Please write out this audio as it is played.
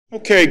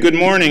Okay, good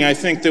morning. I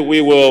think that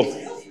we will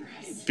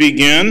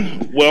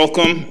begin.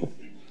 Welcome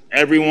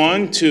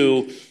everyone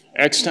to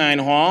Eckstein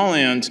Hall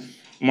and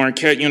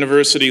Marquette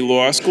University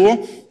Law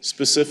School,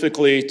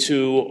 specifically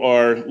to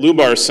our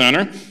Zilber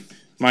Center.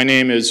 My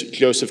name is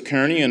Joseph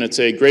Kearney, and it's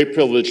a great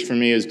privilege for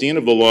me as Dean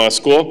of the Law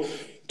School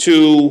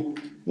to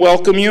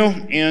welcome you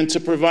and to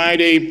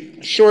provide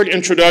a short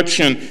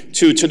introduction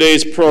to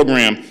today's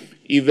program,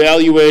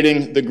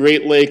 evaluating the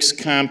Great Lakes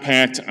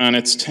Compact on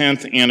its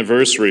 10th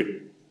anniversary.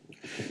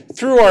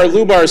 Through our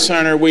Zilber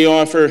Center, we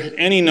offer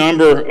any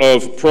number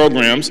of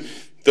programs.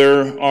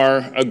 There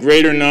are a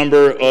greater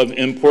number of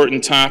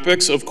important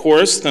topics, of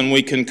course, than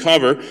we can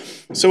cover.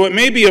 So it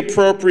may be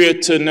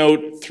appropriate to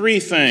note three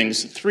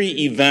things, three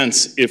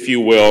events, if you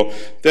will,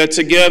 that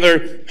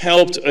together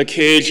helped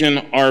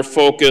occasion our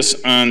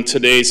focus on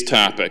today's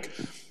topic.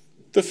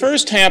 The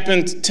first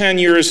happened 10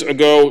 years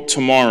ago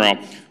tomorrow.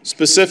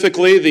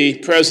 Specifically, the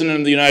President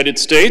of the United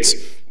States,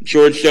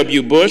 George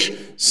W. Bush,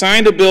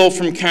 signed a bill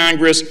from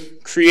Congress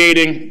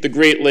creating the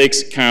Great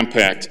Lakes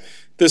Compact.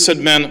 This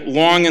had been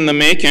long in the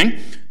making,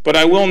 but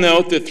I will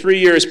note that 3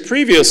 years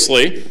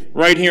previously,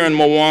 right here in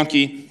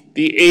Milwaukee,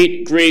 the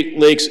 8 Great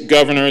Lakes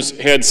governors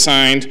had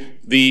signed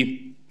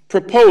the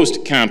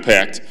proposed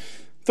compact.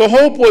 The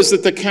hope was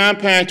that the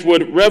compact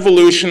would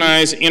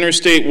revolutionize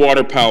interstate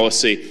water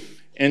policy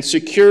and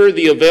secure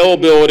the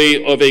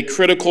availability of a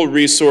critical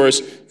resource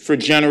for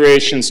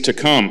generations to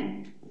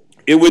come.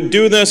 It would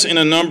do this in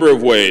a number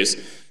of ways.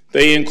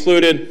 They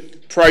included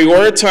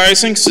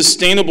prioritizing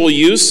sustainable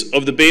use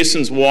of the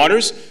basin's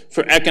waters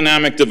for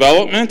economic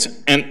development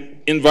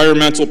and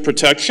environmental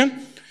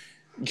protection,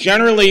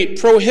 generally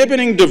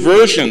prohibiting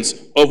diversions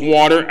of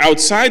water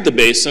outside the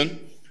basin,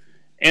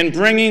 and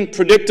bringing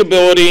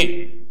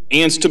predictability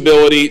and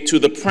stability to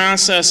the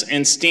process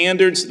and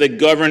standards that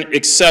govern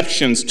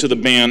exceptions to the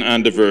ban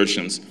on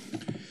diversions.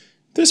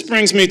 This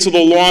brings me to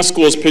the law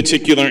school's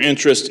particular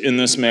interest in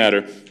this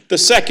matter, the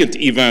second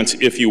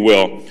event, if you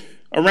will.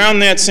 Around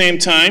that same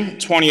time,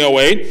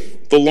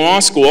 2008, the law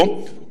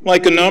school,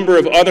 like a number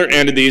of other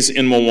entities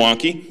in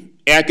Milwaukee,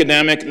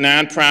 academic,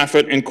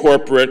 nonprofit, and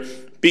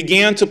corporate,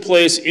 began to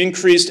place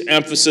increased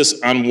emphasis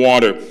on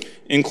water,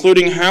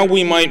 including how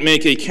we might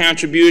make a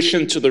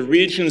contribution to the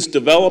region's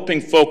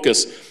developing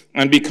focus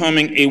on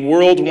becoming a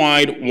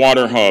worldwide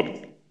water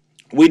hub.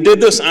 We did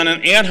this on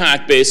an ad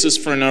hoc basis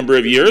for a number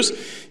of years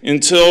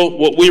until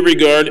what we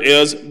regard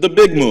as the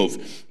big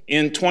move.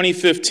 In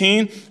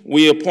 2015,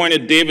 we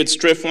appointed David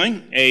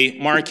Strifling, a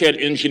Marquette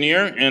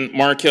engineer and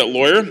Marquette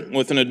lawyer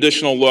with an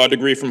additional law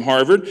degree from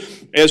Harvard,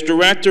 as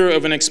director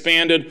of an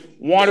expanded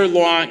water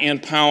law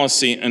and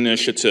policy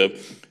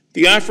initiative.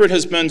 The effort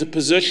has been to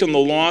position the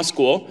law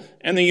school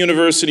and the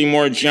university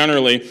more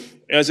generally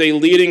as a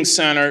leading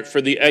center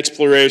for the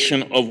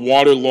exploration of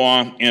water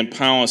law and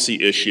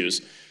policy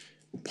issues.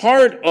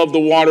 Part of the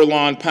Water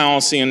Law and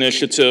Policy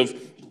Initiative's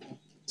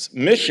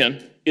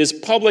mission is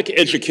public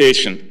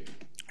education,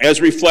 as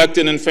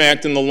reflected, in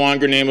fact, in the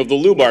longer name of the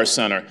Zilber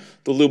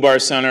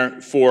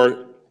Center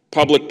for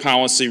Public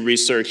Policy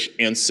Research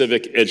and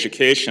Civic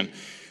Education.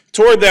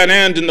 Toward that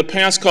end, in the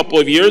past couple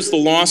of years, the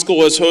law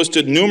school has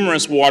hosted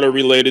numerous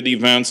water-related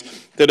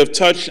events that have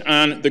touched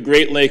on the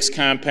Great Lakes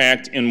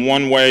Compact in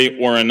one way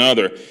or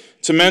another.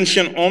 To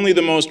mention only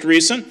the most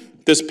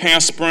recent, this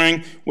past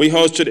spring, we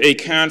hosted a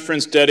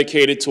conference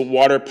dedicated to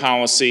water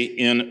policy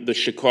in the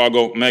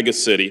Chicago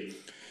megacity.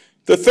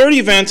 The third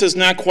event has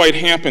not quite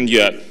happened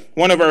yet.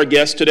 One of our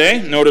guests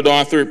today, noted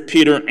author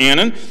Peter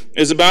Annan,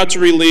 is about to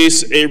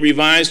release a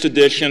revised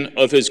edition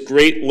of his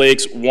Great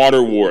Lakes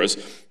Water Wars.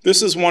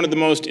 This is one of the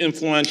most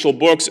influential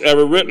books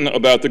ever written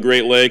about the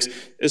Great Lakes,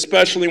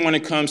 especially when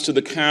it comes to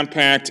the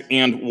compact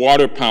and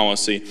water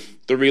policy.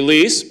 The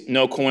release,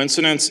 no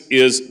coincidence,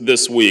 is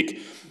this week.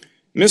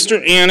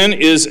 Mr. Annan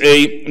is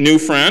a new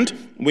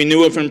friend. We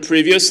knew of him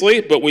previously,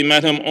 but we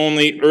met him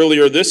only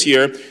earlier this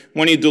year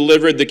when he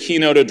delivered the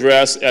keynote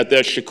address at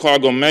that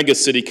Chicago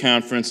megacity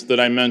conference that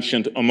I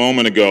mentioned a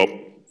moment ago.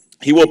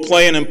 He will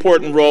play an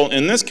important role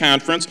in this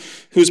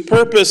conference, whose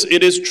purpose,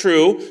 it is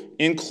true,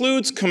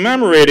 includes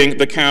commemorating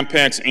the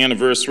compact's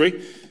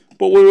anniversary,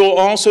 but we will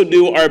also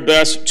do our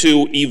best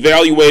to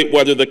evaluate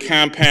whether the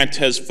compact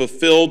has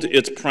fulfilled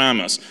its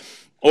promise.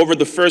 Over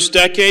the first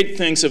decade,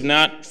 things have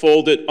not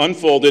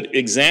unfolded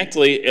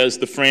exactly as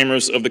the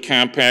framers of the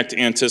compact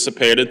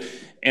anticipated,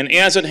 and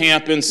as it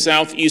happens,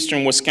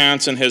 southeastern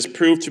Wisconsin has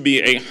proved to be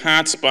a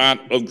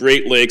hotspot of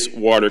Great Lakes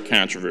water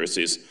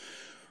controversies.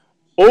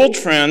 Old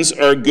friends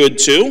are good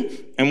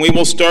too, and we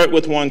will start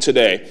with one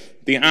today,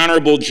 the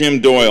Honorable Jim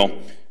Doyle.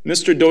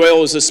 Mr.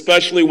 Doyle is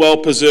especially well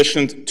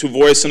positioned to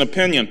voice an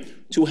opinion,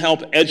 to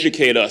help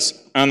educate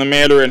us on the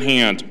matter at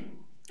hand.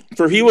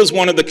 For he was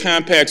one of the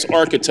compact's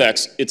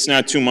architects, it's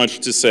not too much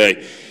to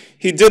say.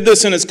 He did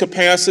this in his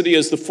capacity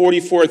as the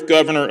 44th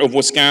governor of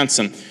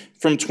Wisconsin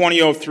from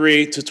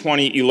 2003 to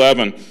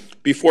 2011.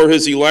 Before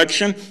his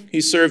election, he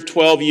served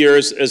 12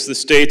 years as the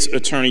state's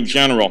attorney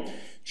general.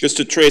 Just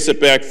to trace it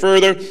back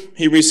further,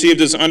 he received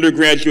his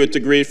undergraduate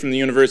degree from the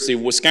University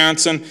of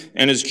Wisconsin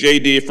and his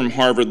JD from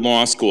Harvard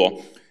Law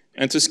School.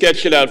 And to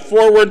sketch it out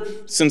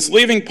forward, since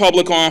leaving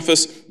public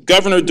office,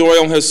 Governor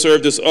Doyle has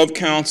served as of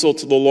counsel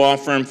to the law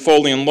firm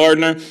Foley &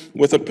 Lardner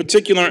with a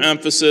particular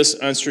emphasis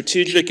on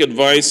strategic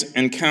advice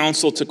and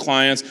counsel to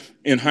clients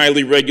in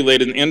highly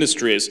regulated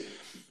industries.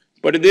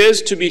 But it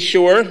is, to be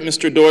sure,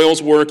 Mr.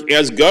 Doyle's work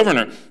as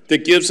governor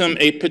that gives him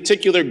a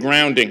particular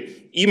grounding,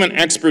 even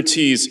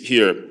expertise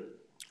here.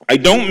 I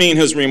don't mean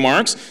his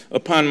remarks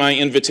upon my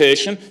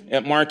invitation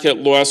at Marquette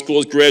Law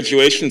School's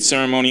graduation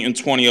ceremony in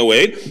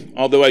 2008,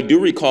 although I do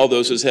recall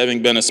those as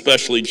having been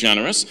especially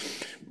generous.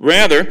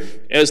 Rather,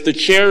 as the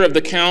chair of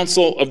the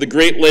Council of the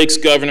Great Lakes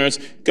Governors,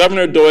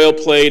 Governor Doyle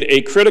played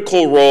a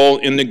critical role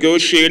in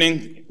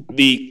negotiating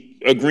the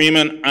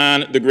agreement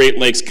on the Great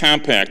Lakes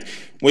Compact.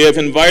 We have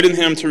invited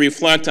him to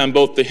reflect on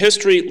both the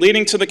history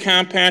leading to the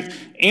compact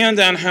and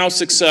on how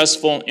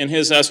successful, in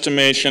his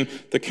estimation,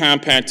 the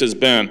compact has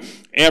been.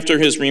 After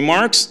his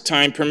remarks,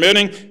 time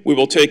permitting, we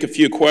will take a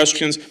few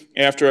questions,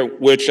 after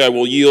which I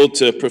will yield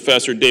to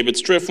Professor David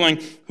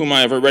Striffling, whom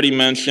I have already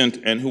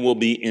mentioned and who will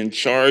be in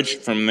charge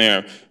from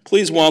there.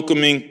 Please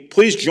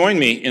join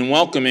me in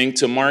welcoming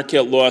to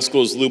Marquette Law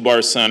School's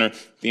Zilber Center,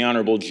 the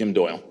Honorable Jim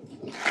Doyle.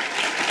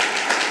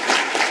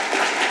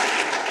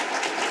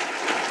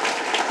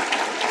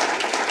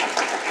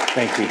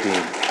 Thank you,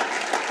 Dean.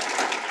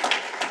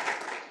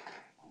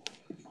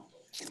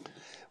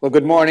 Well,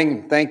 good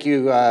morning. Thank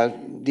you,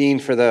 Dean,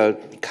 for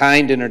the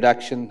kind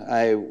introduction.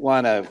 I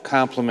want to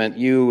compliment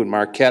you and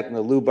Marquette and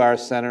the Zilber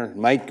Center,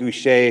 Mike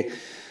Goucher,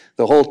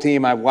 the whole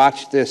team. I've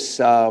watched this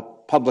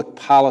public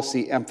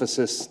policy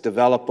emphasis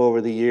develop over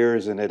the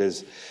years, and it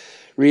has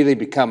really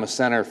become a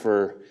center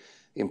for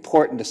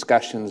important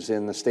discussions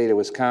in the state of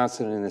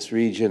Wisconsin, in this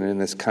region, and in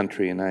this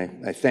country, and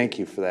I thank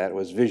you for that. It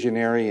was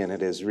visionary, and it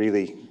has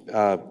really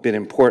been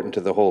important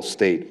to the whole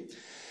state.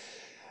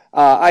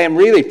 I am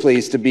really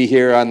pleased to be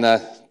here on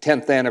the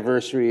 10th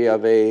anniversary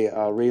of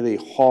a really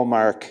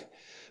hallmark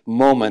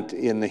moment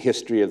in the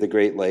history of the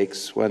Great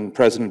Lakes, when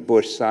President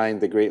Bush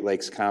signed the Great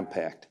Lakes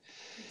Compact.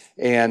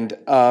 And,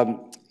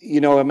 you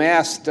know, I'm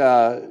asked,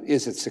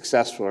 is it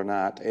successful or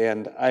not?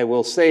 And I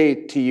will say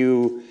to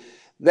you,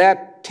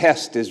 that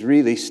test is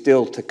really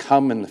still to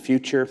come in the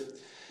future,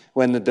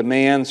 when the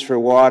demands for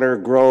water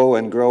grow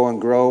and grow and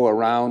grow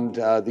around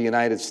the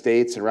United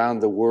States, around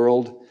the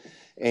world,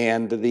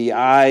 and the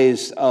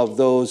eyes of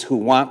those who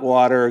want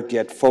water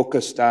get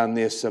focused on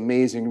this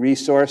amazing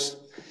resource.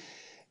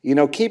 You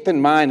know, keep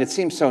in mind, it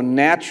seems so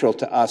natural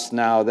to us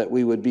now that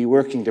we would be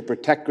working to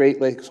protect Great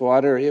Lakes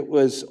water. It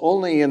was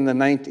only in the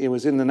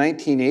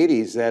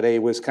 1980s that a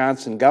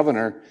Wisconsin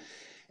governor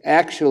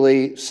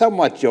actually,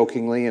 somewhat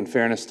jokingly, in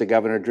fairness to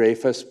Governor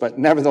Dreyfus, but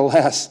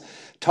nevertheless,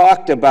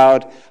 talked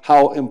about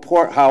how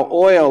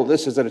oil,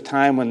 this is at a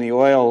time when the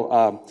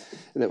oil,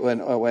 when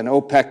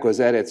OPEC was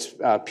at its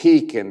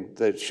peak and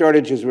the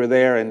shortages were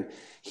there, and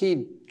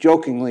he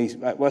jokingly,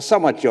 well,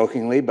 somewhat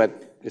jokingly,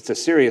 but it's a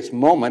serious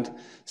moment,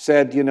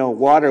 said, you know,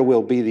 water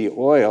will be the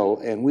oil,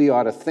 and we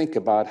ought to think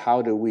about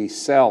how do we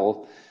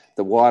sell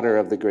the water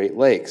of the Great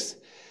Lakes.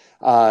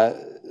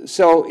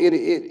 So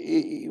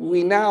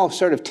we now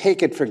sort of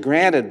take it for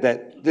granted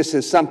that this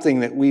is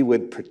something that we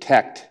would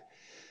protect.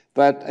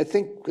 But I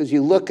think as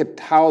you look at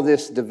how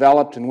this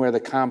developed and where the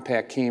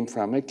compact came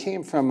from, it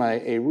came from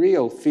a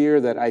real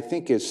fear that I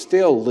think is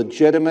still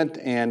legitimate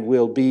and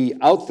will be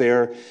out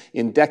there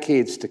in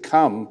decades to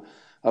come,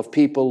 of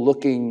people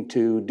looking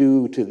to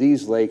do to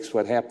these lakes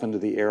what happened to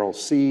the Aral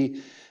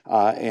Sea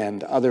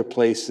and other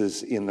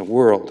places in the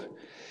world.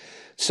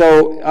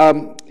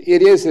 So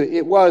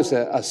it was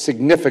a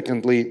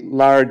significantly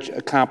large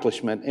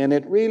accomplishment, and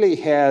it really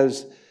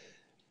has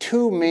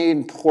two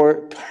main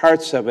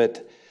parts of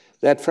it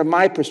that, from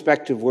my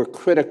perspective, were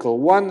critical.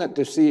 One that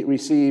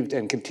received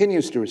and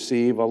continues to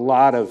receive a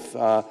lot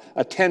of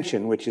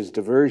attention, which is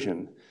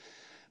diversion.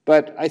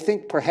 But I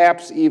think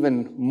perhaps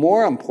even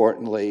more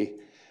importantly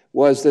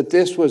was that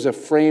this was a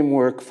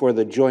framework for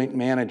the joint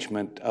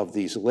management of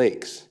these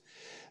lakes.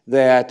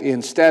 That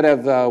instead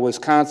of the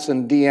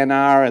Wisconsin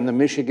DNR and the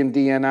Michigan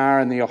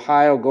DNR and the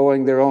Ohio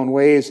going their own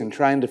ways and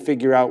trying to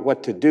figure out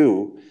what to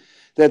do,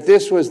 that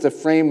this was the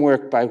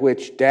framework by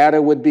which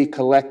data would be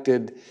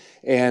collected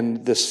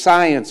and the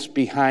science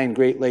behind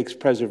Great Lakes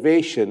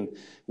preservation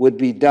would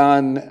be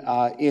done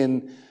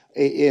in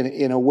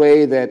a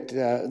way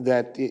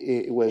that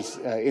it was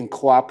in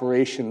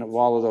cooperation of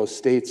all of those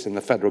states and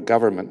the federal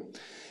government.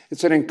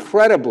 It's an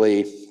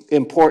incredibly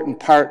important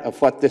part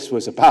of what this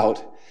was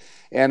about.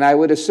 And I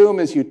would assume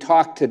as you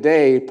talk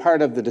today,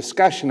 part of the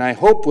discussion I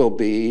hope will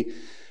be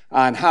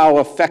on how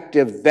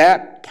effective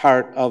that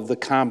part of the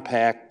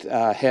compact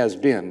has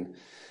been.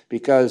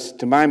 Because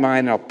to my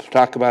mind, I'll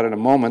talk about it in a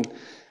moment,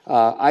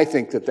 I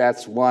think that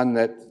that's one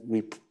that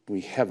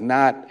we have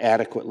not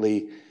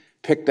adequately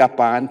picked up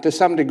on. To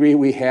some degree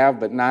we have,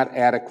 but not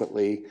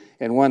adequately,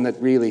 and one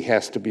that really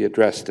has to be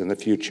addressed in the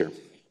future.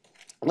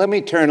 Let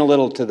me turn a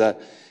little to the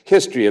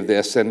history of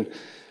this. And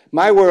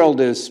my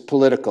world is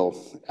political,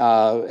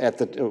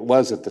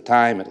 was at the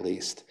time at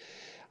least.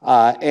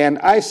 And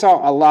I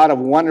saw a lot of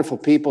wonderful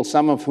people,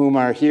 some of whom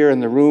are here in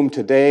the room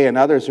today and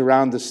others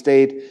around the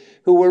state,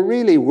 who were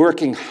really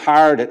working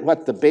hard at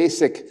what the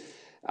basic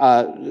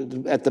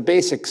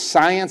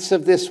science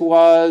of this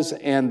was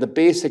and the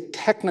basic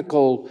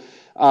technical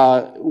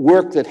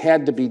work that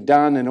had to be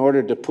done in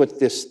order to put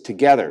this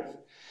together.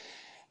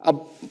 I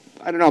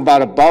don't know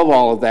about above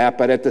all of that,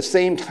 but at the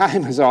same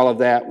time as all of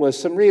that was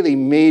some really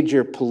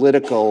major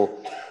political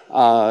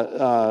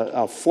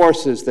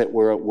forces that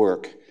were at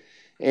work.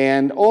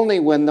 And only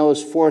when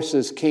those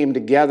forces came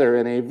together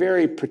in a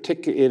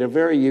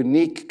very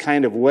unique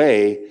kind of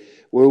way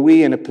were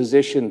we in a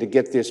position to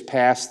get this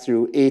passed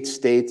through 8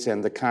 states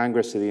and the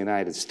Congress of the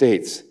United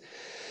States.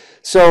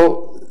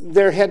 So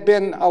there had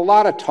been a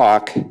lot of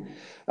talk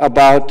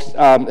about,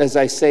 as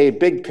I say,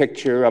 big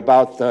picture,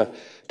 about the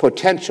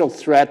potential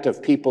threat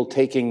of people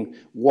taking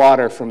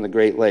water from the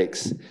Great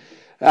Lakes.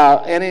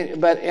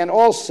 And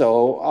also,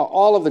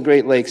 all of the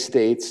Great Lakes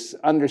states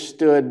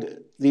understood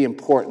the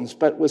importance,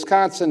 but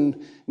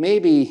Wisconsin,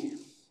 maybe,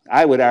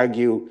 I would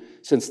argue,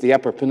 since the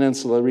Upper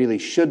Peninsula really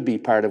should be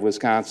part of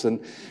Wisconsin,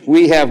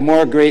 we have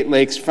more Great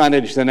Lakes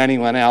frontage than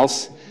anyone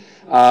else.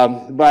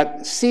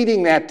 But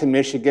ceding that to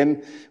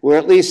Michigan, we're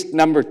at least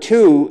number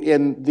 2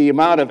 in the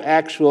amount of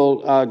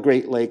actual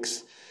Great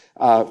Lakes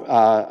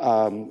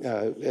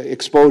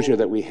exposure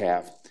that we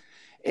have.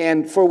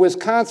 And for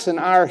Wisconsin,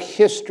 our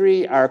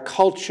history, our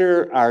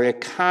culture, our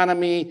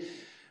economy,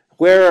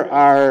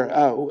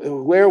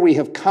 where we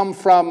have come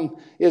from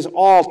is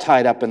all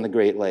tied up in the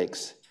Great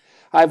Lakes.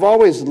 I've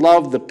always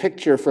loved the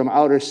picture from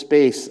outer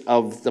space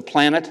of the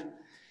planet,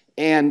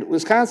 and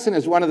Wisconsin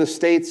is one of the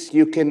states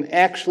you can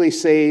actually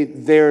say,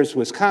 there's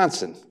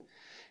Wisconsin.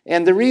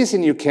 And the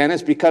reason you can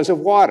is because of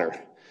water,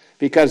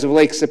 because of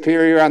Lake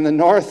Superior on the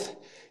north,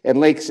 and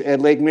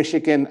Lake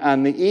Michigan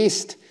on the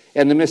east,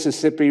 and the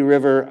Mississippi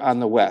River on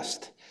the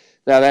west.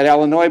 Now, that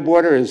Illinois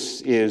border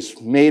is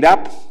made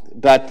up,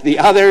 but the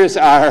others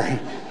are,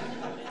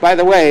 by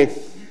the way,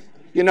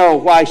 you know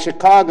why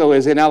Chicago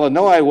is in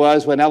Illinois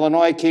was when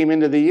Illinois came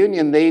into the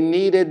Union, they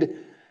needed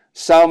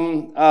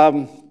some,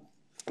 all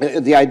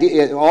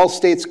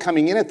states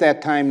coming in at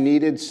that time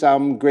needed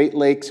some Great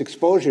Lakes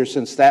exposure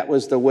since that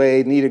was the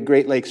way, needed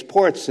Great Lakes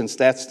ports since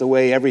that's the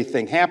way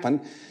everything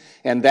happened.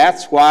 And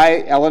that's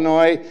why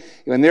Illinois,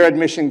 when their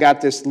admission,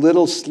 got this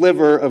little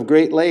sliver of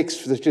Great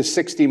Lakes, just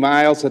 60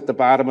 miles at the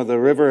bottom of the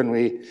river,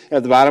 and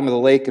at the bottom of the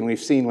lake, and we've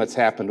seen what's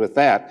happened with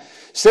that.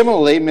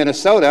 Similarly,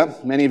 Minnesota,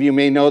 many of you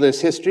may know this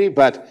history,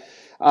 but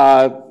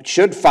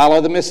should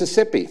follow the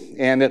Mississippi.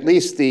 And at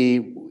least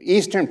the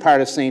eastern part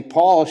of St.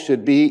 Paul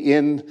should be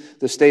in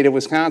the state of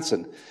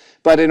Wisconsin.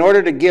 But in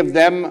order to give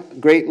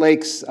them Great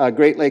Lakes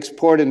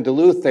port in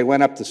Duluth, they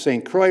went up the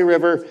St. Croix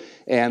River,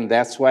 and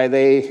that's why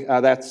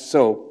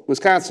so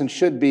Wisconsin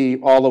should be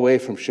all the way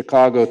from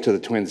Chicago to the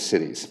Twin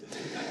Cities.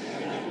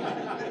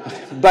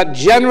 But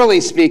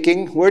generally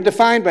speaking, we're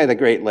defined by the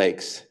Great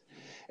Lakes.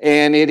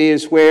 And it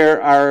is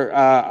where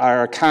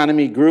our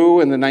economy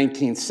grew in the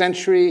 19th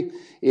century.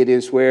 It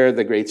is where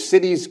the great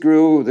cities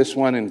grew. This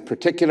one in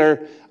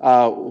particular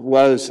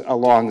was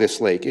along this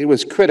lake. It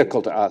was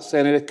critical to us,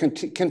 and it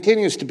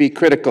continues to be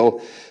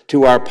critical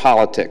to our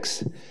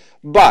politics.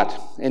 But,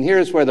 and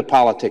here's where the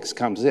politics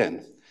comes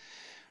in.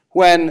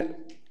 When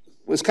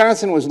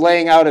Wisconsin was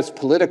laying out its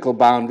political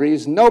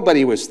boundaries,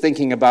 nobody was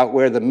thinking about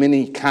where the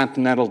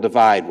mini-continental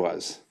divide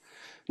was.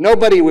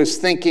 Nobody was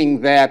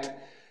thinking that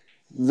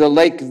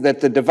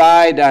the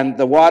divide on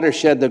the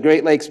watershed, the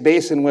Great Lakes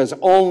Basin, was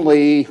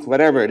only,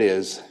 whatever it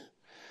is,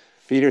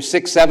 Peter,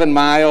 6-7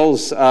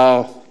 miles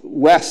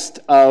west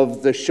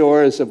of the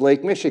shores of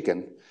Lake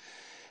Michigan.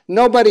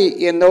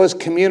 Nobody in those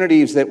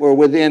communities that were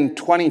within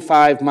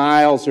 25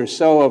 miles or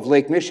so of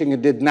Lake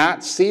Michigan did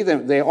not see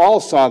them. They all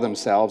saw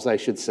themselves, I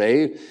should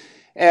say,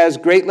 as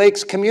Great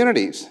Lakes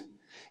communities.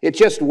 It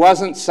just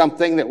wasn't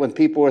something that when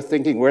people were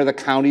thinking where the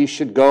counties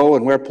should go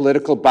and where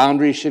political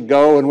boundaries should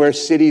go and where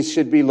cities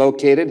should be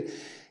located,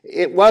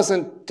 it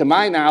wasn't, to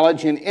my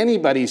knowledge, in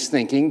anybody's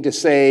thinking to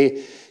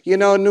say, you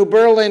know, New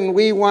Berlin,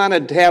 we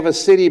wanted to have a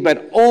city,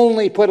 but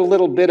only put a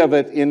little bit of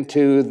it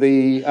into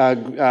the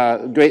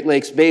Great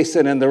Lakes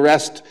Basin, and the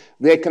rest,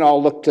 they can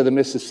all look to the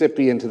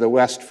Mississippi and to the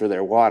west for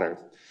their water.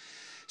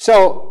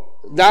 So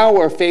now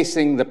we're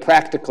facing the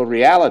practical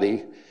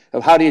reality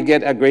of how do you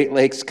get a Great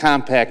Lakes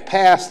Compact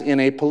passed in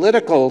a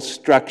political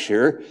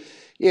structure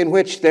in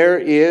which there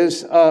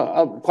is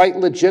quite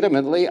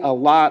legitimately a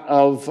lot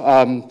of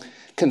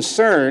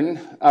concern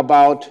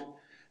about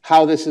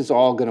how this is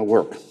all going to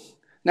work.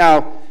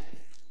 Now,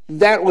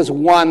 that was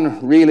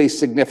one really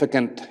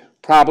significant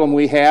problem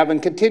we have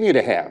and continue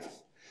to have.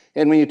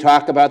 And when you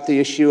talk about the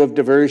issue of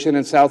diversion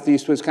in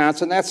southeast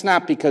Wisconsin, that's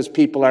not because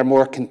people are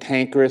more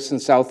cantankerous in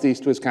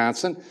southeast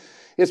Wisconsin.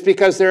 It's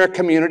because there are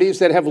communities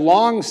that have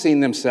long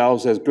seen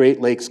themselves as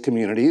Great Lakes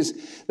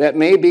communities that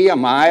may be a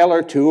mile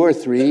or 2 or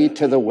 3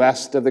 to the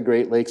west of the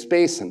Great Lakes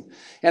Basin.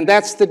 And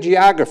that's the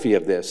geography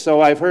of this.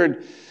 So I've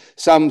heard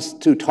some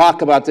to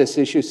talk about this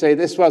issue say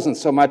this wasn't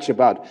so much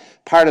about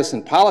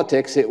partisan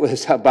politics, it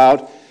was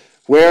about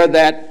where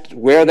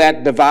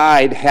that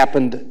divide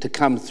happened to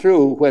come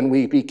through when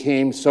we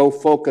became so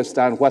focused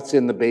on what's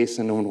in the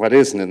basin and what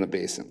isn't in the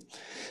basin.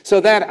 So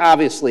that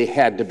obviously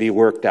had to be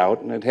worked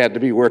out, and it had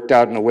to be worked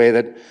out in a way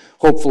that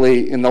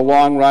hopefully in the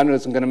long run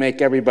isn't going to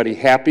make everybody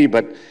happy,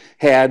 but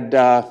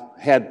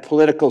had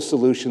political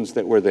solutions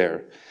that were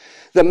there.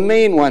 The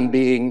main one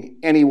being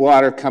any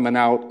water coming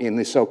out in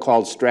the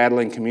so-called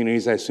straddling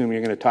communities, I assume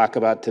you're going to talk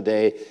about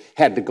today,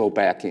 had to go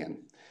back in,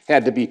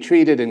 had to be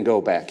treated and go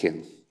back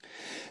in.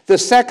 The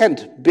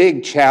second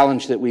big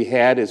challenge that we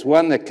had is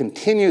one that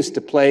continues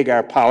to plague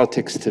our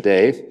politics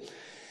today.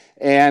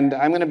 And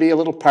I'm going to be a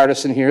little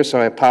partisan here, so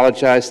I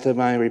apologize to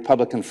my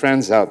Republican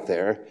friends out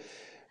there.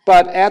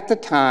 But at the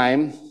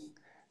time,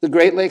 the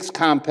Great Lakes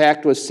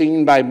Compact was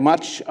seen by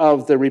much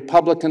of the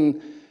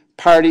Republican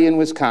Party in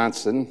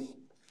Wisconsin,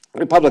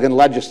 Republican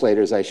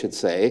legislators, I should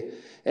say,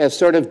 as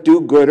sort of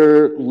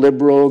do-gooder,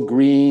 liberal,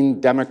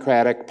 green,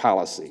 democratic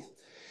policy.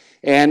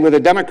 And with a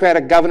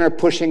Democratic governor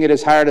pushing it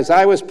as hard as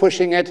I was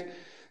pushing it,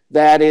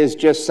 that is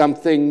just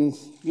something,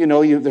 you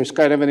know, there's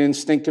kind of an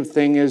instinctive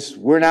thing is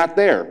we're not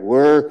there.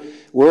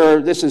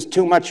 This is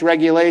too much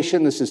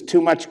regulation. This is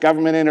too much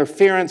government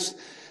interference.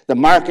 The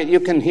market, you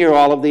can hear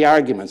all of the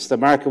arguments. The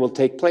market will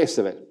take place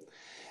of it.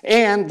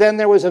 And then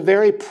there was a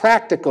very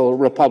practical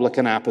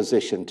Republican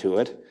opposition to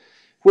it,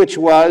 which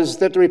was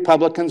that the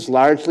Republicans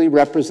largely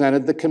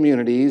represented the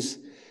communities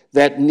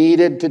that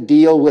needed to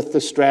deal with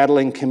the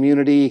straddling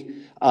community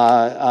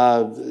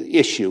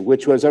issue,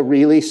 which was a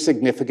really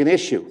significant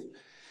issue.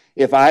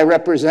 If I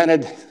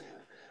represented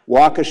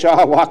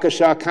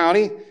Waukesha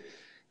County,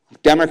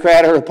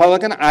 Democrat or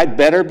Republican, I'd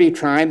better be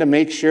trying to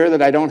make sure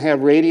that I don't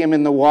have radium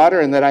in the water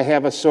and that I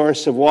have a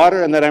source of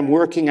water and that I'm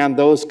working on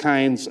those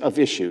kinds of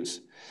issues.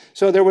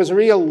 So there was a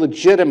real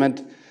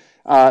legitimate,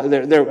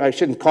 I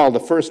shouldn't call the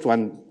first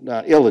one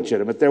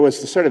illegitimate, there was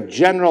the sort of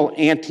general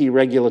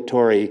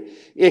anti-regulatory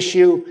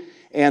issue.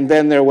 And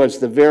then there was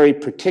the very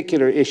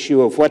particular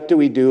issue of what do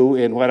we do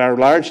in what are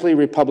largely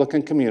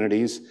Republican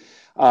communities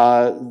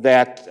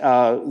that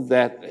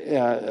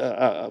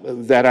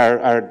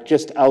are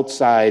just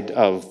outside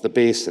of the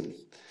basin.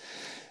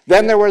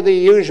 Then there were the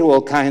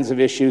usual kinds of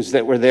issues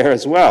that were there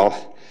as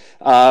well.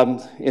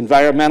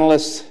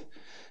 Environmentalists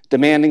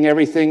demanding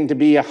everything to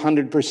be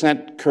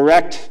 100%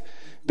 correct.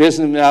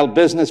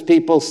 Business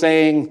people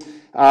saying,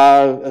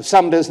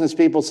 some business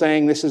people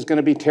saying this is going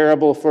to be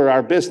terrible for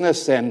our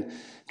business and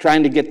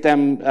trying to get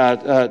them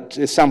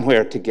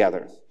somewhere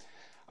together.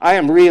 I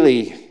am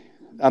really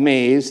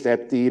amazed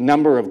at the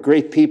number of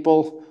great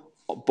people,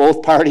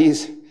 both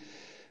parties,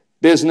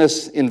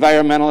 business,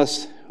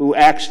 environmentalists, who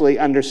actually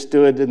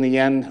understood in the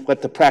end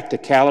what the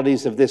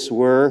practicalities of this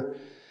were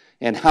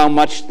and how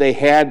much they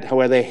had,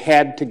 where they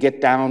had to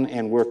get down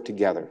and work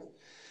together.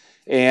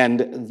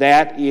 And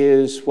that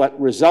is what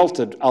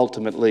resulted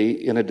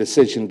ultimately in a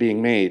decision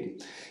being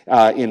made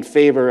in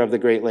favor of the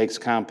Great Lakes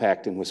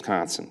Compact in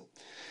Wisconsin.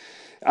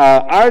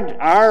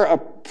 Our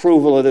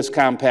approval of this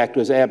compact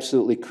was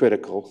absolutely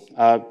critical.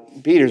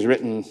 Peter's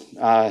written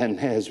and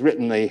has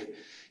written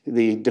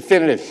the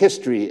definitive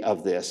history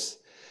of this,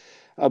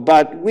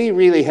 but we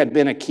really had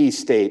been a key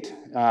state.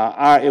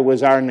 It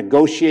was our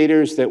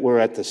negotiators that were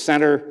at the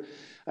center.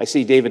 I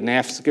see David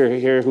Nafziger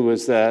here, who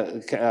was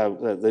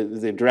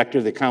the director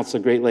of the Council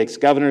of Great Lakes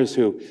Governors,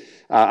 who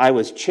I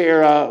was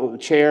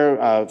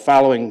chair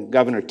following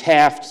Governor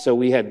Taft, so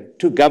we had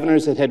two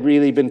governors that had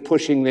really been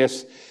pushing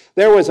this.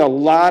 There was a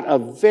lot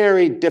of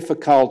very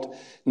difficult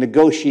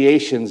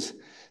negotiations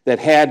that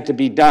had to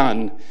be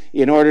done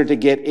in order to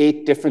get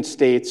 8 different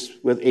states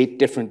with 8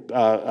 different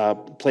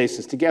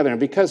places together. And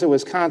because of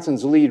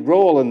Wisconsin's lead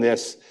role in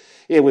this,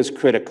 it was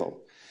critical.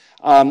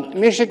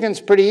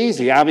 Michigan's pretty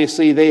easy.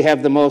 Obviously, they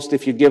have the most,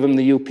 if you give them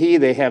the UP,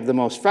 they have the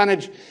most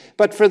frontage.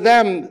 But for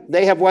them,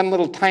 they have one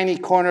little tiny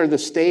corner of the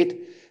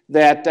state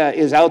that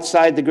is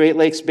outside the Great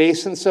Lakes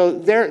Basin. So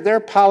their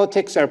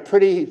politics are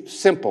pretty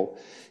simple.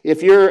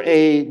 If you're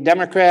a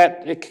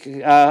Democratic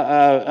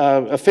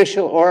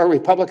official or a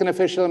Republican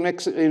official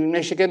in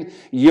Michigan,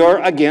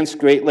 you're against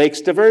Great Lakes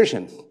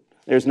diversion.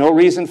 There's no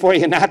reason for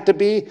you not to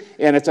be,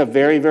 and it's a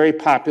very, very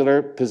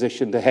popular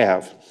position to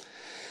have.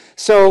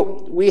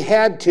 So we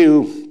had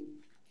to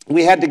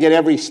get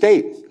every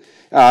state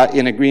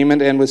in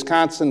agreement, and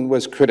Wisconsin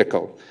was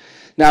critical.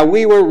 Now,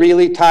 we were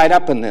really tied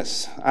up in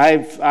this.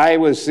 I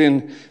was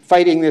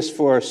fighting this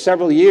for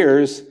several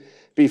years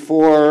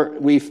before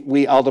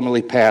we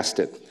ultimately passed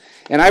it.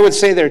 And I would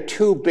say there are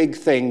 2 big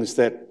things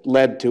that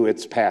led to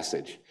its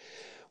passage.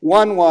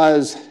 One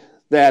was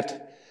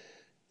that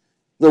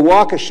the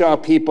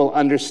Waukesha people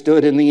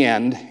understood in the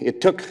end,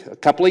 it took a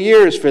couple of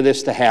years for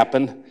this to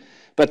happen,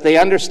 but they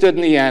understood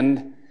in the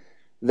end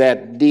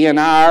that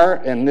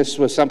DNR, and this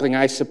was something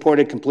I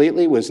supported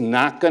completely, was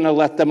not going to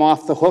let them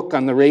off the hook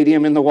on the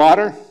radium in the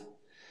water.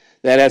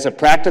 That as a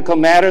practical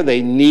matter,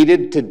 they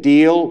needed to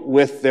deal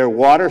with their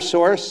water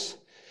source,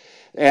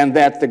 and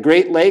that the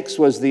Great Lakes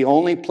was the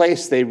only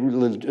place they,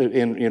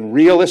 in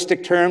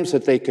realistic terms,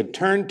 that they could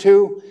turn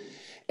to,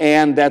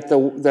 and that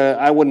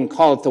I wouldn't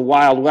call it the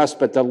Wild West,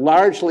 but the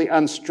largely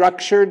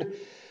unstructured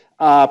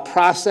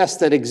process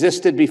that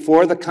existed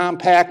before the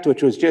compact,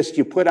 which was just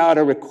you put out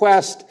a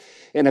request,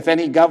 and if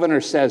any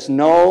governor says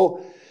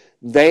no,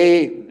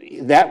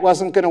 that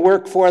wasn't going to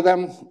work for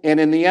them. And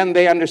in the end,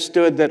 they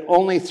understood that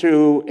only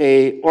through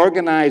an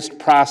organized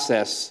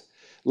process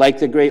like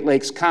the Great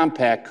Lakes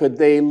Compact could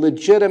they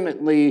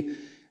legitimately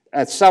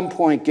at some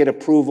point get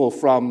approval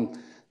from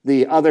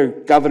the other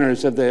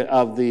governors of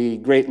the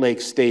Great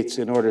Lakes states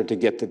in order to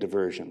get the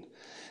diversion.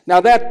 Now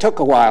that took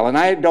a while, and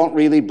I don't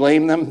really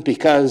blame them,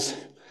 because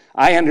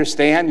I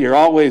understand you're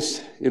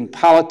always in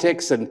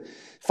politics and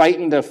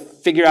fighting to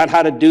figure out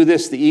how to do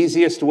this the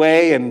easiest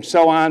way and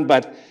so on,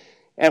 but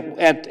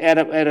at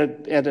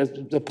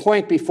the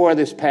point before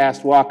this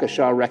passed,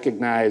 Waukesha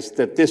recognized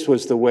that this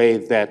was the way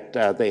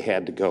that they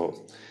had to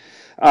go.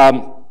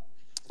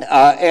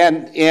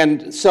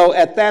 And so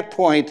at that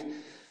point,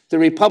 the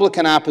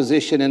Republican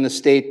opposition in the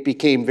state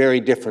became very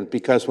different,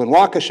 because when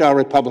Waukesha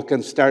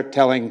Republicans start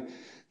telling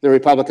the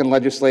Republican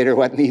legislator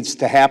what needs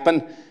to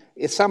happen,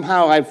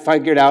 somehow I've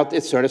figured out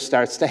it sort of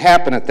starts to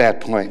happen at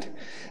that point.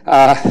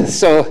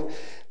 So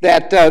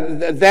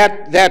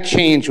that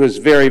change was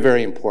very,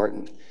 very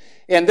important.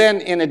 And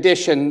then, in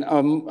addition,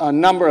 a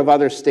number of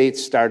other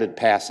states started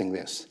passing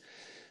this.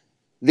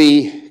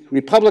 The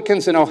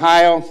Republicans in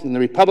Ohio and the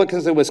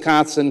Republicans in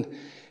Wisconsin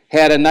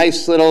had a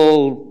nice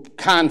little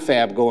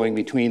confab going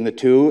between the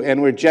two,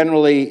 and were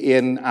generally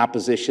in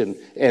opposition,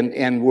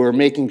 and were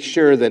making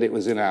sure that it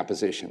was in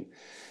opposition.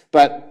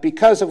 But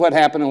because of what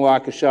happened in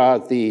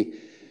Waukesha, the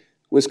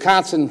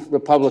Wisconsin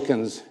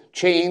Republicans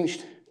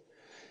changed.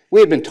 We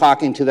had been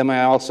talking to them,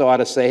 I also ought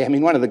to say. I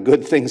mean, one of the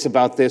good things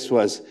about this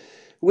was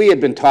we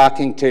had been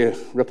talking to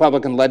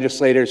Republican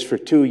legislators for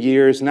 2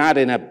 years, not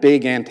in a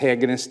big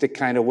antagonistic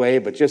kind of way,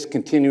 but just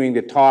continuing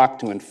to talk,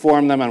 to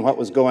inform them on what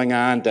was going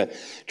on, to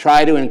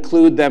try to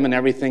include them in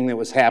everything that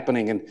was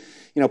happening. And,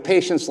 you know,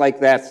 patience like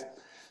that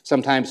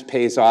sometimes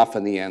pays off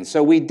in the end.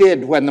 So we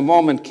did, when the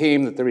moment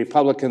came that the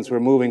Republicans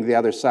were moving to the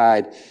other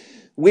side,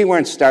 we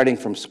weren't starting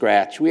from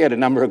scratch. We had a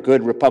number of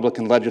good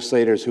Republican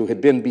legislators who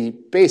had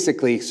been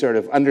basically sort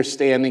of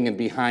understanding and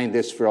behind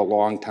this for a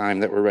long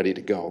time that were ready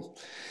to go.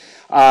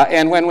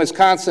 And when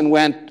Wisconsin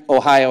went,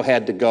 Ohio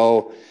had to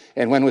go.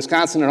 And when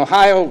Wisconsin and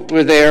Ohio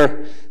were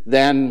there,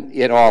 then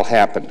it all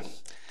happened.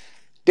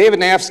 David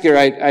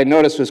Nafzger, I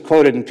noticed, was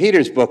quoted in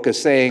Peter's book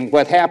as saying,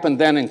 what happened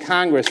then in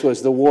Congress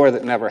was the war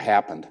that never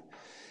happened.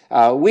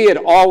 We had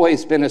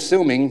always been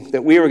assuming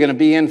that we were going to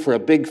be in for a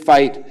big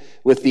fight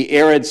with the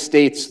arid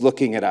states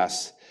looking at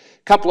us.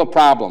 A couple of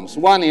problems.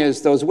 One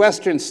is those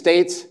western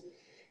states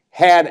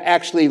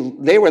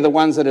they were the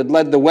ones that had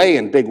led the way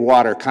in big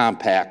water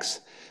compacts.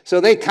 So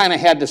they kind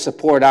of had to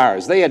support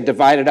ours. They had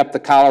divided up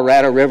the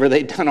Colorado River.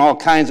 They'd done all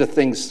kinds of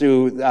things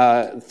through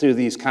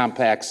these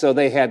compacts, so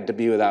they had to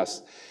be with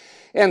us.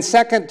 And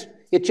second,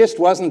 it just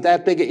wasn't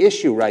that big an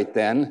issue right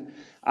then.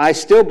 I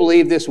still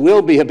believe this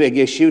will be a big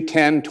issue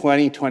 10,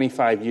 20,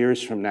 25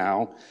 years from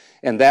now,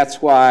 and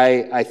that's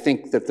why I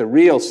think that the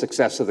real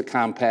success of the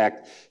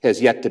compact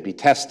has yet to be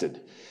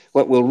tested.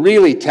 What will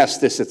really test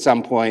this at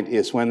some point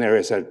is when there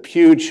is a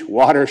huge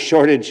water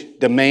shortage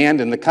demand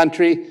in the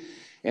country,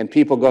 and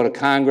people go to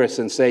Congress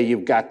and say,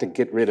 you've got to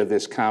get rid of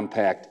this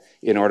compact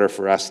in order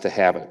for us to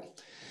have it.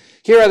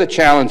 Here are the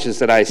challenges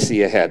that I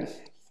see ahead.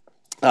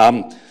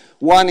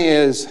 One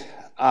is,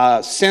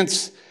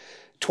 since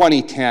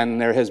 2010,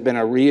 there has been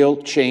a real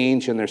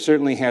change, and there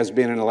certainly has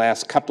been in the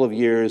last couple of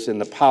years, in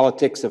the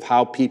politics of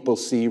how people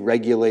see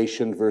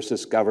regulation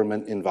versus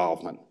government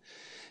involvement.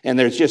 And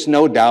there's just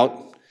no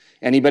doubt,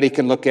 anybody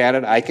can look at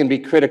it, I can be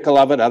critical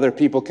of it, other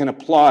people can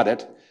applaud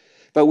it,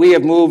 but we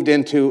have moved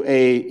into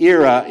an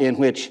era in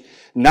which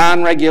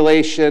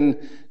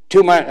non-regulation,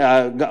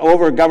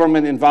 over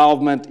government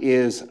involvement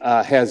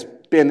has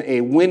been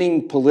a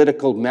winning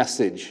political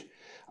message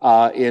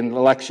in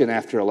election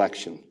after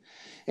election.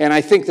 And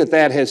I think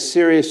that has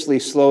seriously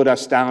slowed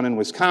us down in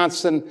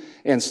Wisconsin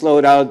and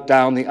slowed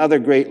down the other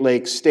Great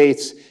Lakes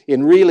states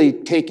in really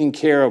taking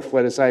care of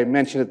what, as I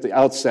mentioned at the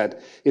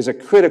outset, is a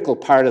critical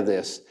part of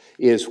this,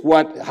 is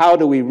how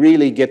do we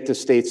really get the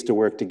states to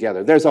work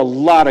together? There's a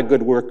lot of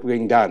good work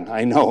being done,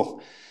 I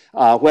know.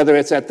 Whether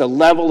it's at the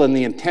level and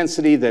the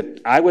intensity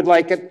that I would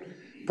like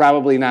it,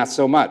 probably not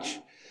so much.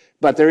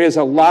 But there is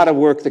a lot of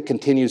work that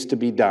continues to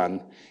be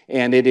done,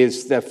 and it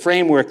is the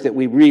framework that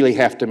we really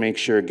have to make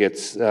sure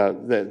gets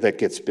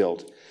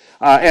built.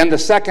 And the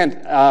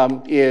second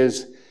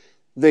is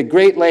the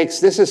Great Lakes.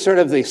 This is sort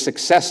of the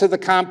success of the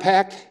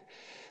compact.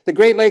 The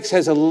Great Lakes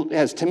has,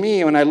 to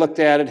me, when I looked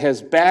at it,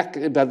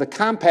 the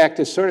compact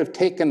has sort of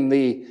taken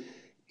the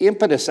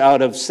impetus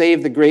out of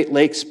Save the Great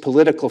Lakes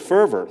political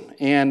fervor.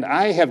 And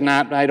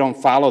I don't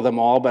follow them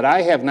all, but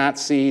I have not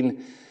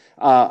seen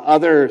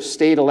other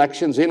state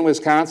elections in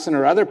Wisconsin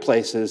or other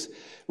places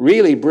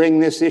really bring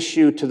this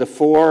issue to the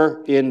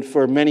fore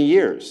for many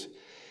years.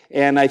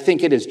 And I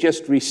think it has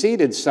just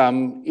receded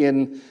some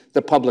in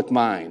the public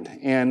mind.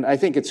 And I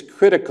think it's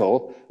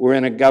critical, we're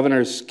in a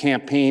governor's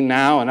campaign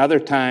now and other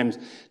times,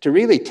 to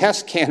really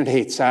test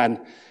candidates on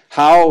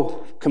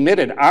How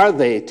committed are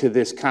they to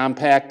this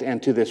compact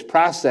and to this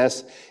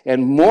process?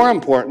 And more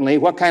importantly,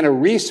 what kind of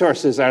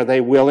resources are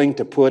they willing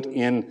to put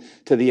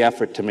into the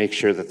effort to make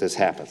sure that this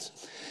happens?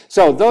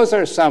 So those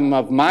are some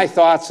of my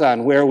thoughts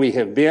on where we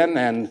have been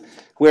and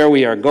where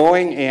we are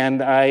going,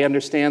 and I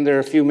understand there are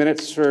a few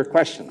minutes for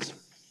questions.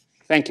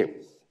 Thank you.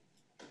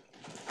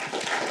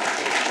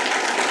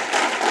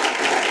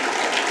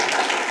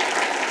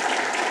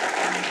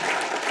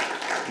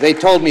 They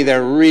told me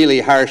they're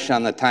really harsh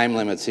on the time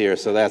limits here,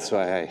 so that's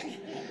why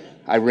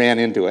I ran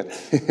into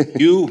it.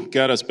 You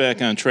got us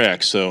back on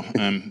track, so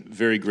I'm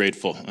very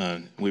grateful.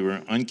 We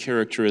were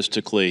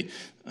uncharacteristically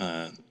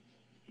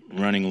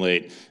running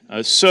late.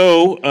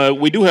 So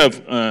we do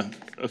have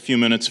a few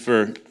minutes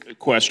for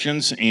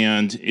questions,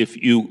 and if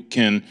you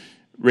can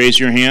raise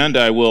your hand,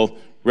 I will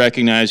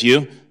recognize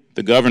you.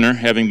 The governor,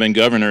 having been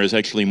governor, is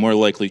actually more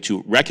likely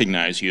to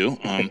recognize you,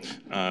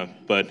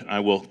 but I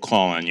will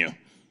call on you.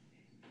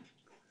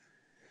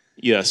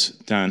 Yes,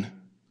 Don.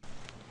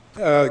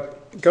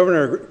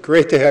 Governor,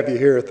 great to have you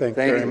here. Thank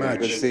you very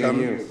much. Good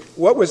seeing you.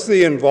 What was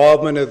the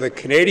involvement of the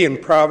Canadian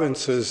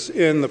provinces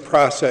in the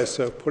process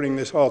of putting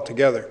this all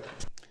together?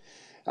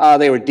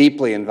 They were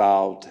deeply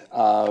involved.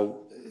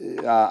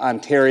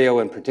 Ontario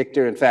in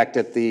particular. In fact,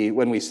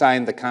 when we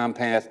signed the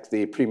compact,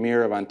 the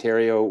Premier of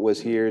Ontario was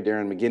here,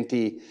 Darren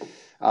McGuinty.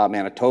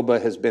 Manitoba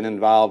has been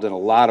involved in a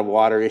lot of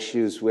water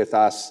issues with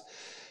us.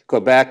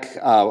 Quebec,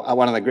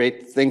 one of the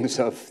great things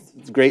of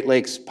Great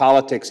Lakes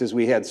politics is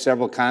we had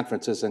several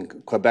conferences in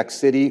Quebec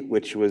City,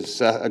 which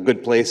was a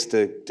good place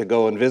to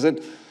go and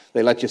visit.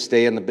 They let you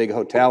stay in the big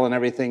hotel and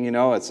everything, you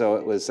know, and so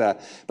it was,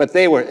 but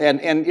they were,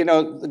 and you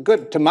know,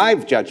 good, to my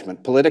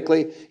judgment,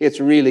 politically, it's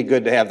really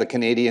good to have the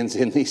Canadians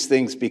in these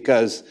things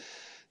because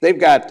they've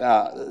got,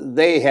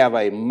 they have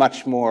a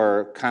much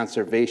more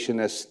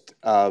conservationist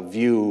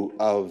view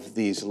of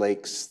these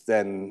lakes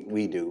than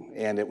we do,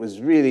 and it was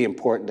really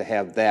important to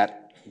have that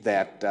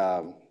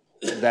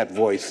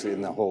voice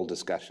in the whole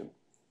discussion.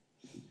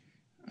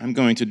 I'm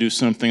going to do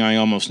something I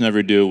almost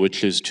never do,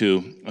 which is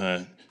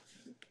to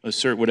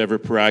assert whatever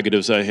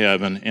prerogatives I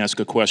have and ask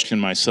a question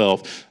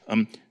myself.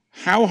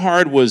 How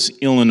hard was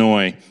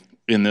Illinois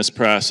in this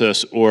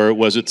process, or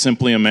was it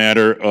simply a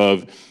matter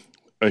of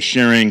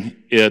assuring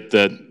it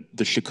that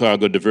the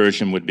Chicago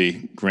diversion would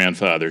be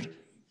grandfathered?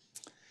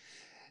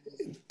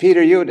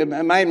 Peter,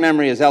 my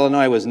memory is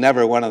Illinois was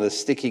never one of the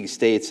sticking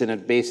states, and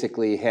it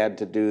basically had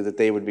to do that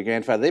they would be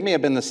grandfathered. They may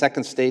have been the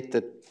second state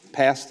that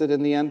passed it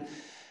in the end.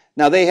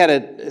 Now they had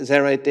is that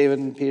right, David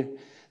and Peter?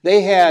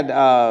 They had,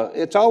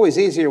 it's always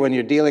easier when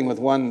you're dealing with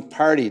one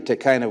party to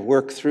kind of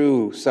work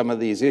through some of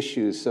these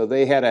issues. So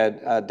they had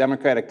a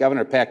Democratic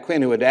governor, Pat Quinn,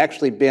 who had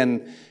actually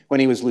been, when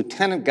he was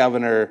lieutenant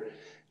governor,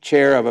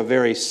 chair of a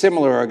very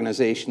similar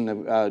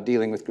organization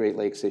dealing with Great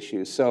Lakes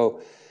issues. So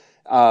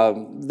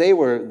they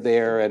were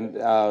there,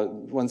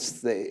 and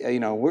once they, you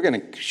know,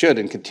 should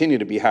and continue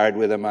to be hard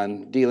with them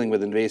on dealing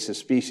with invasive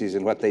species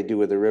and what they do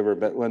with the river.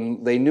 But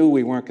when they knew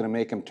we weren't going to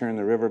make them turn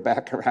the river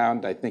back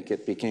around, I think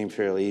it became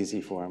fairly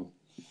easy for them.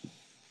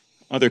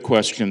 Other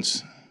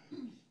questions?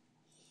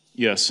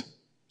 Yes.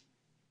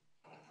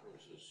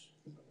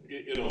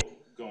 It'll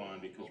go on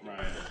because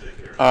Ryan will take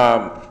care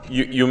of it.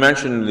 You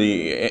mentioned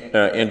the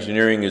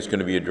engineering is going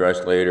to be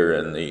addressed later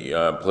and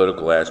the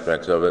political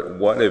aspects of it.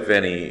 What, if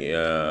any,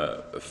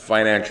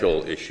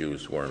 financial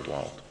issues were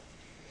involved?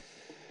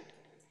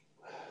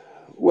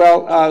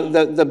 Well,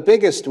 the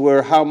biggest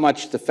were how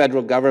much the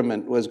federal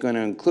government was going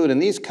to include,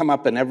 and these come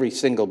up in every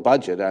single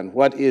budget on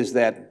what is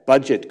that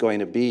budget going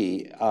to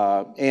be.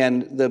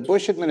 And the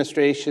Bush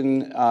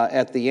administration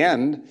at the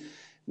end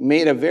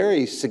made a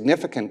very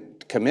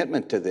significant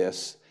commitment to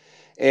this.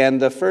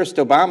 And the first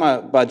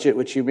Obama budget,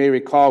 which you may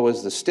recall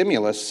was the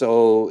stimulus,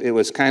 so it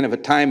was kind of a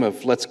time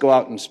of let's go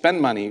out and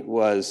spend money,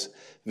 was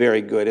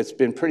very good. It's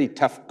been pretty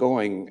tough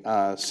going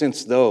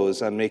since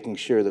those on making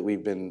sure that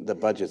the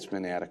budget's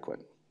been adequate.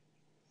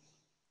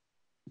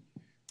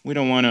 We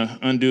don't want to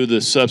undo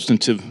the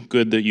substantive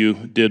good that you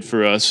did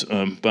for us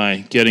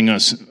by getting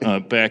us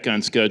back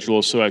on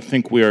schedule, so I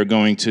think we are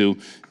going to,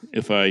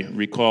 if I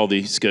recall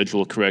the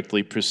schedule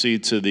correctly,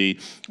 proceed to the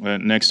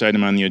next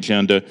item on the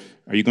agenda.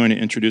 Are you going to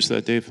introduce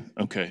that, Dave?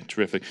 Okay,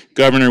 terrific.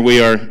 Governor, we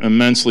are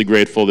immensely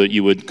grateful that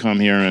you would come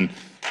here and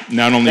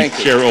not only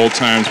share old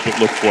times, but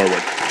look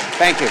forward.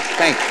 Thank you.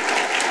 Thank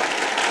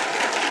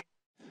you.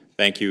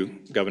 Thank you,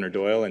 Governor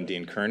Doyle and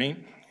Dean Kearney,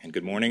 and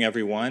good morning,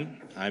 everyone.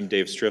 I'm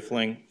Dave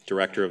Striffling,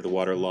 Director of the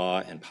Water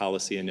Law and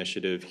Policy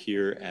Initiative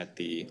here at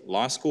the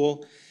Law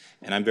School,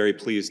 and I'm very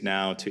pleased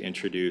now to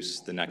introduce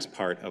the next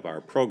part of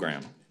our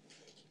program.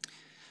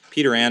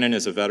 Peter Annan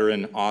is a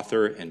veteran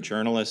author and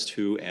journalist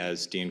who,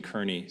 as Dean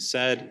Kearney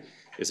said,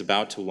 is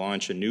about to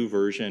launch a new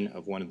version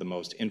of one of the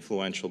most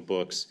influential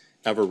books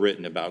ever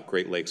written about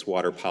Great Lakes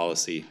water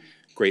policy,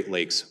 Great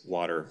Lakes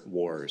Water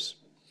Wars.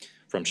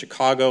 From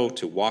Chicago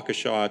to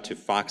Waukesha to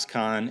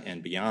Foxconn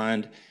and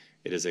beyond,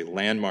 it is a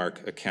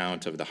landmark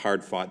account of the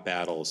hard-fought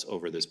battles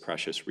over this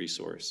precious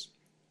resource.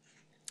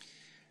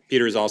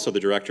 Peter is also the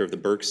director of the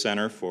Burke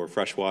Center for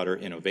Freshwater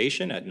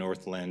Innovation at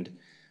Northland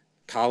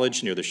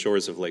College near the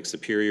shores of Lake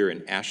Superior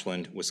in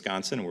Ashland,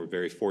 Wisconsin, and we're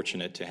very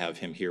fortunate to have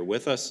him here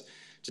with us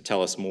to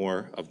tell us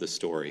more of the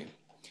story.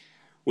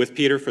 With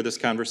Peter for this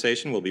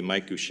conversation will be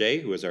Mike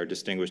Goucher, who is our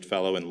Distinguished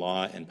Fellow in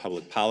Law and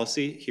Public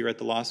Policy here at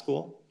the Law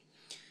School.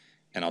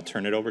 And I'll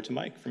turn it over to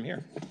Mike from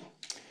here.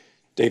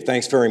 Dave,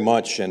 thanks very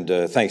much, and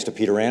thanks to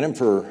Peter Annan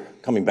for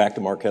coming back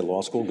to Marquette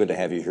Law School. Good to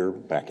have you here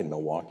back in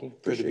Milwaukee.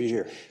 Good to be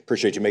here.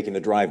 Appreciate you making the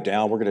drive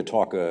down. We're going to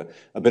talk a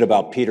bit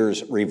about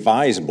Peter's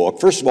revised book.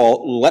 First of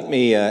all, let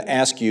me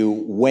ask you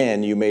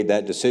when you made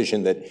that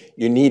decision that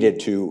you needed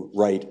to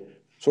write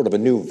sort of a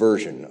new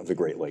version of the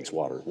Great Lakes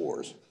Water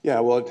Wars. Yeah,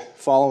 well,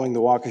 following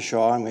the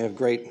Waukesha, and we have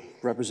great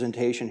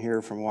representation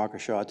here from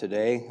Waukesha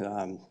today,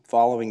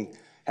 following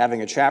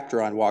having a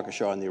chapter on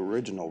Waukesha in the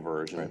original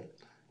version, right.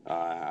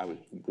 I was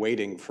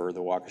waiting for the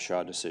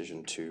Waukesha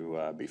decision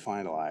to be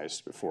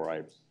finalized before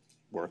I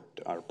worked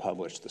or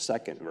published the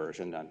second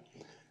version. And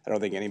I don't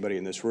think anybody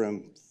in this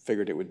room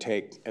figured it would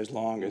take as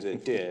long as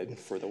it did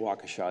for the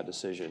Waukesha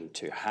decision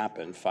to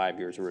happen, 5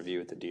 years of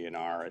review at the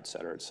DNR, et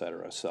cetera, et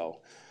cetera.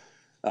 So,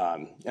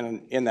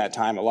 and in that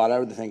time, a lot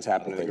of other things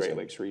happened in the Great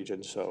Lakes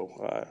region, so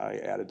I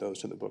added those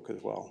to the book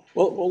as well.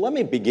 Well, let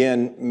me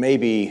begin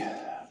maybe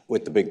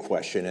with the big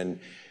question, and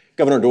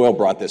Governor Doyle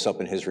brought this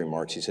up in his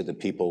remarks. He said that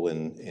people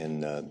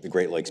in the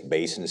Great Lakes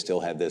Basin still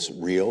have this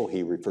real,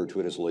 he referred to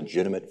it as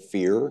legitimate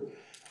fear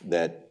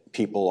that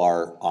people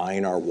are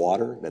eyeing our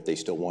water, that they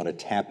still want to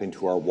tap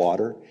into our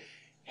water.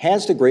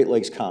 Has the Great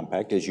Lakes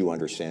Compact, as you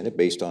understand it,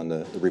 based on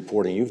the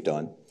reporting you've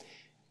done,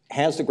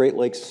 has the Great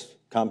Lakes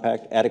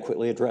Compact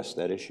adequately addressed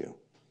that issue?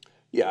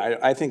 Yeah,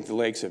 I think the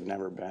lakes have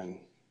never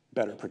been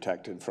better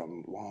protected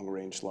from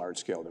long-range,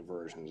 large-scale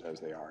diversions as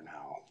they are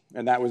now.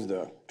 And that was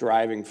the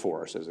driving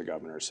force, as the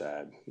governor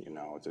said, you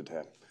know,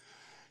 to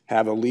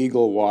have a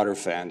legal water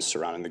fence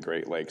surrounding the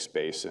Great Lakes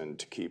Basin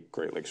to keep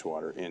Great Lakes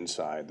water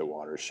inside the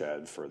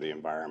watershed for the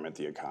environment,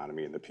 the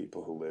economy, and the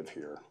people who live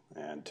here,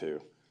 and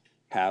to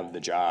have the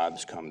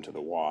jobs come to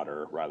the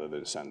water rather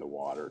than send the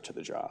water to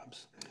the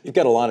jobs. You've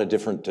got a lot of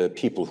different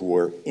people who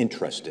are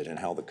interested in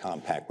how the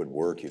compact would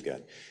work. You've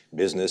got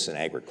business and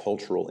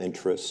agricultural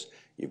interests.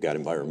 You've got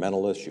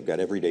environmentalists. You've got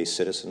everyday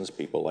citizens,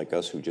 people like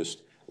us who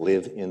just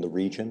live in the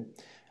region.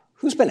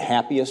 Who's been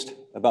happiest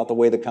about the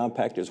way the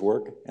compact has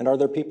worked? And are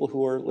there people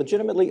who are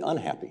legitimately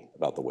unhappy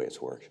about the way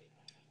it's worked?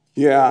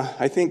 Yeah,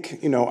 I think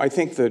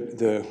that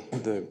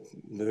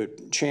the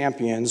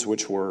champions,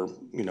 which were,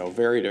 you know,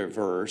 very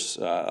diverse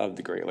of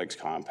the Great Lakes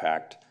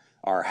Compact,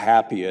 are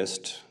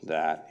happiest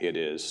that it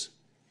is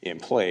in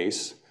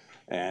place.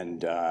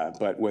 And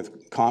but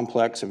with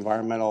complex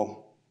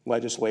environmental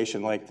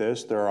legislation like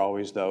this, there are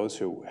always those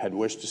who had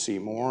wished to see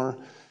more,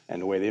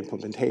 and the way the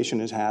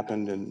implementation has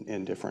happened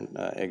in different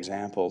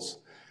examples,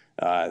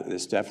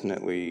 is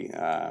definitely,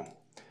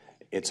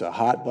 it's a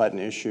hot button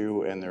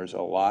issue, and there's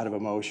a lot of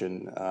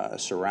emotion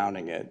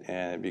surrounding it,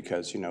 and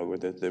because, you know,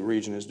 the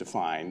region is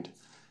defined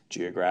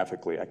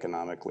geographically,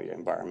 economically,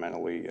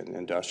 environmentally, and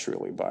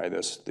industrially by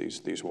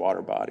these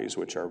water bodies,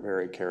 which are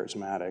very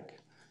charismatic,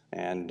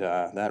 and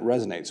that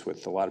resonates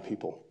with a lot of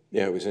people.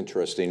 Yeah, it was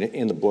interesting.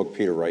 In the book,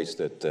 Peter writes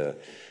that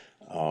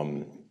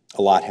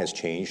a lot has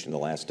changed in the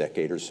last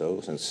decade or so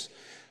since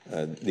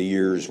the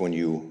years when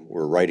you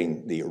were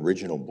writing the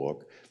original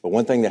book. But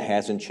one thing that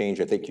hasn't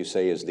changed, I think you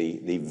say, is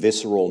the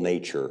visceral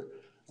nature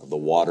of the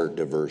water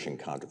diversion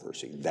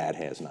controversy. That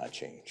has not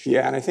changed.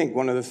 Yeah, and I think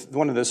one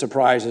of the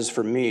surprises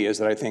for me is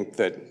that I think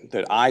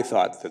that I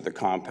thought that the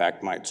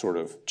compact might sort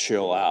of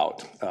chill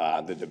out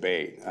the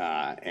debate,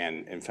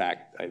 and in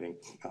fact, I think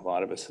a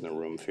lot of us in the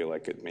room feel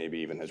like it maybe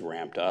even has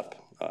ramped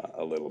up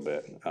a little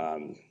bit,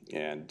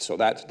 and so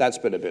that's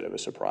been a bit of a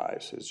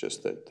surprise. It's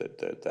just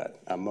that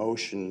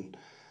emotion,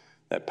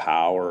 that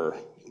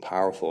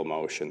powerful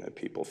emotion that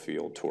people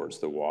feel towards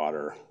the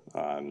water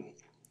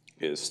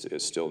is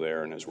still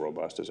there and as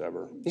robust as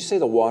ever. You say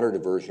the water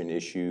diversion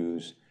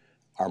issues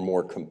are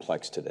more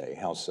complex today.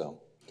 How so?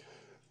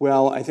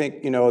 Well, I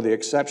think, you know, the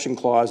exception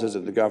clauses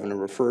that the governor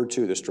referred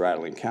to, the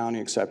Straddling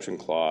County exception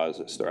clause,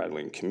 the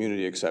Straddling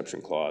Community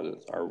exception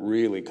clauses, are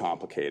really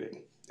complicated.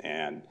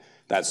 And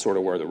that's sort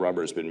of where the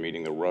rubber's been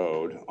meeting the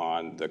road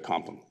on the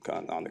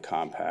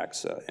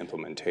compact's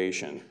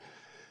implementation.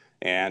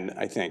 And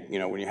I think, you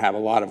know, when you have a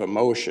lot of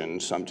emotion,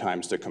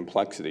 sometimes the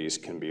complexities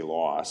can be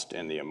lost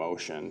in the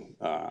emotion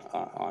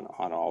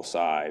on all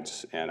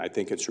sides. And I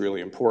think it's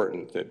really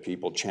important that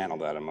people channel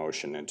that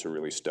emotion into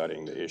really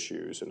studying the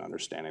issues and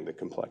understanding the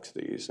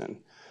complexities and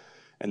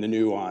the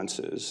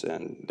nuances.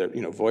 And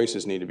you know,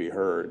 voices need to be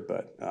heard,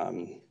 but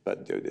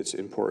it's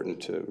important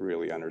to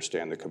really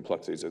understand the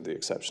complexities of the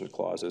exception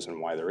clauses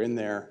and why they're in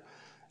there.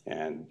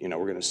 And you know,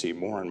 we're going to see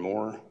more and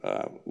more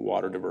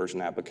water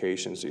diversion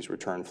applications, these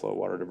return flow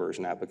water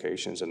diversion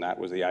applications, and that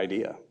was the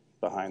idea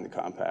behind the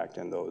compact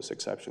and those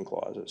exception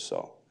clauses.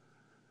 So,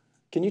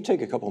 can you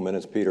take a couple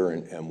minutes, Peter,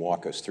 and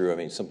walk us through? I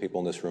mean, some people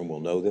in this room will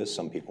know this,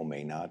 some people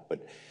may not, but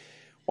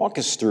walk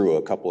us through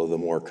a couple of the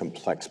more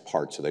complex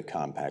parts of the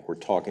compact. We're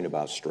talking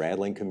about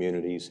straddling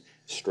communities,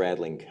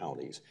 straddling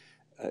counties.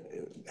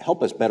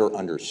 help us better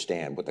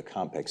understand what the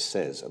compact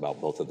says about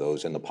both of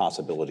those and the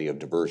possibility of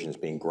diversions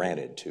being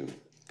granted to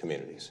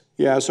communities.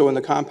 Yeah, so when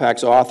the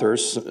compact's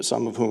authors,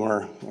 some of whom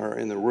are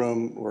in the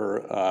room,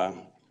 were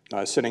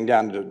sitting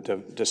down to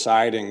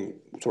deciding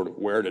sort of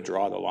where to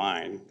draw the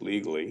line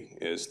legally,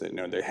 is that, you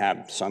know, they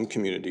have some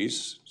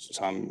communities,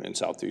 some in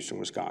southeastern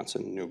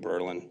Wisconsin, New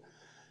Berlin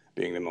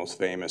being the most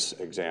famous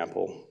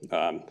example,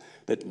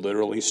 that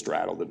literally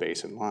straddle the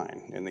basin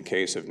line. In the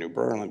case of New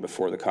Berlin,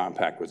 before the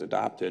compact was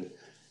adopted,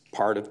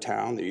 part of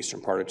town, the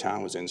eastern part of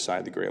town, was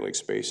inside the Great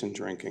Lakes Basin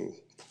drinking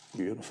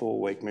beautiful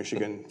Lake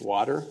Michigan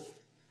water.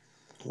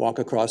 Walk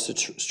across the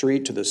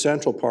street to the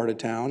central part of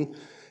town,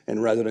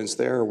 and residents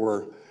there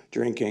were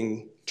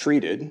drinking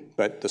treated,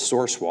 but the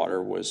source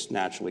water was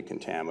naturally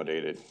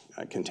contaminated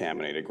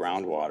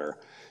groundwater.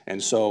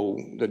 And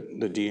so the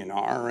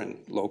DNR and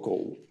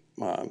local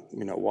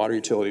water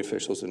utility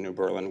officials in New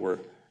Berlin were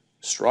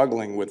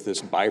struggling with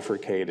this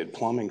bifurcated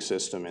plumbing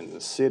system in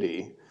the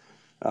city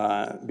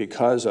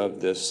because of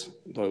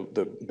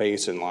the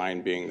basin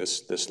line being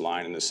this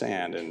line in the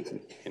sand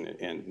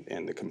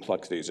and the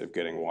complexities of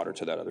getting water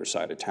to that other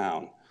side of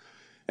town.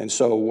 And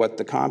so what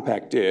the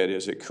compact did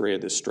is it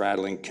created this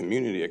straddling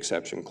community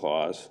exception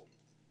clause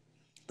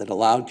that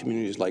allowed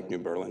communities like New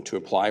Berlin to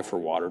apply for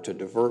water, to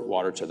divert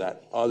water to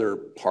that other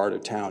part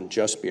of town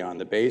just beyond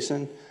the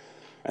basin,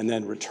 and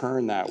then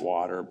return that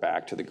water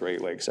back to the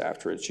Great Lakes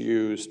after it's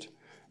used,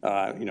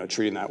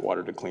 treating that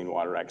water to Clean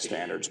Water Act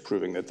standards,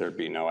 proving that there'd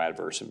be no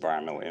adverse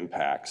environmental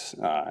impacts,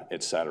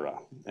 et cetera,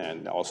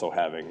 and also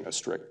having a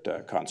strict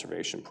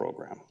conservation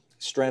program.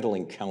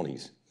 Straddling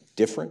counties,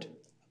 different?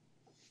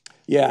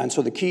 Yeah, and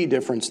so the key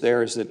difference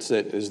there is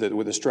that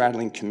with the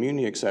straddling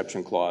community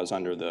exception clause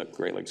under the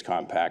Great Lakes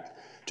Compact,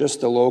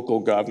 just the local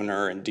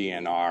governor and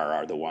DNR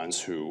are the ones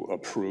who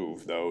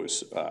approve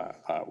those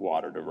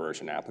water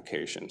diversion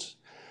applications.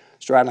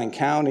 Straddling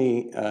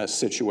County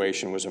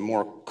situation was a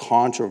more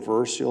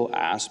controversial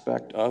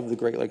aspect of the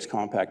Great Lakes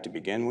Compact to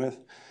begin with,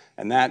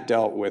 and that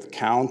dealt with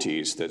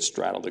counties that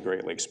straddle the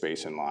Great Lakes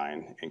Basin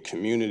line, and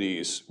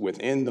communities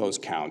within those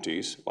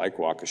counties, like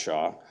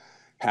Waukesha,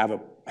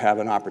 have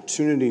an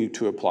opportunity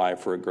to apply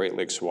for a Great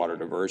Lakes water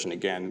diversion,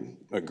 again,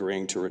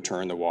 agreeing to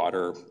return the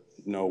water,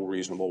 no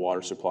reasonable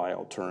water supply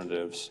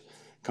alternatives,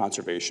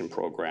 conservation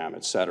program,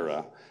 et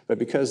cetera. But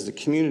because the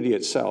community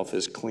itself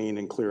is clean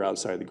and clear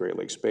outside the Great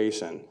Lakes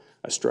Basin,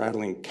 a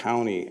straddling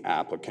county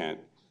applicant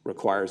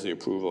requires the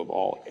approval of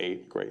all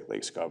 8 Great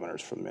Lakes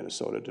governors from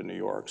Minnesota to New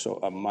York, so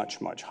a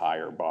much, much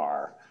higher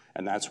bar.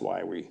 And that's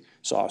why we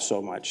saw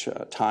so much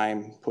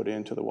time put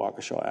into the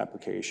Waukesha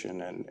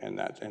application,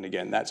 and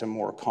again, that's a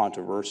more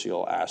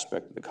controversial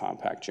aspect of the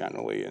compact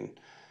generally, and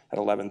had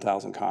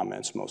 11,000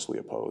 comments, mostly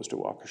opposed to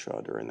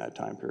Waukesha during that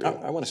time period.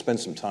 I want to spend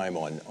some time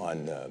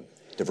on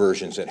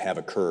diversions that have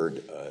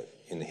occurred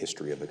in the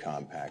history of the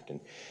compact, and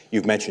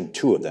you've mentioned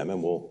 2 of them,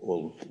 and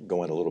we'll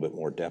go in a little bit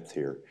more depth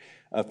here.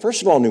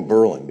 First of all, New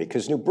Berlin,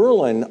 because New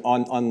Berlin,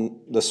 on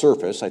the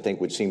surface, I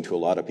think would seem to a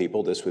lot of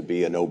people this would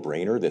be a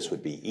no-brainer. This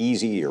would be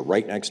easy. You're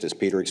right next, as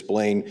Peter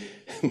explained.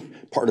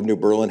 Part of New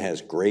Berlin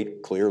has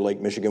great, clear Lake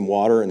Michigan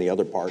water, and the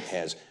other part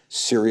has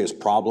serious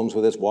problems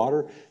with its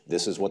water.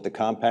 This is what the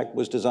compact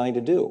was designed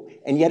to do.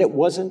 And yet it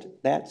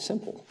wasn't that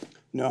simple.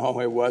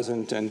 No, it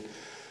wasn't.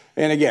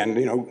 And again,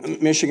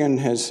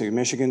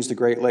 Michigan's the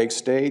Great Lakes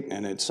state,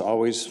 and it's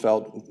always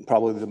felt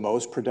probably the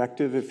most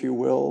protective, if you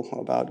will,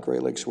 about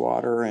Great Lakes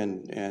water.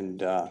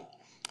 And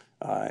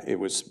it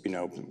was,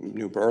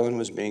 New Berlin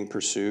was being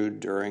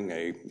pursued during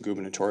a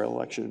gubernatorial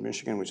election in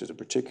Michigan, which is a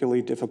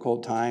particularly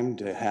difficult time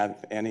to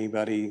have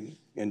anybody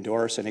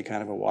endorse any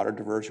kind of a water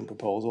diversion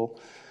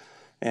proposal.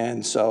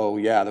 And so,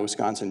 yeah, the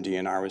Wisconsin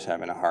DNR was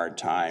having a hard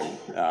time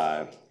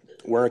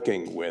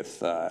working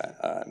with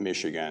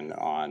Michigan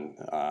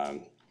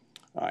on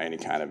any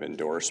kind of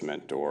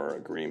endorsement or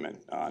agreement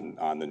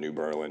on the New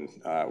Berlin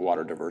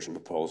water diversion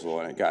proposal,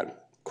 and it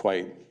got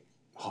quite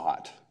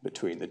hot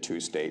between the 2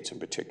 states in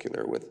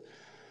particular, with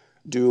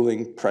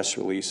dueling press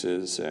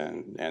releases,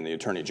 and the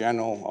Attorney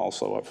General,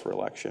 also up for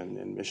election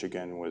in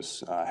Michigan,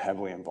 was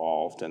heavily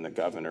involved, and the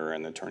governor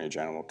and the Attorney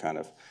General kind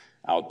of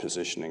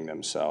out-positioning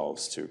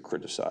themselves to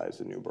criticize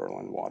the New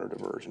Berlin water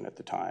diversion at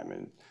the time.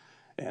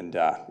 And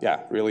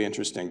yeah, really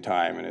interesting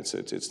time, and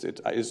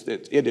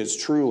it is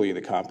truly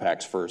the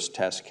compact's first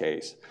test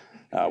case.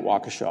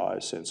 Waukesha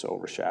has since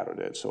overshadowed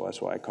it, so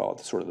that's why I call it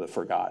sort of the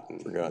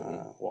forgotten.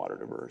 Water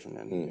diversion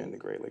in the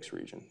Great Lakes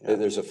region. Yeah.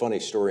 There's a funny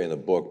story in the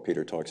book.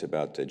 Peter talks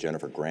about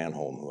Jennifer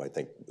Granholm, who I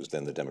think was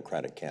then the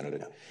Democratic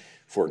candidate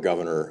for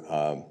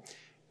governor.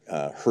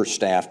 Her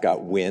staff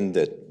got wind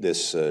that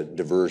this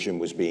diversion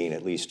was being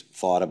at least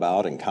thought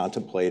about and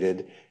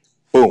contemplated.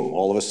 Boom,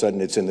 all of a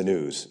sudden it's in the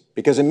news.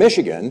 Because in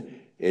Michigan,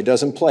 it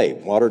doesn't play.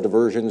 Water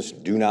diversions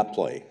do not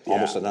play,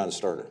 almost a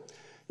non-starter.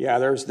 Yeah,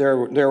 there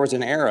was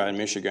an era in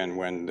Michigan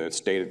when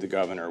the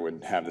governor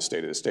would have the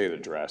State of the State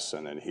address,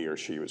 and then he or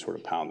she would sort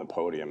of pound the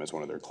podium as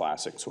one of their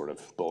classic sort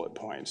of bullet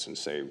points and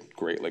say,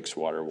 Great Lakes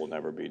water will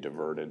never be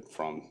diverted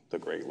from the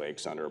Great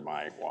Lakes under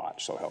my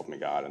watch, so help me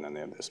God. And then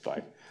they have this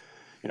by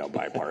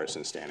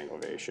bipartisan standing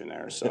ovation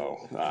there.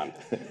 So,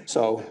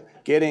 so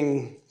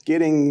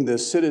getting the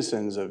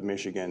citizens of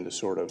Michigan to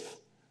sort of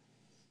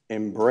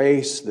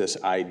embrace this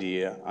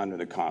idea under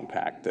the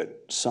compact that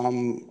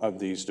some of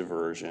these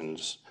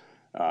diversions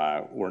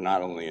were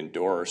not only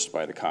endorsed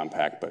by the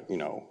compact, but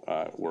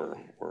were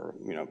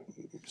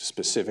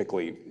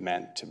specifically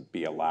meant to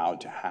be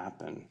allowed to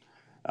happen,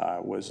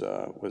 was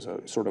a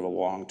sort of a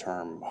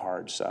long-term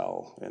hard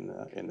sell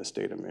in the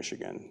state of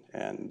Michigan,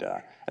 and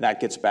that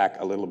gets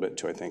back a little bit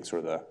to, I think,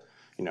 sort of the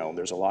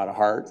there's a lot of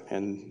heart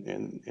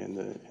in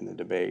the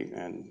debate,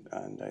 and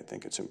I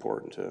think it's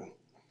important to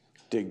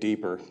dig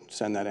deeper,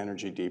 send that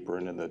energy deeper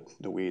into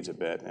the weeds a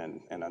bit,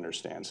 and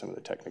understand some of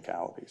the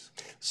technicalities.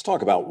 Let's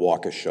talk about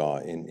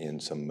Waukesha in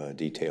some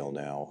detail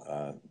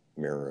now.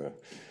 Mayor,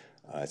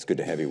 it's good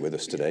to have you with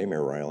us today,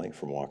 Mayor Riley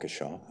from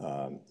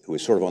Waukesha, who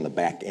is sort of on the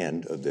back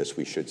end of this,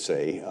 we should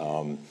say.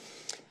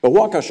 But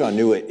Waukesha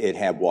knew it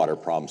had water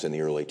problems in the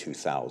early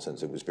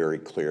 2000s. It was very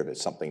clear that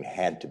something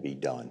had to be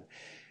done.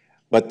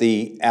 But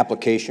the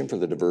application for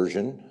the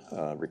diversion,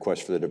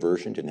 request for the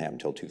diversion, didn't happen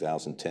until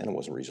 2010. It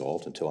wasn't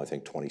resolved until, I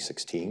think,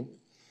 2016.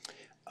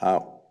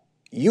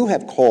 You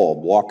have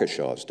called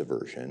Waukesha's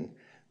diversion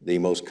the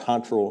most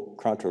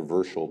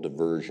controversial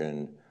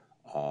diversion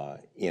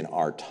in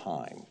our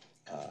time,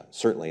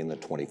 certainly in the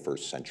 21st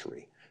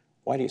century.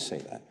 Why do you say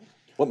that?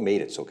 What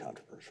made it so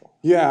controversial?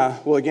 Yeah,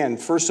 well, again,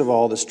 first of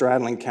all, the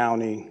Straddling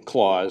County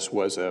clause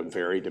was a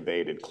very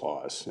debated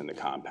clause in the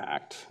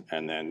compact.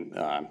 And then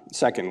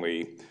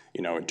secondly,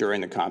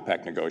 during the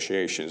compact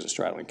negotiations, the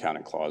Straddling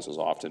County clause was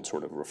often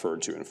sort of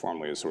referred to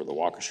informally as sort of the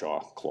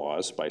Waukesha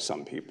clause by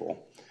some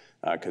people,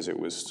 because it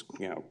was,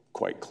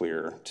 quite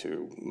clear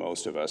to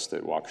most of us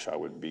that Waukesha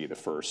would be the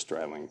first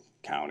Straddling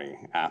County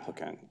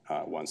applicant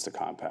once the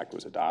compact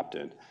was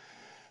adopted.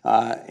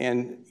 But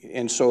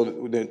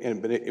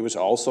it was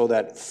also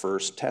that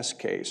first test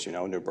case.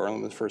 New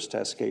Berlin was the first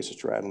test case of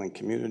Straddling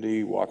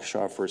Community,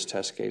 Waukesha first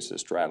test case of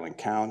Straddling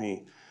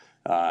County,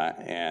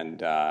 and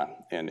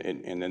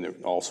then there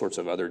are all sorts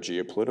of other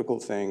geopolitical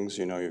things.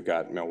 You've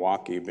got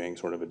Milwaukee being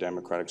sort of a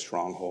Democratic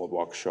stronghold,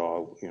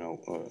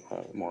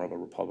 Waukesha, more of a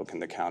Republican,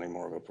 the county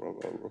more of a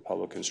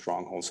Republican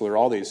stronghold. So there are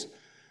all these,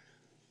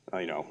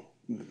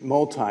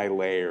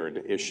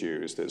 multi-layered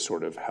issues that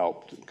sort of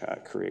helped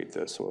create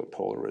this sort of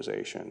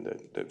polarization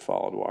that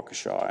followed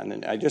Waukesha. And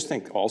then I just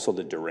think also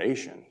the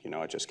duration,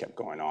 it just kept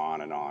going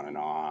on and on and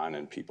on,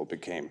 and people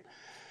became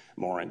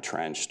more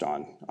entrenched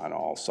on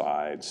all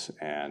sides.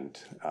 And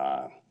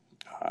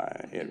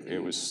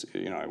it was,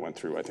 I went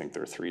through, I think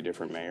there were 3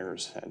 different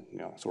mayors and,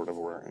 sort of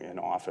were in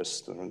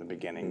office from the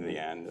beginning to the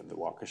end of the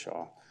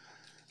Waukesha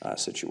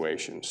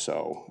situation.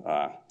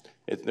 So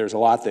there's a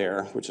lot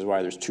there, which is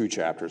why there's 2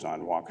 chapters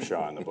on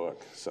Waukesha in the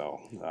book. So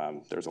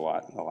there's a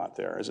lot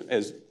there,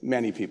 as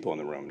many people in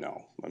the room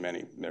know.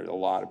 There's a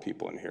lot of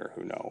people in here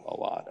who know a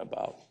lot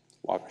about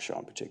Waukesha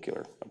in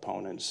particular,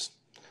 opponents,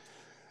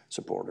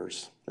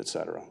 supporters, et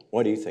cetera.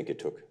 Why do you think it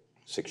took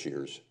 6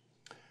 years?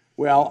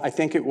 Well, I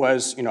think it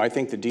was, I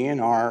think the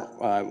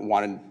DNR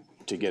wanted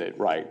to get it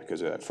right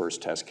because of that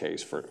first test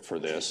case for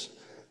this.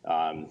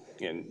 And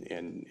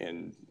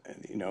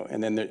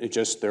then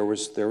there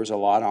was a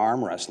lot of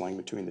arm wrestling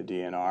between the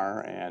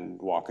DNR and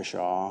Waukesha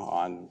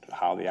on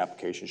how the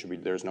application should be.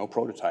 There's no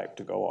prototype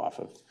to go off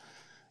of,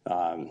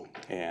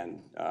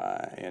 and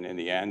in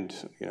the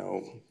end,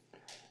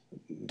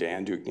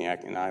 Dan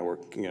Dukniak and I were,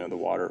 the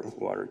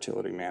water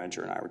utility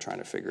manager and I were trying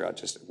to figure out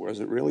just,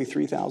 was it really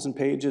 3,000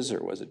 pages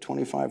or was it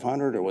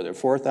 2,500 or was it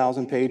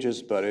 4,000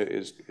 pages? But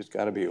it's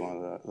got to be one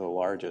of the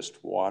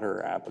largest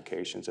water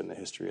applications in the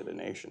history of the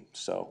nation.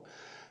 So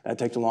that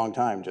takes a long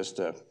time just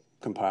to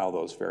compile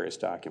those various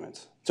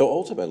documents. So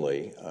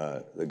ultimately,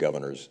 the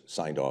governors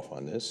signed off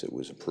on this. It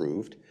was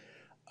approved.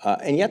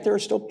 And yet there are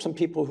still some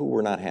people who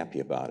were not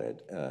happy about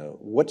it.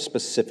 What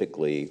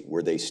specifically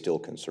were they still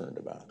concerned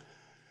about?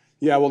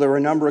 Yeah, well, there were a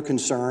number of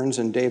concerns,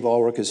 and Dave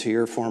Ulrich is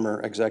here,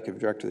 former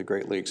executive director of the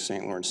Great Lakes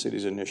St. Lawrence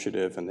Cities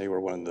Initiative, and they were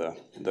one of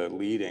the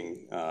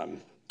leading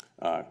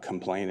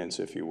complainants,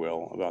 if you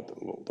will, about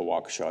the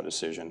Waukesha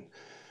decision.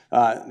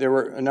 There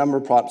were a number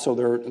of problems. So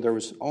there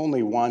was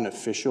only one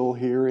official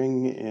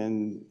hearing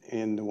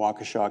in the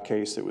Waukesha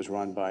case that was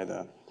run by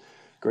the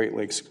Great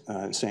Lakes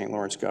St.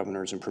 Lawrence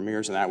governors and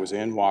premiers, and that was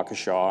in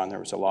Waukesha, and there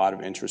was a lot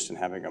of interest in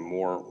having a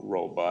more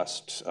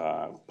robust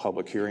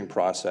public hearing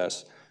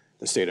process.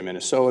 The state of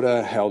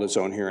Minnesota held its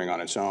own hearing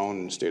on its own,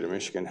 and the state of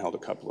Michigan held a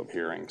couple of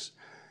hearings.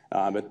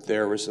 But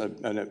there was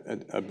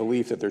a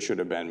belief that there should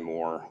have been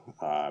more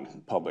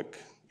public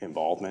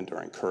involvement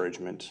or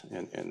encouragement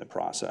in the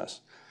process.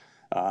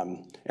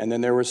 And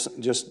then there was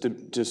just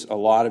a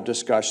lot of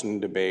discussion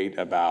and debate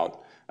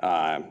about,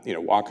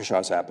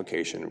 Waukesha's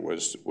application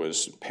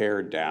was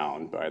pared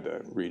down by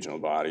the regional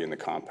body and the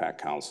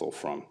Compact Council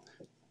from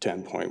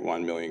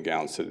 10.1 million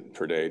gallons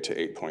per day to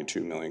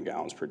 8.2 million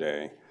gallons per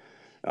day.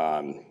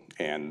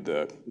 And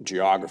the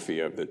geography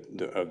of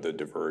the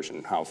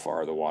diversion, how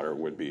far the water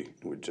would be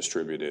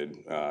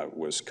distributed,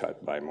 was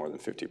cut by more than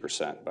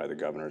 50% by the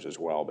governors as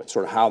well. But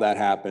sort of how that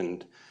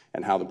happened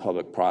and how the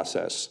public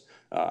process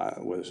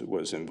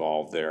was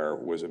involved there,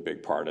 was a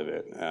big part of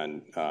it.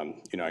 And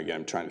you know, again,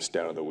 I'm trying to stay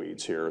out of the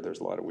weeds here. There's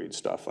a lot of weed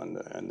stuff on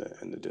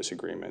the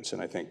disagreements,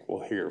 and I think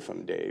we'll hear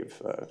from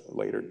Dave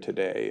later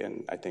today,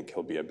 and I think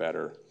he'll be a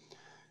better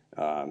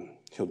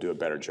he'll do a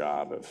better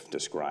job of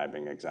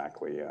describing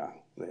exactly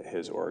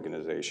his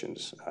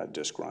organization's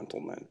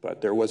disgruntlement.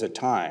 But there was a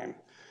time,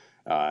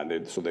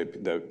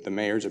 the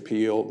mayors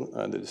appealed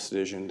the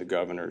decision, the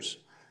governors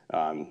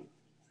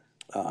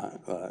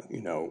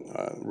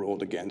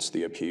ruled against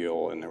the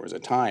appeal, and there was a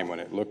time when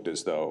it looked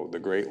as though the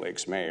Great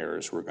Lakes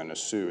mayors were going to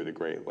sue the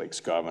Great Lakes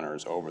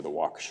governors over the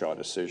Waukesha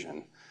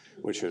decision,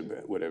 which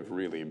would have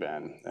really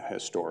been a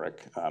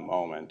historic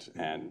moment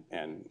and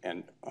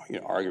you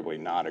know, arguably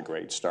not a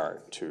great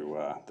start to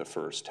the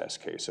first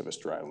test case of a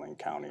Straddling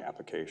County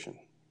application.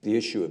 The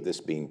issue of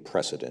this being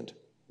precedent,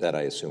 that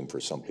I assume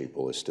for some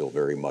people is still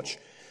very much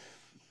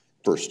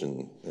first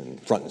and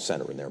front and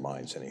center in their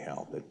minds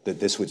anyhow, that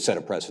this would set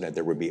a precedent.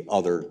 There would be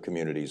other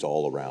communities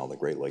all around the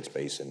Great Lakes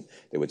Basin.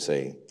 They would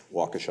say,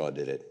 Waukesha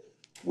did it,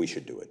 we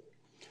should do it.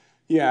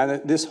 Yeah,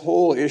 this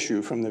whole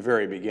issue from the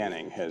very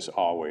beginning has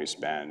always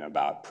been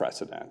about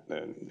precedent.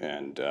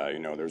 And you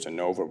know, there's a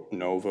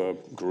NOVA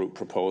group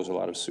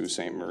proposal out of Sault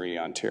Ste. Marie,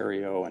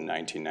 Ontario in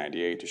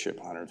 1998 to ship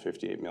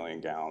 158 million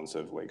gallons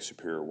of Lake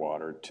Superior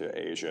water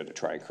to Asia to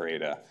try and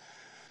create a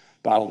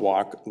bottled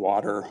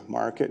water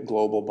market,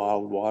 global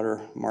bottled water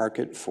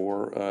market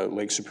for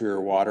Lake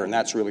Superior water. And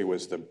that's really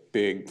was the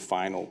big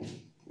final,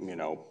 you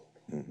know,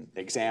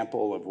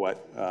 example of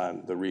what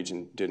the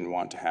region didn't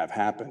want to have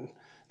happen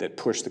that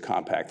pushed the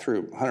compact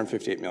through.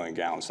 158 million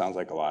gallons sounds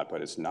like a lot,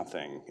 but it's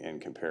nothing in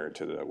compared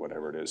to the,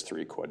 whatever it is,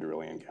 3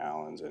 quadrillion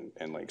gallons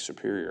in Lake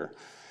Superior.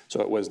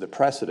 So it was the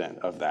precedent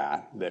of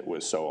that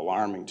was so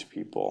alarming to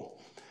people.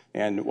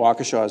 And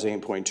Waukesha's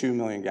 8.2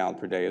 million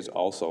gallons per day is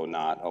also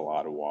not a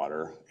lot of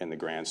water in the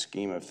grand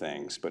scheme of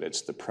things, but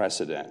it's the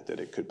precedent that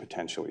it could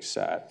potentially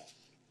set.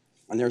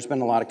 And there's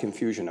been a lot of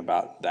confusion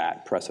about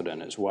that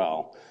precedent as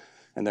well,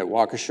 and that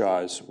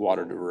Waukesha's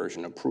water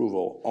diversion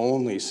approval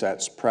only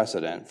sets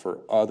precedent for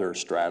other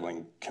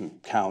Straddling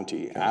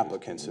County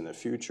applicants in the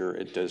future.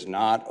 It does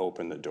not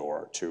open the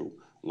door to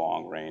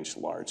long-range,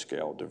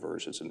 large-scale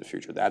diversions in the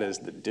future. That is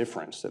the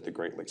difference that the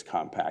Great Lakes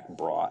Compact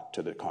brought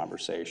to the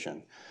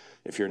conversation.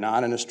 If you're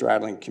not in a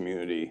straddling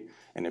community,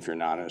 and if you're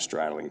not in a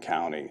straddling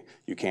county,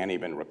 you can't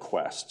even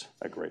request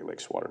a Great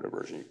Lakes water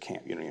diversion.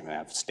 You don't even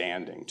have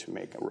standing to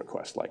make a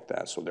request like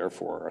that. So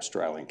therefore, a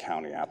straddling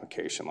county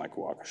application like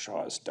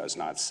Waukesha's does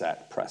not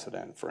set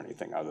precedent for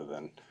anything other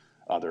than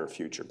other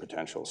future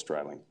potential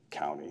straddling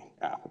county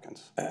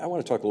applicants. I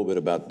want to talk a little bit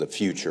about the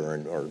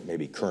future or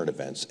maybe current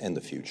events and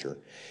the future.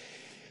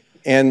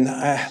 And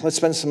let's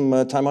spend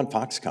some time on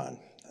Foxconn,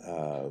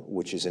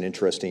 which is an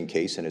interesting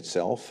case in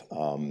itself.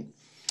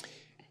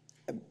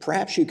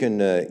 Perhaps you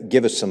can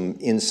give us some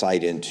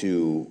insight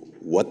into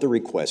what the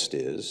request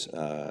is.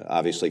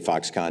 Obviously,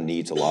 Foxconn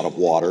needs a lot of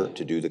water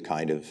to do the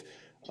kind of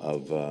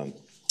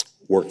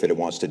work that it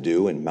wants to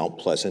do in Mount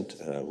Pleasant,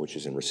 which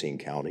is in Racine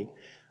County.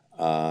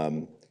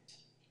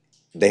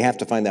 They have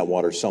to find that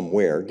water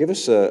somewhere. Give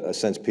us a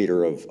sense,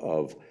 Peter,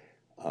 of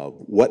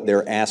what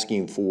they're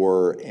asking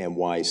for and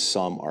why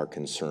some are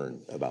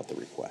concerned about the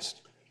request.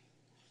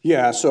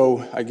 Yeah,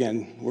 so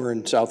again, we're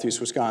in southeast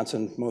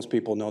Wisconsin. Most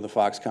people know the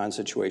Foxconn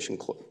situation,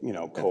 you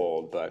know,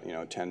 cold, but you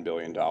know, $10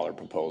 billion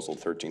proposal,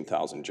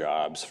 13,000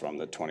 jobs from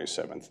the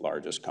 27th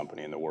largest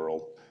company in the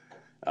world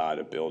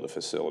to build a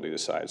facility the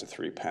size of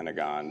 3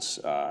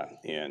 Pentagons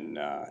in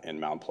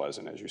Mount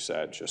Pleasant, as you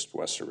said, just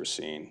west of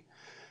Racine.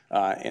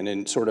 And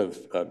in sort of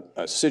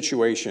a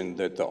situation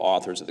that the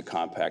authors of the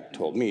compact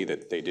told me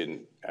that they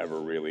didn't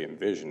ever really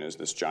envision is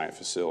this giant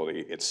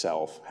facility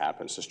itself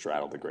happens to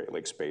straddle the Great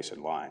Lakes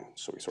Basin line.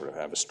 So we sort of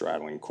have a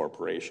straddling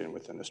corporation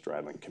within a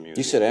straddling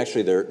community. You said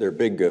actually their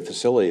big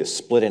facility is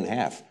split in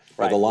half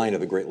by the line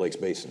of the Great Lakes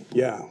Basin.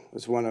 Yeah,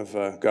 as one of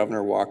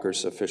Governor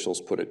Walker's officials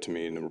put it to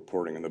me in the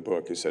reporting in the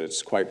book. He said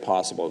it's quite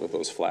possible that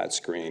those flat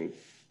screens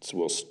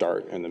will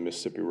start in the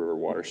Mississippi River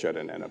watershed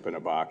and end up in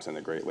a box in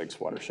the Great Lakes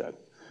watershed.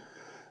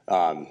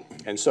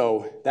 And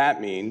so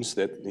that means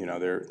that, you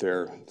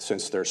know,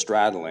 since they're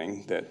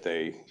straddling, that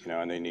they, you know,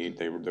 and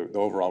the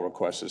overall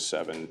request is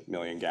 7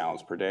 million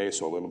gallons per day,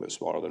 so a little bit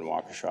smaller than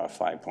Waukesha,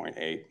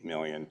 5.8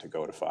 million to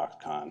go to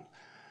Foxconn,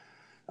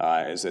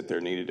 is that there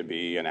needed to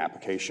be an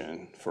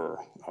application for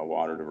a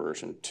water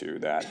diversion to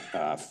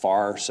that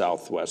far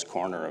southwest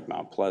corner of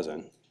Mount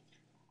Pleasant.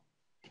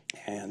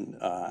 And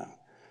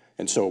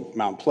so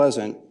Mount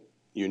Pleasant,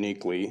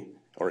 uniquely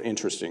or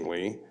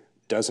interestingly,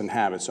 doesn't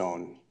have its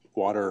own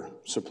water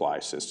supply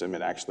system.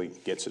 It actually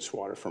gets its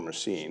water from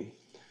Racine.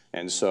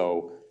 And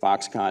so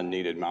Foxconn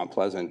needed Mount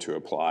Pleasant to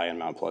apply, and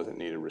Mount Pleasant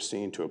needed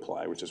Racine to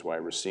apply, which is why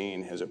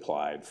Racine has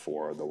applied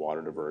for the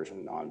water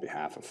diversion on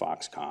behalf of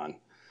Foxconn.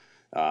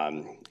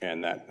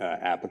 And that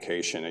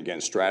application, again,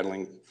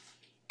 straddling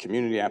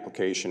community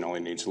application only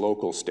needs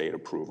local state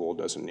approval,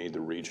 doesn't need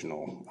the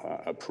regional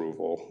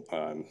approval,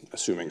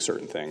 assuming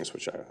certain things,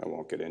 which I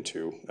won't get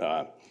into.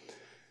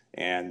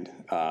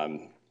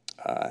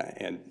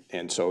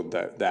 And so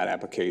that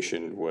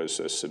application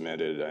was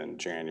submitted in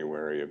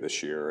January of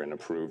this year and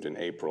approved in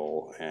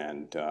April,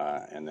 and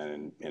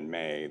then in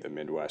May, the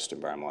Midwest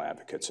Environmental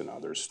Advocates and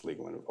others,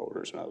 legal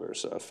voters and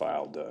others,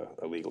 filed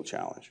a legal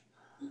challenge.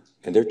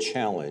 And their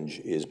challenge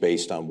is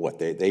based on what?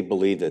 They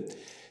believe that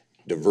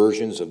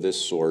diversions of this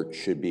sort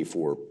should be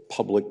for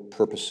public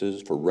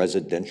purposes, for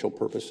residential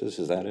purposes,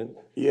 is that it?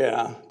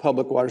 Yeah,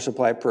 public water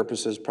supply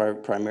purposes,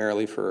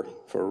 primarily for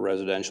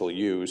residential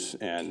use,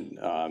 and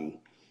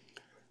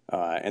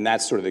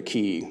that's sort of the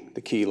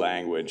key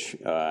language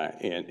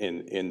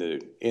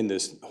in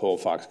this whole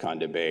Foxconn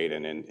debate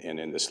and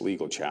in this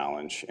legal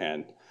challenge.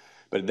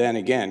 But then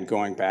again,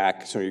 going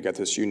back, so you got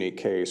this unique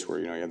case where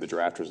you have the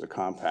drafters of the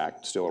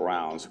compact still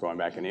around. So going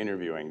back and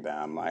interviewing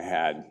them, I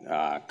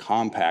had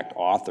compact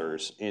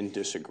authors in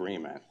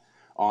disagreement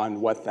on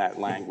what that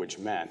language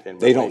meant in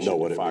they relation don't know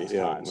what to it means.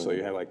 Foxconn. So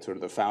you have like sort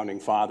of the founding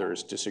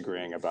fathers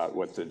disagreeing about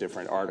what the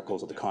different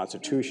articles of the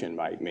Constitution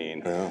might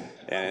mean,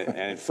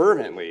 and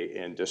fervently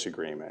in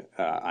disagreement,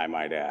 I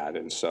might add.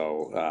 And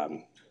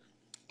so.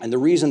 And the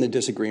reason the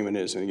disagreement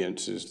is, and again,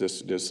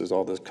 this is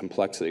all this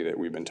complexity that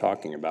we've been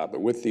talking about,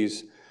 but with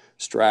these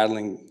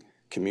straddling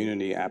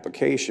community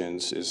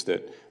applications is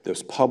that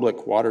this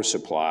public water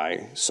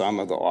supply, some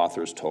of the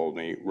authors told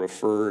me,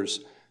 refers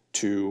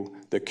to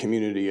the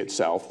community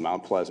itself,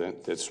 Mount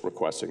Pleasant, that's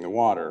requesting the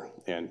water.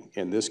 And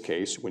in this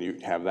case, when you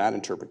have that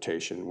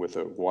interpretation with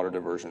a water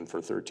diversion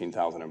for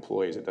 13,000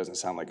 employees, it doesn't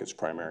sound like it's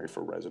primary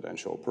for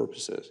residential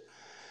purposes.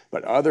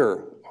 But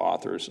other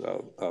authors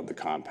of the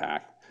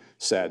compact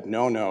said,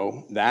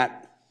 no,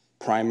 that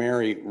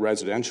primary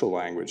residential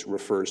language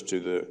refers to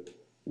the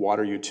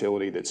water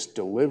utility that's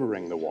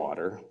delivering the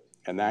water.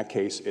 In that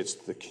case, it's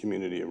the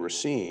community of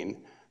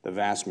Racine. The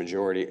vast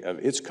majority of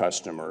its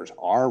customers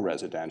are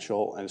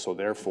residential, and so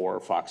therefore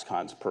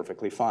Foxconn's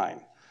perfectly fine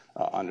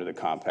under the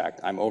compact.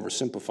 I'm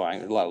oversimplifying.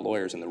 There's a lot of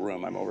lawyers in the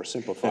room. I'm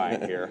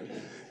oversimplifying here,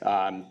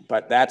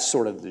 but that's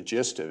sort of the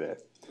gist of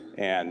it.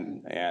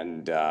 And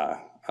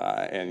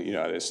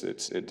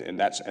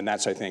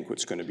that's I think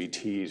what's going to be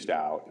teased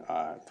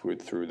out through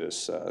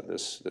this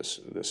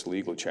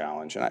legal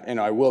challenge. And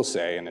I will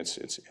say, and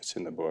it's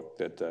in the book,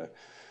 that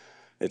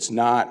it's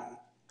not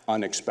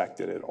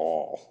unexpected at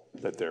all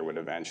that there would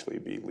eventually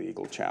be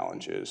legal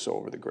challenges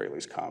over the Great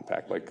Lakes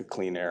Compact, like the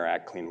Clean Air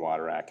Act, Clean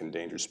Water Act,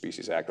 Endangered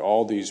Species Act.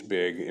 All these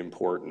big,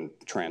 important,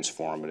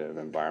 transformative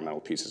environmental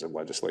pieces of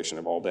legislation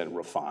have all been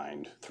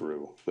refined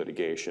through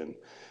litigation.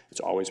 It's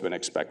always been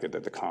expected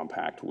that the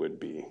compact would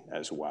be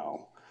as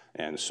well.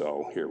 And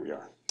so here we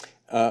are.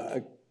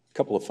 A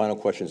couple of final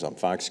questions on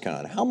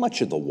Foxconn. How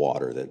much of the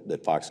water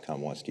that Foxconn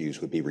wants to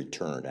use would be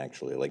returned,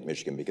 actually, Lake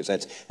Michigan? Because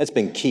that's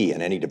been key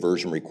in any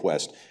diversion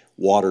request,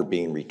 water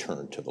being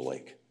returned to the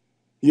lake.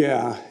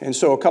 Yeah, and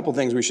so a couple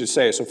things we should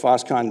say. So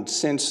Foxconn,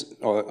 since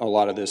a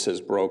lot of this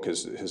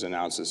has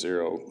announced a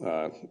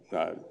zero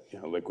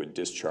liquid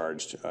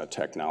discharge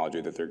technology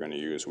that they're going to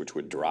use, which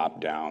would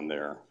drop down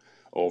their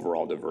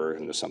overall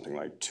diversion to something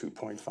like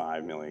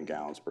 2.5 million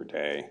gallons per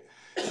day.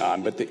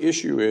 But the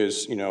issue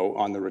is,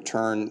 on the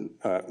return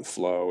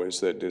flow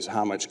is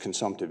how much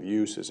consumptive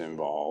use is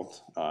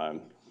involved.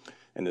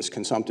 And this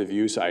consumptive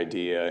use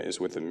idea is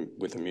with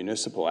a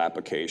municipal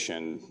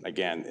application.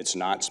 Again, it's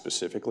not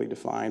specifically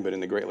defined, but in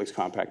the Great Lakes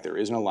Compact, there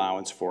is an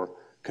allowance for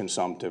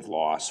consumptive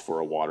loss for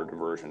a water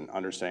diversion,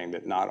 understanding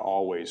that not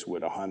always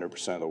would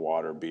 100% of the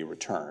water be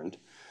returned.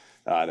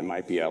 There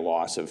might be a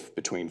loss of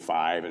between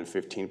 5 and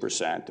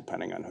 15%,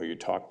 depending on who you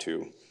talk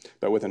to.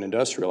 But with an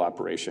industrial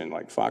operation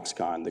like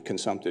Foxconn, the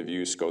consumptive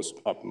use goes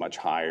up much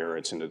higher.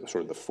 It's into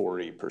sort of the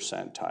 40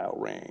 percentile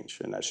range,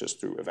 and that's just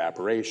through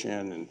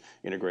evaporation and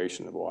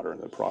integration of water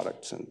into the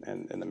products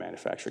and the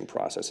manufacturing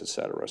process, et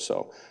cetera.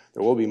 So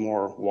there will be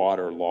more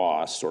water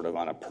loss sort of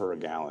on a per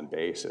gallon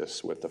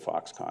basis with the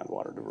Foxconn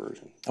water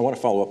diversion. I want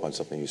to follow up on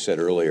something you said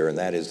earlier, and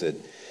that is that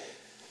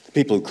the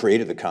people who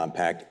created the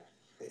compact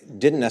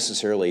didn't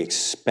necessarily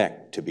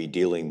expect to be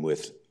dealing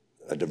with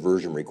a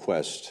diversion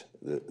request,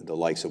 the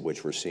likes of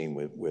which we're seeing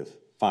with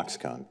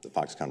Foxconn, the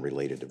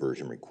Foxconn-related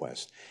diversion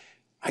request.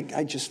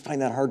 I just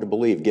find that hard to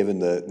believe, given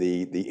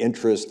the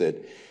interest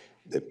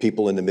that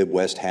people in the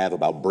Midwest have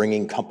about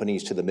bringing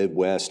companies to the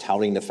Midwest,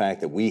 touting the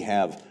fact that we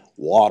have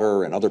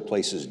water and other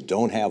places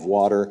don't have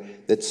water,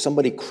 that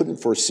somebody couldn't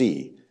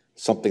foresee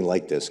something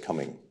like this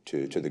coming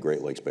to the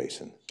Great Lakes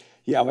Basin.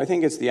 Yeah, well, I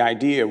think the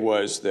idea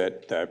was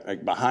that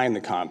behind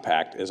the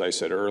compact, as I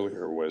said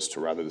earlier, was to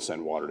rather than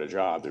send water to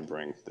job, to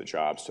bring the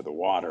jobs to the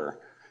water.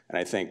 And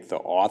I think the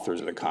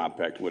authors of the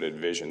compact would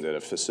envision that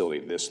a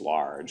facility this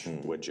large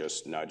would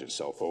just nudge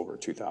itself over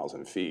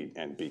 2,000 feet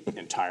and be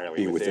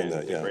entirely within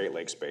the Great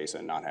Lakes Basin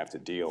and not have to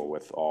deal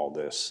with all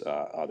this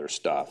other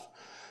stuff.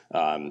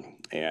 And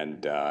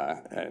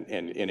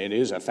it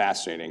is a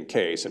fascinating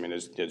case. I mean,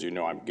 as you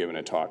know, I'm giving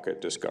a talk at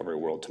Discovery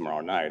World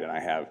tomorrow night, and I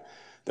have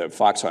the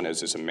Foxconn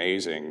is this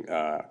amazing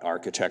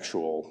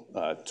architectural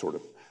sort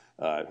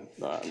of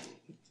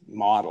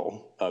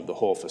model of the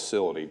whole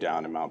facility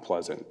down in Mount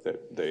Pleasant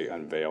that they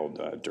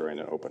unveiled during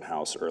an open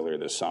house earlier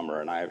this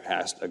summer. And I've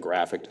asked a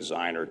graphic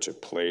designer to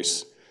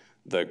place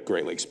the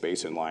Great Lakes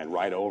Basin line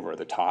right over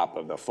the top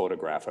of the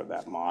photograph of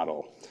that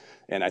model.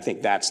 And I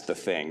think that's the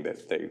thing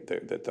that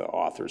that the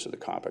authors of the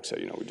compact said,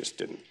 you know,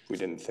 we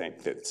didn't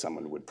think that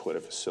someone would put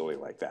a facility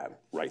like that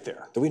right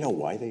there. Do we know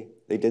why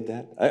they did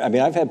that? I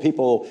mean, I've had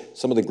people,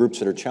 some of the groups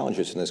that are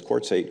challenges in this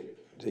court say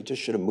they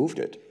just should have moved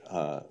it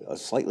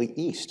slightly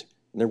east,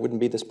 and there wouldn't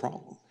be this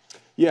problem.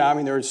 Yeah, I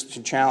mean, there's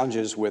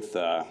challenges with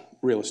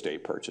real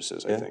estate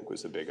purchases, I think,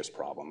 was the biggest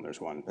problem.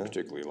 There's one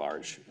particularly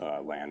large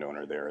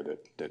landowner there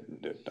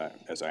that,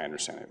 as I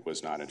understand it,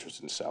 was not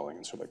interested in selling,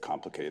 and sort of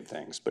complicated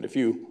things. But if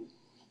you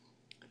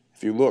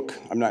look,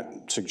 I'm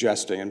not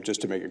suggesting, and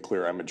just to make it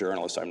clear, I'm a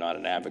journalist, I'm not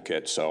an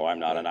advocate, so I'm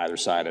not on either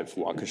side of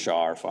Waukesha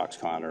or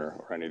Foxconn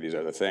or any of these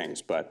other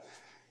things, but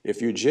if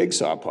you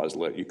jigsaw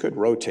puzzle it, you could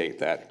rotate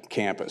that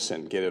campus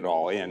and get it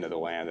all into the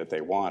land that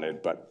they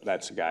wanted, but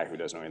that's a guy who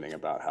doesn't know anything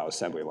about how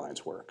assembly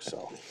lines work,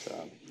 so.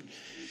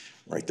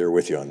 Right there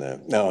with you on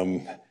that.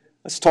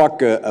 Let's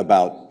talk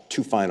about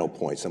two final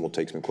points, and we'll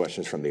take some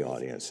questions from the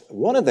audience.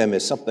 One of them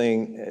is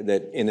something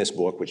that in this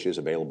book, which is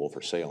available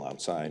for sale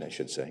outside, I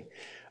should say.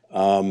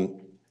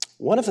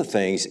 One of the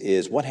things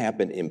is what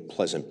happened in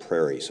Pleasant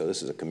Prairie. So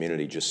this is a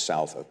community just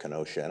south of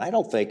Kenosha, and I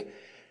don't think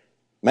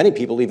many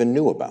people even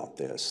knew about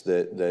this,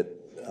 that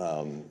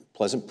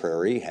Pleasant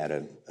Prairie had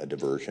a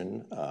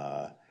diversion,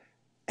 and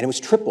it was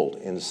tripled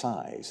in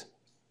size.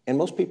 And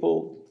most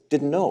people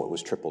didn't know it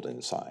was tripled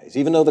in size,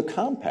 even though the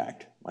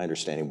compact, my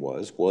understanding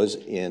was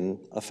in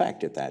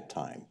effect at that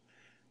time.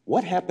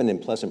 What happened in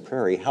Pleasant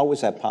Prairie? How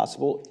was that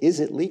possible? Is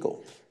it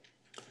legal?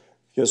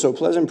 Yeah, so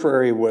Pleasant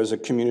Prairie was a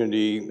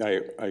community,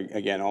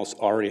 again,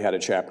 already had a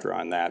chapter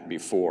on that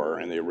before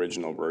in the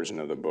original version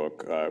of the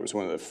book. It was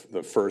one of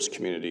the first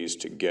communities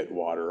to get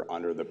water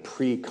under the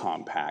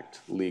pre-compact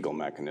legal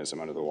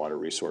mechanism under the Water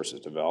Resources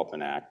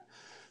Development Act,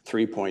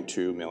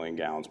 3.2 million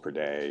gallons per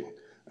day,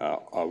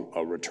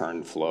 a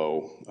return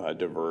flow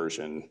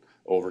diversion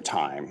over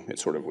time. It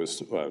sort of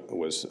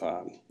was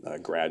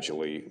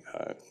gradually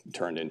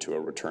turned into a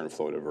return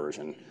flow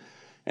diversion.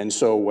 And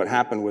so what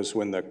happened was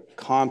when the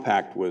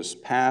compact was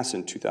passed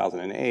in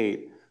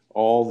 2008,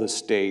 all the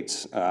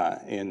states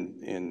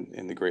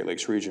in the Great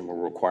Lakes region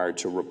were required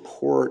to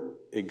report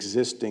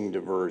existing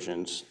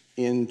diversions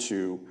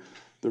into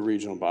the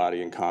regional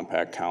body and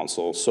compact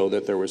council so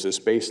that there was this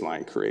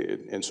baseline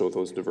created. And so if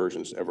those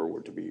diversions ever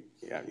were to be,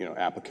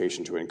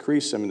 application to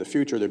increase them in the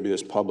future, there'd be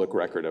this public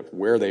record of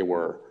where they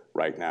were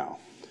right now.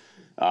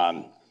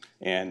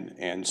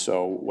 And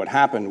so what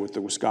happened with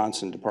the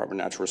Wisconsin Department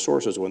of Natural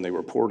Resources, when they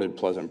reported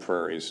Pleasant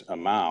Prairie's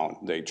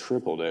amount, they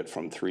tripled it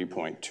from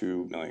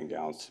 3.2 million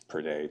gallons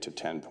per day to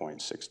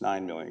 10.69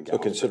 million gallons. So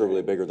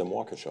considerably bigger than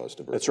Waukesha's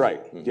diversion. That's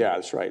right. Mm-hmm. Yeah,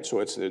 that's right. So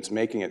it's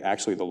making it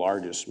actually the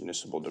largest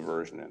municipal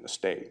diversion in the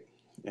state,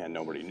 and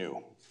nobody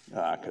knew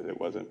because it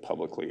wasn't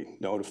publicly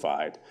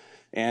notified.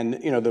 And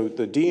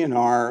the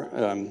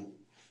DNR.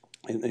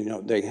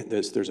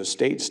 There's a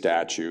state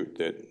statute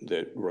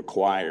that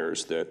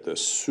requires that the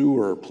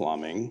sewer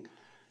plumbing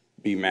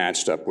be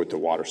matched up with the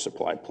water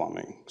supply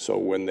plumbing. So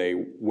when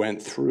they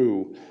went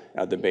through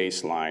the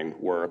baseline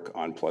work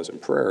on Pleasant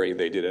Prairie,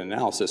 they did an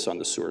analysis on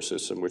the sewer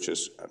system, which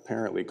is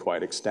apparently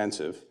quite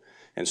extensive.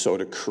 And so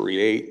to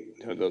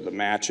create the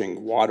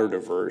matching water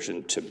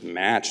diversion to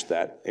match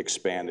that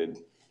expanded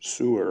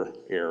sewer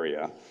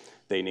area,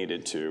 they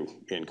needed to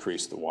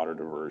increase the water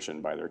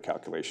diversion by their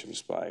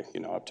calculations by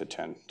up to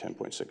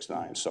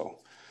 10.69. So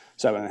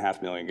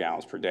 7.5 million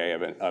gallons per day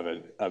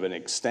of an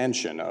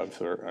extension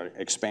or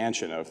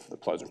expansion of the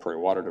Pleasant Prairie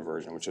water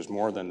diversion, which is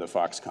more than the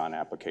Foxconn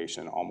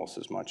application, almost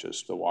as much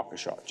as the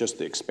Waukesha, just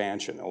the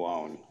expansion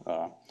alone.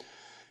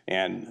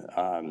 And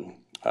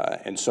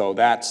so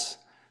that's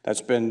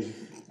been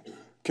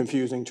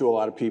confusing to a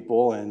lot of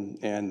people, and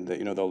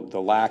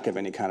the lack of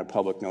any kind of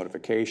public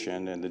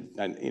notification,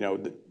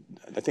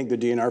 I think the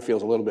DNR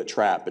feels a little bit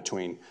trapped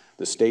between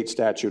the state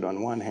statute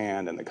on one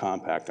hand and the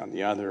compact on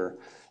the other,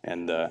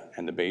 and the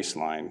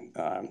baseline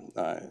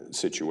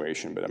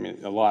situation. But I mean,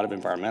 a lot of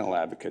environmental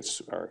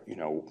advocates are,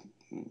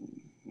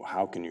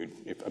 how can you,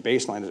 if a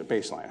baseline is a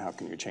baseline, how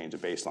can you change a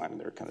baseline? And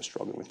they're kind of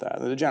struggling with that.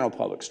 And the general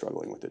public's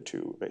struggling with it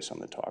too, based on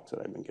the talks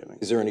that I've been giving.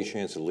 Is there any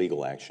chance of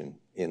legal action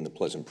in the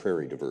Pleasant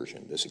Prairie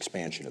diversion, this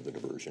expansion of the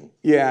diversion?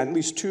 Yeah, at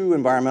least two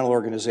environmental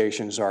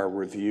organizations are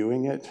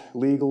reviewing it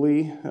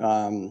legally,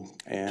 and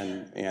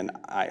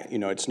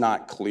it's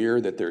not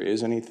clear that there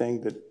is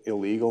anything that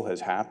illegal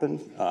has happened.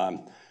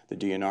 The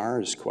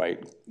DNR is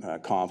quite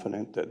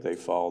confident that they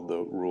followed the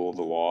rule of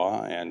the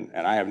law, and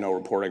I have no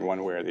reporting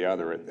one way or the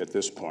other at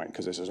this point,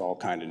 because this is all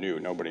kind of new.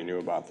 Nobody knew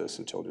about this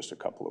until just a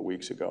couple of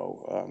weeks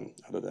ago,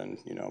 other than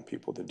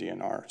people at the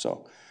DNR.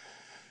 So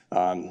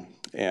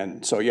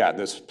And so, yeah,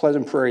 this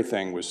Pleasant Prairie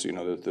thing was, you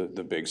know,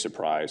 the big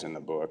surprise in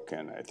the book,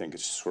 and I think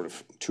it's sort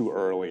of too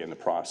early in the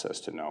process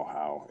to know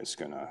how it's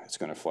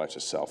gonna flesh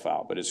itself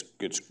out. But it's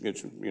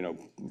you know,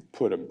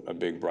 put a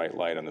big bright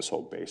light on this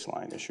whole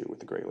baseline issue with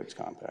the Great Lakes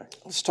Compact.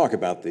 Let's talk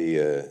about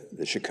the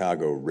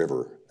Chicago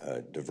River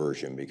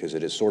diversion, because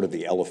it is sort of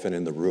the elephant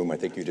in the room. I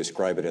think you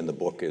describe it in the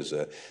book as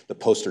the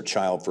poster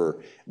child for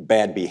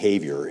bad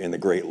behavior in the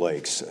Great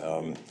Lakes.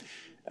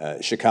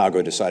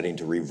 Chicago deciding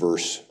to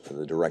reverse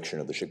the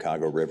direction of the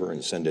Chicago River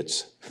and send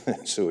its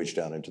sewage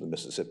down into the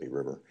Mississippi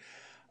River.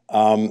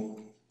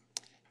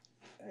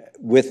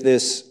 With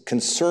this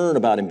concern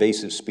about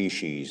invasive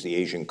species, the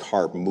Asian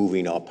carp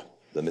moving up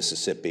the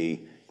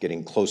Mississippi,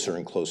 getting closer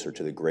and closer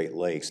to the Great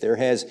Lakes, there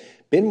has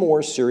been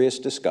more serious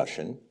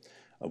discussion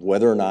of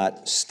whether or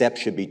not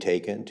steps should be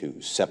taken to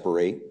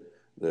separate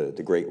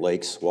the Great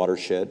Lakes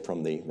watershed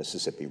from the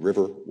Mississippi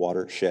River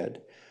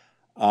watershed.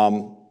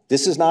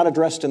 This is not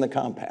addressed in the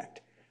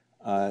compact.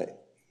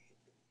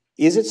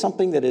 Is it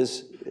something that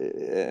is,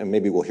 and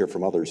maybe we'll hear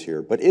from others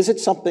here, but is it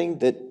something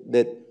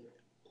that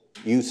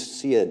you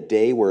see a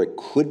day where it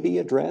could be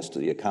addressed,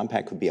 the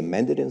compact could be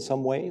amended in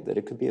some way that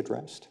it could be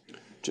addressed?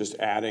 Just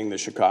adding the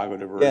Chicago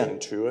diversion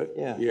to it?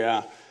 Yeah.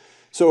 Yeah.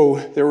 So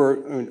there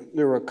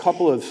were a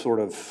couple of sort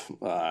of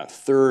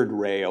third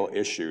rail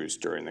issues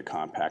during the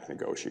compact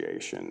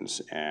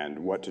negotiations, and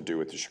what to do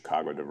with the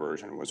Chicago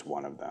diversion was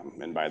one of them.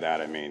 And by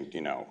that I mean, you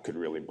know, could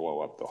really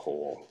blow up the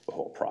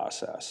whole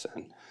process.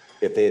 And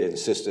if they had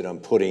insisted on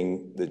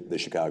putting the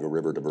Chicago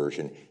River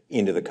diversion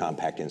into the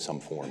compact in some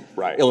form,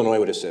 right, Illinois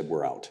would have said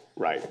we're out.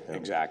 Right,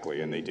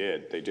 exactly, and they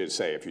did. They did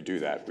say if you do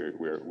that,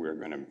 we're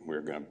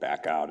gonna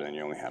back out, and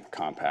you only have a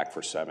compact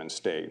for 7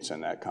 states,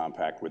 and that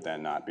compact would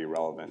then not be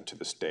relevant to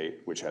the state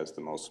which has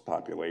the most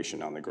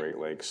population on the Great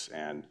Lakes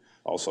and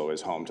also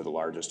is home to the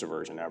largest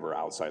diversion ever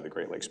outside the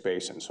Great Lakes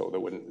Basin. So that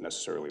wouldn't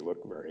necessarily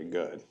look very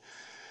good.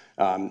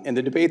 And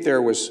the debate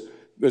there was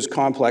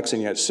complex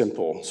and yet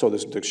simple. So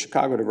the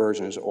Chicago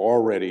diversion is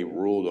already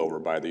ruled over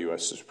by the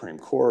U.S. Supreme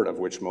Court, of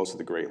which most of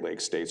the Great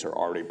Lakes states are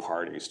already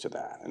parties to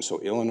that. And so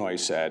Illinois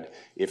said,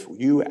 if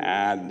you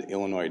add the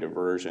Illinois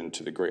diversion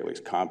to the Great Lakes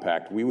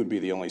Compact, we would be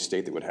the only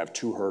state that would have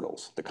 2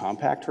 hurdles, the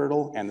compact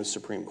hurdle and the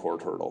Supreme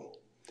Court hurdle.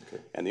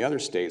 Okay. And the other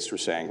states were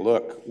saying,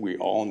 look, we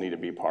all need to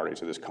be parties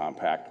to this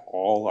compact.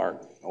 All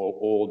our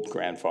old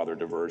grandfather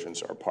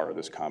diversions are part of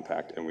this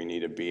compact, and we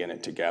need to be in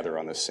it together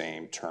on the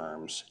same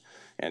terms.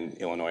 And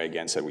Illinois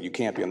again said, well, you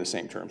can't be on the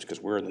same terms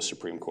because we're in the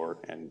Supreme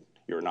Court and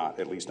you're not,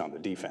 at least on the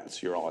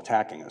defense. You're all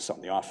attacking us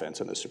on the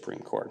offense in the Supreme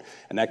Court.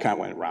 And that kind of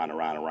went round and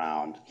round and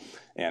round.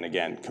 And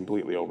again,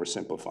 completely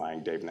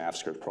oversimplifying. Dave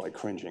Nafsker's probably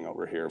cringing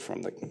over here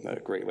from the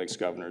Great Lakes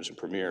governors and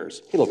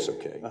premiers. He looks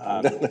okay.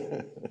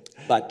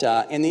 But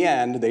in the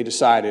end, they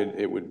decided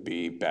it would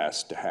be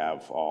best to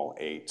have all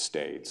 8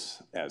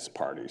 states as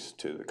parties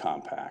to the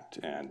compact.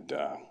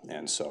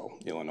 And so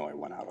Illinois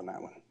went out on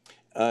that one.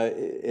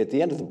 At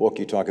the end of the book,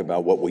 you talk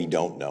about what we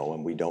don't know,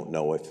 and we don't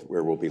know if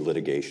there will be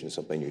litigation,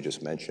 something you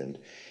just mentioned.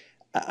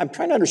 I'm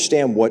trying to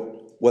understand what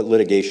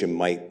litigation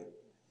might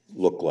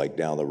look like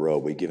down the road.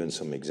 We've given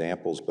some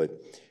examples, but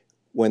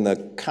when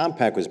the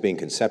compact was being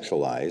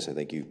conceptualized, I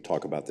think you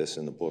talk about this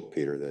in the book,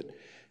 Peter,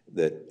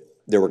 that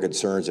there were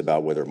concerns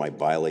about whether it might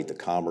violate the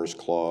Commerce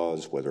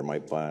Clause, whether it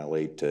might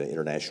violate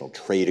international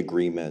trade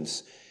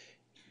agreements.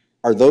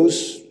 Are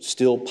those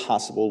still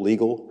possible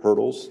legal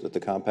hurdles that the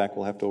compact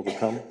will have to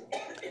overcome?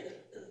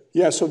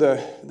 Yeah, so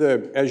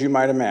as you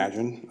might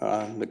imagine,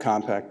 the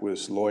compact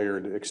was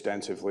lawyered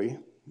extensively.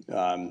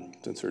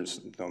 Since there's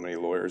so many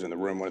lawyers in the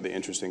room, one of the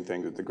interesting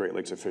things that the Great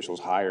Lakes officials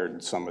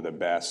hired some of the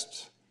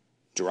best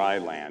dry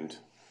land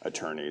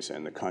attorneys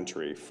in the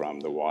country from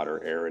the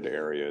water arid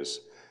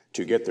areas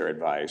to get their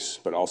advice,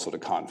 but also to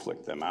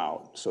conflict them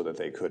out so that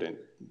they couldn't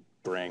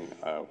bring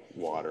a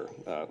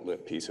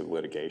piece of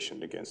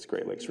litigation against the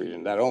Great Lakes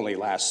region. That only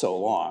lasts so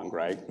long,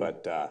 right?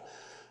 But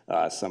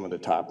some of the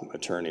top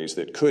attorneys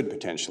that could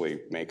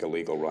potentially make a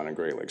legal run on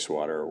Great Lakes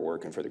water are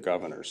working for the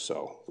governors.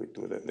 So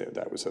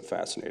that was a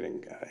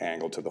fascinating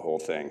angle to the whole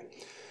thing.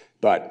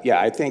 But yeah,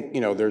 I think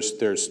there's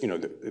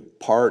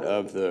part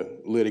of the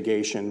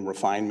litigation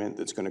refinement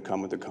that's going to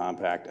come with the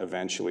compact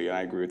eventually. And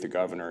I agree with the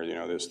governor.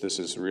 This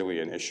is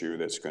really an issue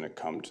that's going to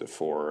come to the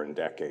fore in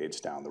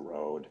decades down the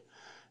road.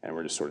 And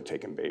we're just sort of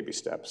taking baby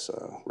steps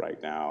right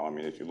now. I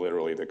mean,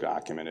 literally the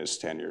document is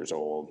 10 years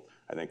old.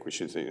 I think we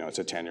should say, it's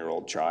a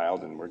 10-year-old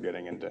child, and we're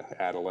getting into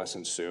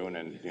adolescence soon,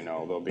 and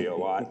there'll be a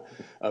lot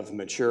of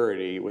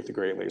maturity with the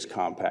Great Lakes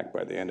Compact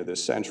by the end of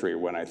this century,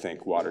 when I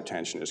think water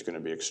tension is going to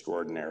be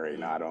extraordinary,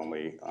 not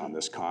only on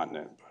this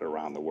continent but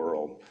around the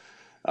world.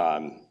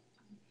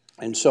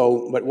 And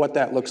so, but what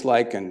that looks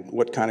like and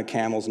what kind of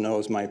camel's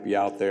nose might be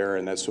out there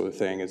and that sort of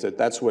thing is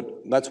that's what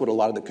a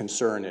lot of the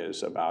concern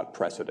is about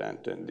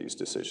precedent and these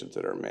decisions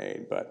that are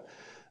made. But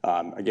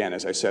Again,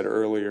 as I said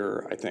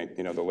earlier, I think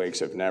the lakes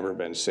have never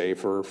been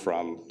safer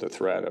from the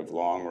threat of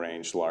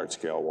long-range,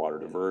 large-scale water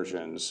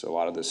diversions. A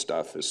lot of this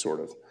stuff is sort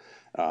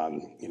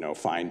of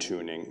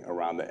fine-tuning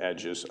around the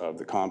edges of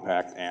the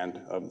compact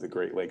and of the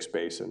Great Lakes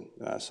Basin.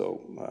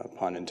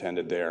 Pun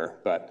intended there.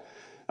 But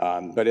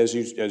as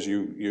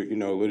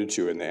you alluded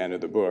to in the end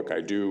of the book,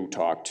 I do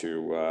talk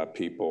to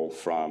people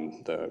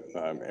from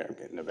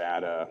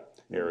Nevada,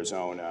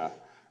 Arizona,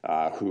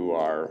 who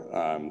are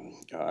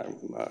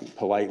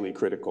politely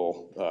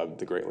critical of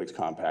the Great Lakes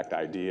Compact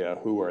idea.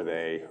 Who are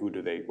they?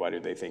 Why do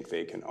they think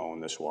they can own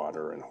this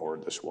water and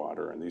hoard this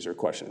water? And these are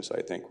questions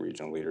I think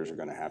regional leaders are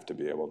going to have to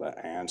be able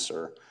to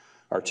answer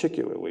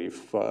articulately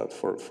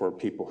for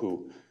people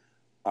who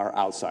are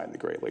outside the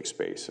Great Lakes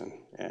Basin.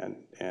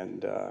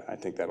 And I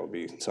think that'll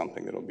be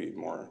something that'll be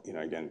more,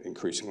 again,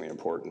 increasingly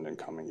important in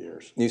coming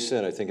years. You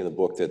said, I think in the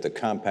book, that the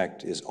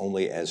compact is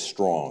only as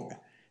strong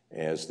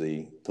as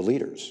the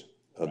leaders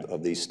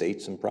of these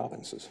states and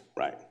provinces.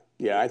 Right.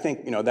 Yeah, I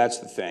think, that's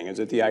the thing, is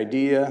that the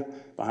idea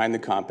behind the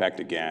compact,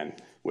 again,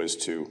 was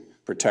to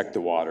protect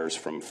the waters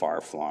from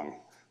far-flung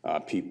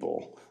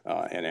people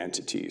and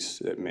entities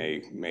that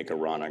may make a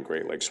run on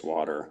Great Lakes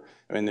water.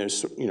 I mean,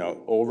 there's,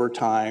 over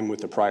time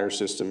with the prior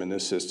system and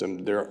this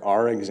system, there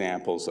are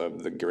examples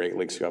of the Great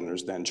Lakes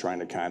governors then trying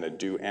to kind of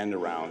do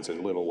end-arounds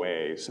in little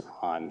ways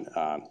on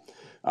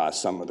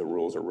some of the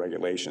rules or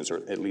regulations, or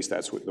at least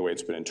that's the way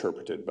it's been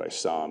interpreted by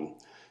some.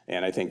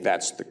 And I think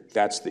that's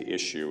the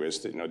issue, is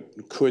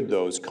that, could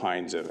those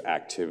kinds of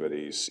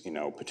activities,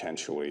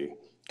 potentially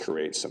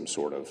create some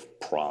sort of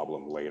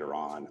problem later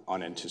on,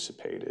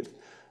 unanticipated.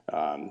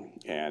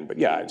 But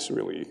yeah,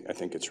 I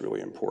think it's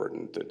really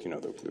important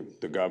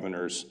that, the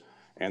governors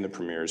and the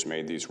premiers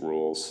made these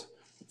rules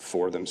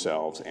for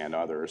themselves and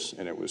others,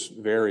 and it was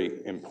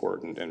very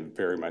important and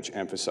very much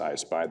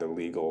emphasized by the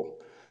legal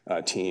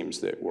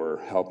teams that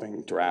were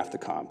helping draft the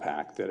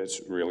compact, that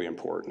it's really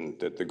important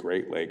that the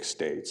Great Lakes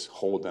states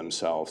hold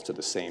themselves to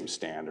the same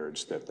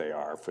standards that they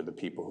are for the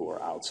people who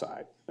are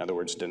outside. In other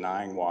words,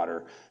 denying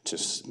water to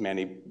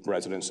many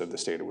residents of the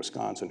state of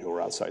Wisconsin who are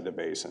outside the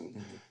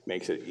basin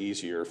makes it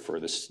easier for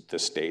the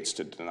states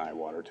to deny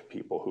water to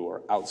people who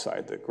are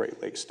outside the Great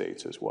Lakes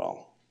states as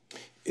well.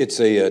 It's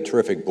a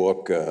terrific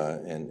book,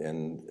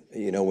 and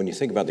when you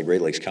think about the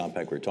Great Lakes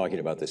Compact, we were talking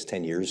about this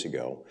 10 years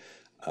ago.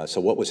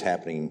 So what was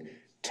happening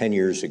 10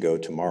 years ago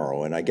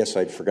tomorrow? And I guess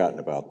I'd forgotten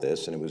about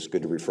this, and it was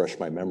good to refresh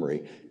my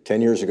memory.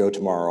 10 years ago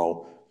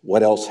tomorrow,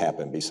 what else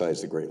happened besides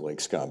the Great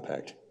Lakes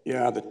Compact?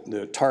 Yeah,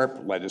 the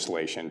TARP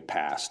legislation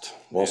passed.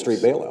 Wall Street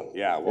bailout.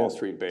 Yeah, Wall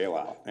Street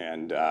bailout.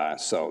 And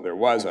so there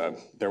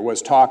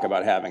was talk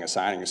about having a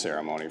signing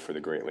ceremony for the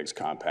Great Lakes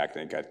Compact,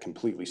 and it got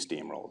completely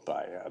steamrolled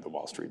by the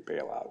Wall Street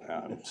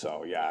bailout.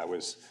 So yeah, it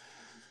was.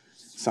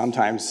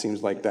 Sometimes it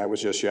seems like that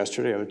was just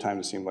yesterday. Other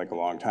times it seemed like a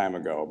long time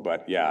ago.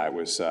 But yeah, it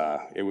was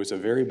a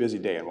very busy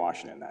day in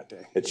Washington that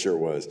day. It sure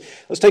was.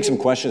 Let's take some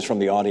questions from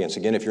the audience.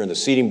 Again, if you're in the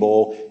seating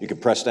bowl, you can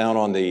press down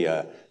on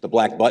the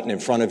black button in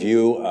front of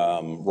you.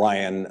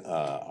 Ryan,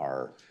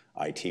 our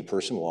IT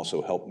person, will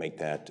also help make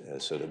that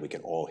so that we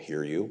can all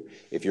hear you.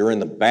 If you're in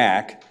the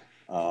back,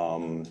 I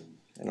don't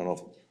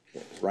know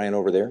if Ryan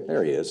over there.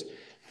 There he is.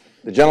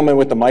 The gentleman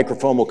with the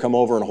microphone will come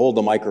over and hold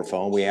the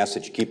microphone. We ask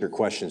that you keep your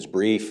questions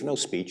brief, no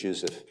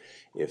speeches.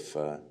 If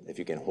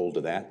you can hold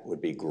to that,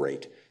 would be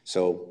great.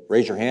 So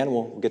raise your hand and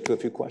we'll get to a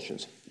few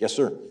questions. Yes,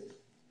 sir.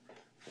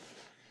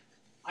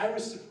 I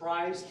was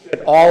surprised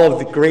that all of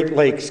the Great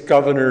Lakes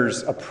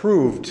governors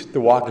approved the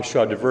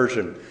Waukesha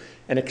diversion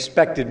and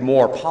expected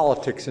more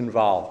politics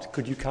involved.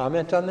 Could you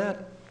comment on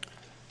that?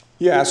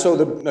 Yeah, so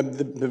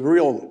the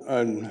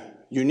real,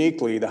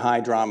 uniquely, the high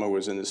drama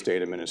was in the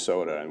state of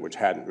Minnesota, which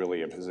hadn't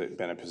really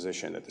been a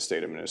position that the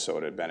state of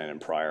Minnesota had been in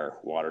prior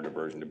water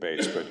diversion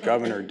debates. But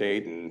Governor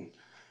Dayton,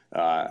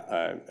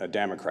 a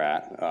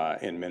Democrat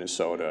in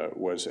Minnesota,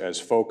 was as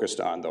focused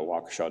on the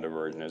Waukesha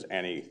diversion as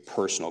any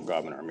personal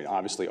governor. I mean,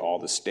 obviously all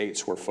the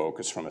states were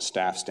focused from a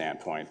staff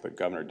standpoint, but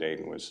Governor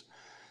Dayton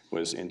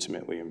was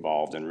intimately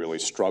involved and really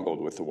struggled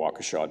with the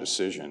Waukesha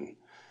decision.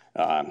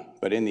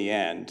 But in the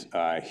end,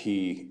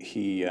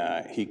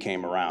 he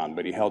came around,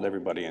 but he held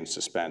everybody in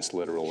suspense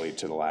literally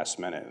to the last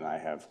minute, and I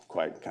have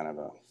quite kind of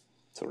a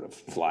sort of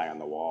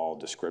fly-on-the-wall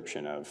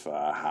description of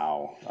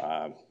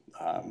how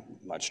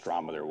much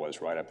drama there was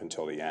right up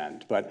until the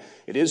end. But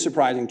it is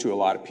surprising to a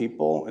lot of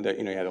people that,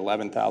 you had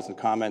 11,000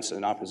 comments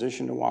in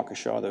opposition to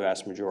Waukesha, the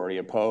vast majority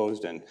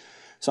opposed, and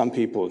some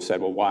people have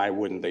said, well, why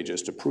wouldn't they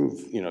just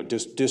approve,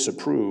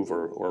 disapprove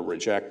or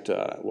reject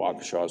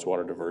Waukesha's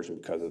water diversion,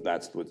 because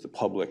that's what the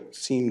public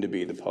seemed to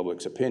be the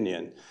public's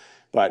opinion.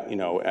 But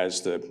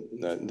as the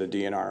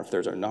DNR, if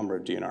there's a number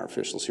of DNR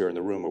officials here in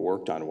the room who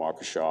worked on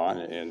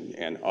Waukesha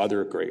and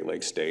other Great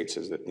Lakes states,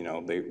 is that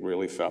they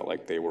really felt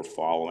like they were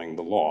following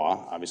the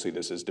law. Obviously,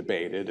 this is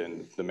debated,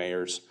 and the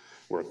mayors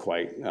were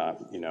quite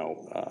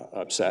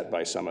upset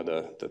by some of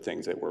the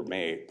things that were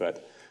made.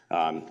 But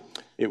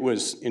It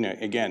was,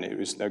 again, it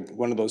was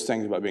one of those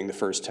things about being the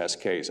first test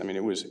case. I mean,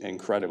 it was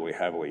incredibly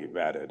heavily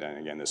vetted, and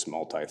again, this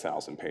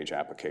multi-thousand-page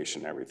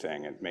application and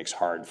everything, it makes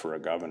hard for a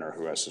governor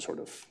who has to sort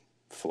of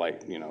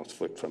flight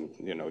from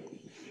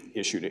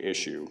issue to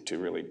issue to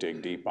really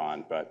dig deep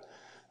on. But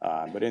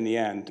in the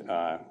end,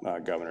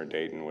 Governor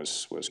Dayton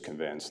was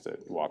convinced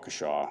that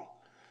Waukesha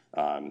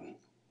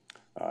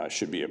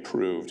should be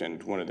approved.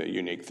 And one of the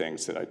unique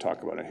things that I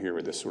talk about in here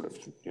with this sort of,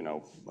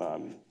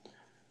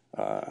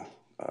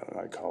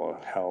 I call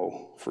a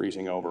hell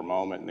freezing over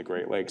moment in the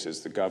Great Lakes is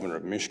the governor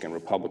of Michigan,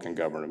 Republican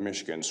governor of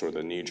Michigan, sort of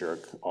the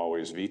knee-jerk,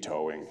 always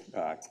vetoing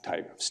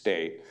type of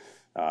state,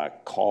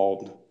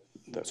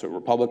 so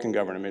Republican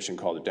governor of Michigan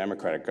called the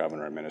Democratic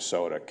governor of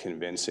Minnesota,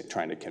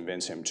 trying to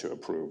convince him to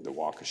approve the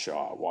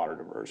Waukesha water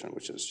diversion,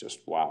 which is just,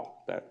 wow,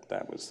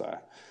 that was,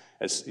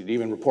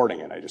 even reporting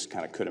it, I just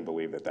kind of couldn't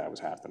believe that was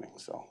happening,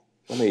 so.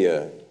 Let me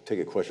take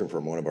a question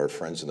from one of our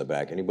friends in the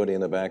back. Anybody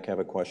in the back have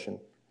a question?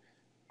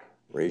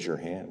 Raise your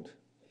hand.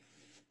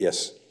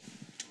 Yes.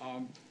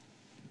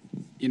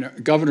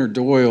 Governor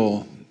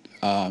Doyle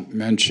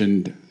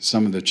mentioned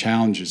some of the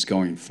challenges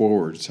going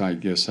forward, so I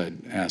guess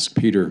I'd ask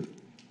Peter,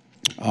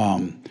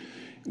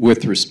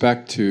 with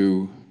respect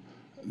to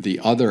the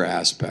other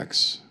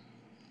aspects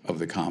of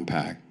the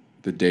compact,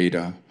 the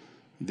data,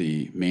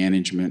 the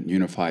management,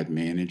 unified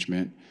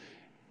management,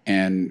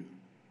 and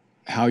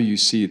how you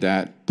see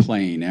that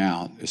playing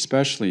out,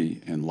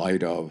 especially in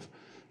light of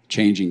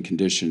changing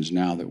conditions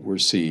now that we're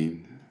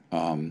seeing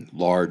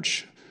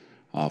large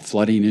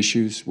flooding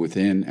issues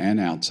within and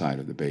outside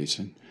of the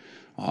basin,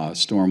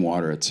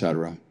 stormwater, et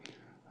cetera.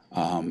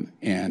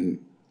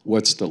 And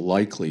what's the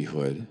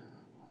likelihood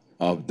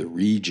of the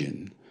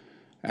region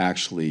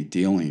actually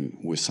dealing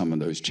with some of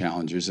those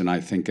challenges? And I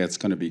think that's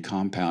going to be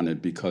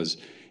compounded because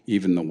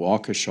even the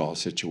Waukesha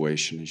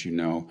situation, as you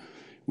know,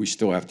 we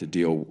still have to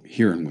deal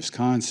here in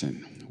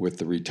Wisconsin with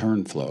the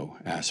return flow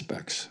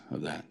aspects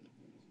of that.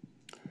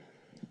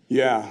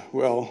 Yeah,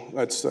 well,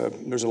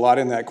 there's a lot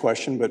in that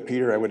question, but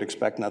Peter, I would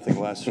expect nothing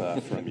less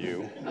from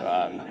you.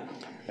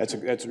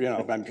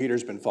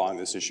 Peter's been following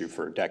this issue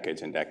for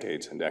decades and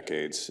decades and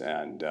decades,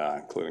 and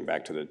including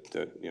back to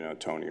the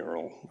Tony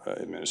Earl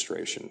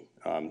administration.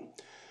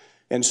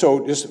 And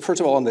so, just first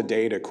of all, on the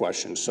data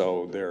question,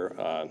 so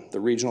the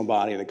regional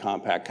body and the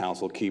Compact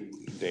Council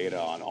keep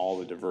data on all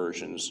the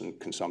diversions and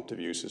consumptive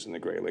uses in the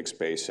Great Lakes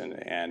Basin,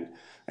 and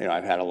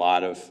I've had a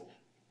lot of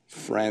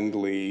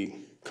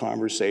friendly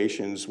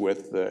conversations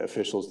with the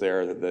officials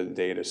there that the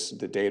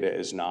data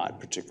is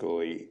not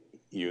particularly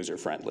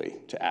user-friendly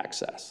to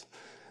access.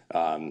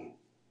 And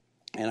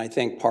I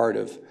think part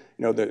of,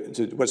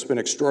 what's been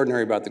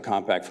extraordinary about the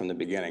compact from the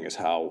beginning is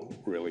how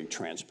really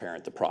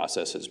transparent the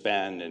process has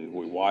been, and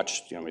we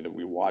watched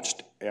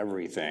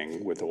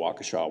everything with the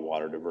Waukesha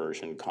water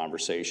diversion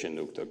conversation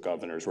with the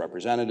governor's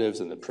representatives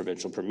and the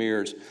provincial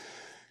premiers.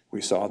 We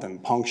saw them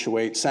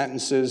punctuate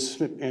sentences,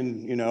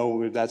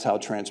 and that's how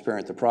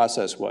transparent the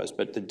process was.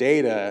 But the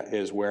data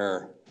is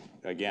where,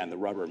 again, the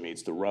rubber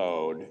meets the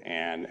road.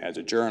 And as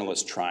a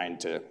journalist trying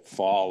to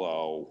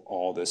follow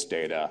all this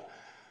data,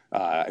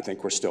 I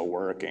think we're still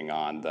working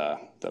on the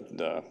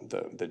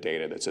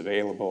data that's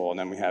available. And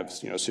then we have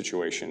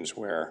situations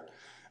where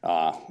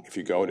if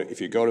you go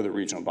to the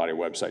regional body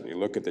website and you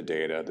look at the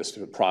data,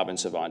 the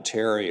province of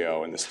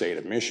Ontario and the state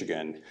of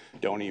Michigan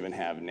don't even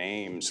have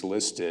names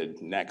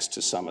listed next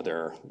to some of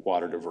their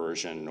water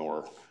diversion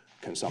or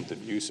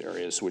consumptive use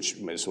areas,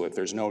 so if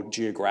there's no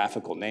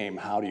geographical name,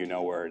 how do you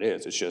know where it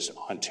is? It's just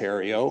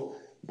Ontario,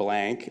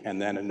 blank,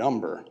 and then a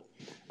number.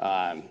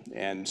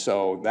 And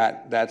so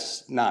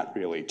that's not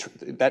really,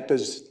 that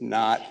does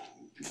not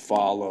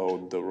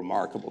follow the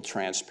remarkable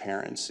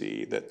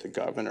transparency that the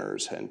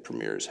governors and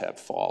premiers have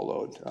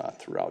followed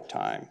throughout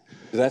time.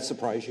 Did that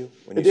surprise you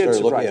when you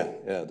started looking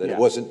at that? It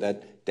wasn't,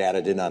 that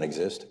data did not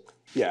exist?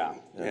 Yeah,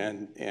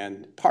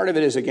 and part of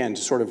it is, again,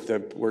 sort of the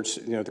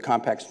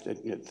compacts,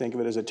 think of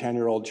it as a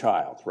 10-year-old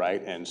child,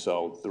 right? And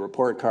so the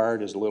report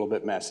card is a little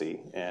bit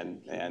messy,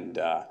 and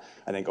I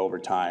think over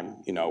time,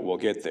 we'll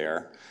get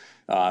there.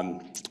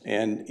 Waukesha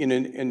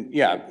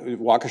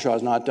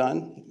is not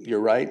done. You're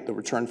right. The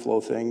return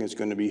flow thing is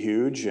going to be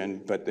huge,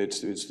 but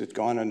it's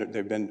gone under.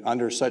 They've been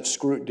under such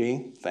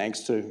scrutiny, thanks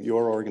to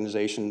your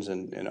organizations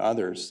and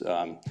others.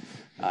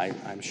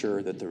 I'm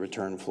sure that the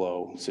return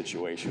flow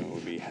situation will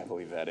be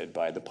heavily vetted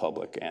by the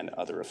public and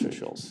other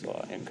officials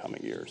in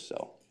coming years.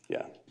 So,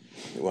 yeah.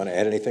 You want to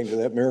add anything to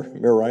that,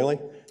 Mayor Riley?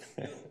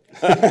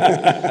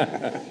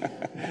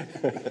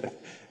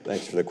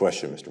 Thanks for the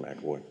question, Mr.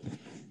 McAvoy.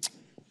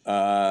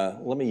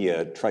 Let me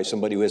try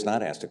somebody who has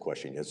not asked a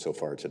question yet so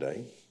far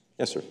today.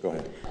 Yes, sir, go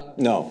ahead.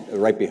 No,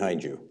 right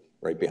behind you,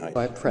 right behind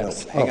you.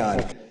 Press. No, hang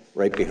on,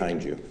 right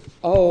behind you.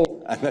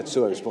 Oh. That's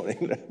who I was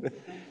pointing.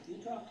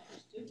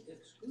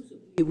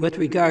 With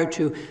regard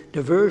to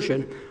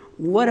diversion,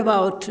 what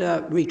about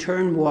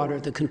return water,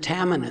 the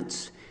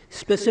contaminants,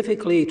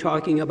 specifically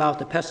talking about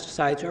the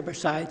pesticides,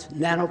 herbicides,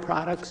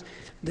 nanoproducts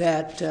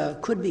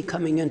that could be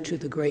coming into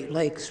the Great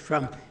Lakes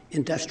from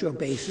industrial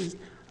basins?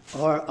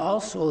 or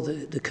also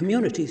the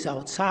communities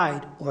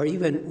outside or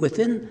even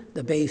within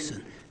the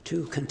basin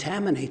to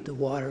contaminate the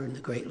water in the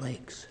Great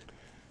Lakes?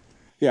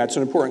 Yeah, it's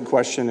an important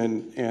question,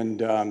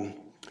 and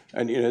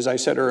as I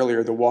said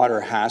earlier, the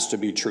water has to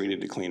be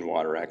treated to Clean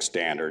Water Act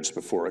standards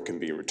before it can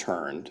be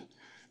returned.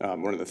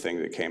 One of the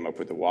things that came up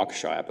with the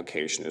Waukesha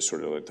application is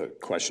sort of like the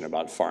question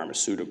about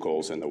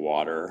pharmaceuticals in the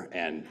water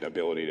and the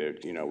ability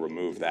to,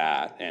 remove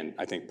that. And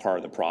I think part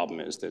of the problem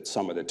is that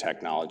some of the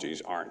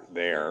technologies aren't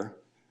there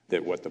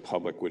that what the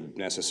public would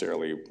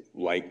necessarily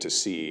like to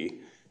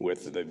see,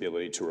 with the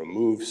ability to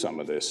remove some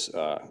of this,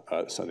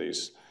 some of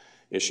these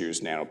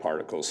issues,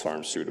 nanoparticles,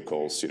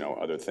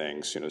 pharmaceuticals, other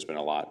things. There's been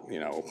a lot,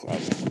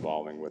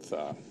 involving with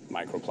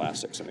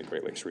microplastics in the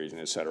Great Lakes region,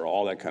 et cetera,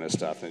 all that kind of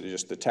stuff. And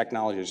just the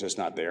technology is just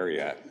not there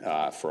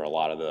yet for a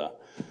lot of the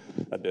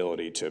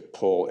ability to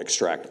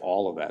extract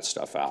all of that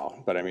stuff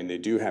out. But I mean, they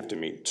do have to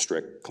meet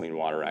strict Clean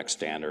Water Act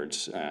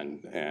standards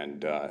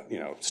and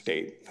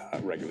state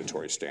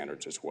regulatory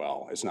standards as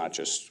well. It's not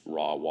just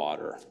raw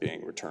water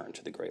being returned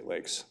to the Great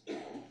Lakes.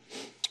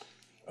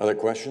 Other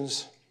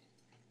questions?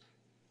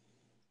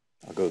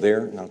 I'll go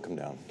there and I'll come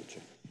down. Get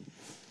you.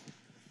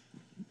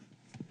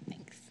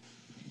 Thanks.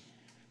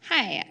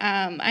 Hi,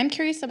 I'm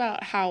curious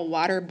about how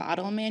water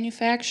bottle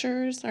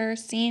manufacturers are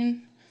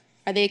seen.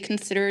 Are they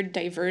considered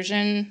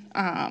diversion,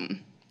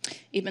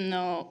 even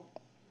though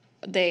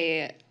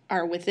they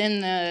are within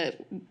the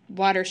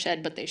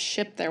watershed, but they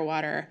ship their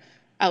water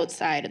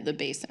outside of the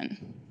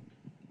basin?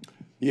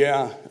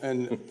 Yeah,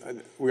 and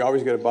we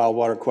always get a bottled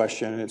water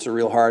question, and it's a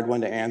real hard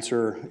one to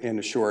answer in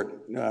a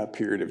short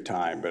period of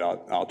time, but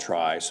I'll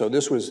try. So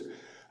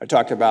I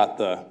talked about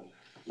the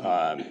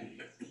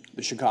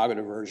Chicago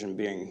diversion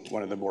being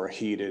one of the more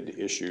heated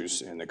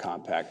issues in the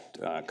compact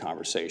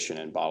conversation,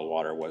 and bottled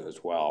water was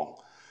as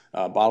well.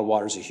 Bottled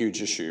water is a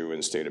huge issue in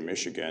the state of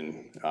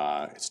Michigan.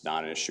 It's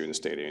not an issue in the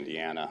state of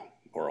Indiana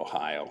or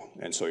Ohio,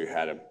 and so you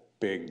had a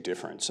big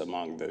difference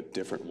among the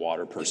different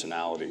water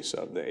personalities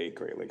of the 8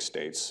 Great Lakes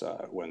states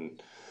when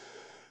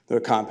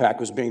the compact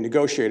was being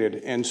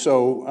negotiated. And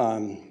so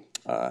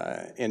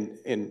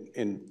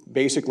in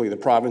basically the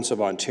province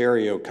of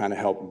Ontario kind of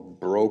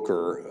helped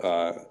broker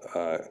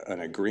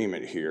an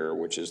agreement here,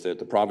 which is that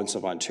the province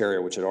of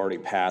Ontario, which had already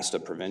passed a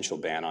provincial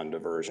ban on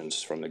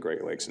diversions from the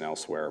Great Lakes and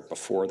elsewhere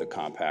before the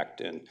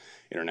compact and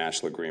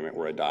international agreement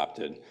were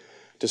adopted,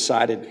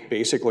 decided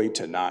basically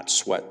to not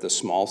sweat the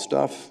small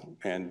stuff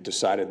and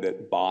decided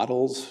that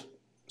bottles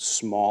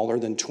smaller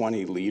than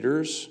 20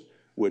 liters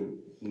would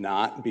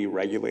not be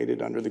regulated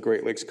under the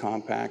Great Lakes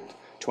Compact.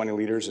 20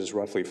 liters is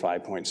roughly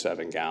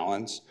 5.7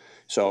 gallons.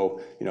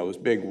 So, those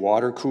big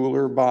water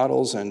cooler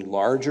bottles and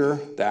larger,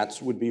 that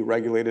would be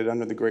regulated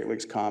under the Great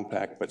Lakes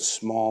Compact, but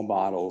small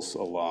bottles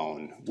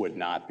alone would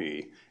not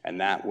be. And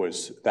that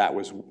was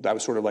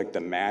sort of like the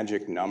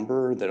magic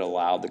number that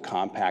allowed the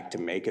compact to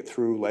make it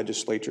through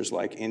legislatures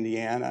like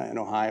Indiana and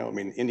Ohio. I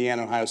mean,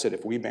 Indiana and Ohio said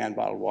if we ban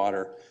bottled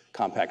water,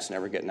 compact's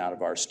never getting out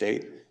of our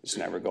state, it's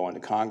never going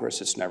to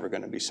Congress, it's never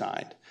going to be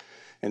signed.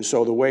 And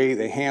so the way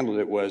they handled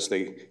it was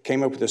they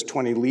came up with this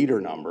 20-liter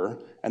number,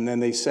 and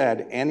then they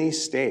said any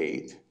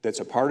state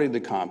that's a part of the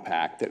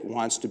compact that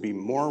wants to be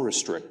more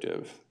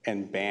restrictive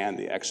and ban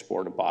the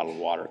export of bottled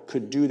water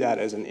could do that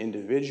as an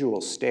individual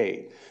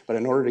state. But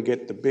in order to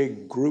get the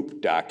big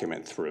group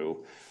document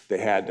through, they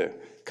had to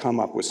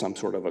come up with some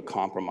sort of a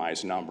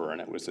compromise number,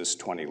 and it was this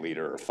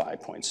 20-liter or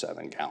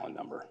 5.7-gallon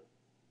number.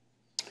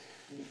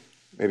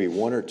 Maybe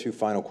one or two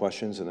final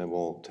questions, and then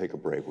we'll take a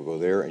break. We'll go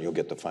there, and you'll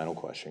get the final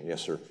question. Yes,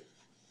 sir.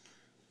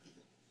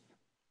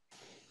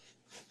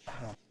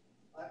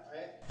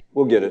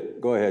 We'll get it.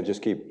 Go ahead.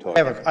 Just keep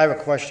talking. I have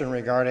a question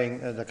regarding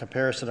the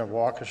comparison of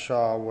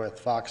Waukesha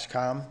with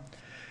Foxconn.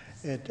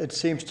 It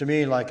seems to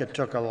me like it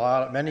took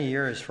many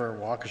years for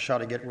Waukesha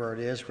to get where it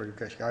is with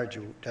regard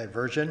to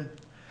diversion,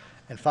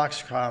 and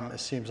Foxconn, it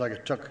seems like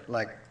it took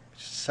like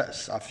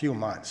a few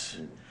months.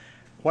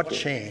 What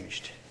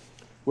changed?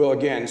 Well,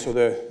 again, so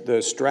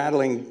the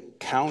straddling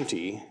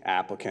county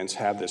applicants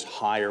have this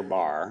higher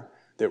bar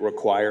that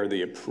requires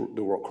the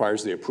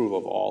approval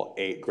of all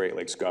 8 Great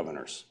Lakes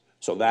governors.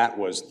 So that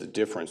was the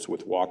difference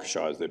with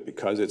Waukesha, is that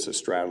because it's a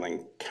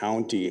straddling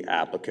county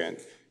applicant,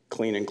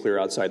 clean and clear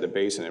outside the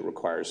basin, it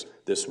requires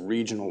this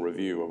regional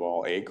review of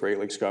all 8 Great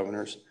Lakes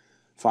governors.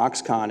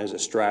 Foxconn is a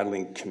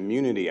straddling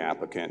community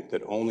applicant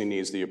that only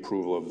needs the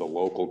approval of the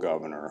local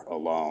governor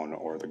alone,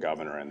 or the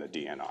governor and the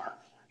DNR.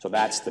 So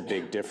that's the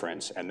big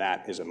difference, and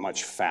that is a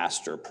much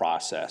faster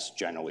process,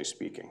 generally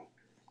speaking.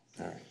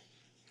 All right.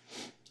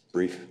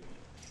 Brief.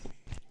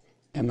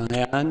 Am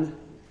I on?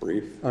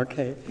 Brief.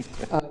 Okay.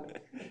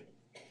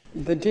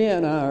 The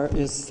DNR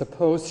is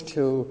supposed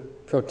to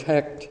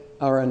protect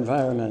our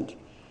environment,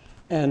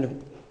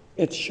 and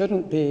it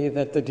shouldn't be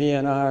that the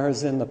DNR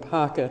is in the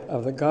pocket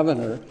of the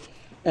governor,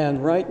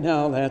 and right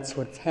now that's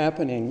what's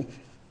happening.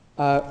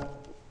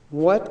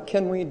 What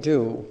can we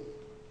do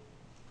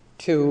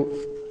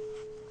to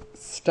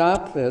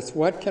stop this?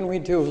 What can we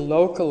do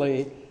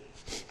locally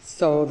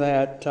so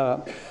that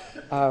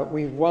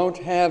we won't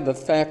have the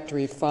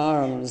factory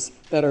farms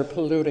that are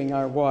polluting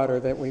our water,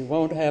 that we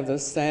won't have the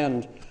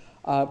sand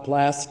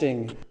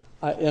blasting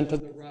into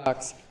the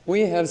rocks.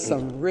 We have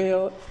some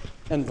real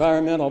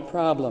environmental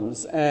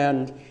problems,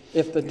 and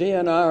if the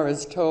DNR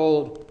is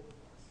told,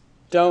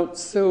 don't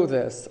sue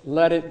this,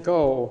 let it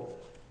go,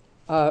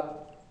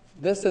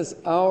 this is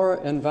our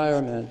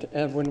environment,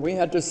 and when we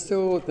had to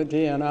sue the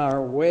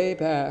DNR way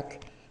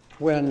back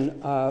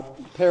when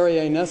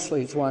Perrier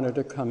Nestle's wanted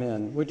to come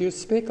in, would you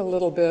speak a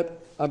little bit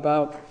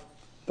about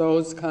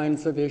those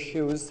kinds of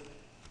issues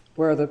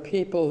where the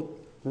people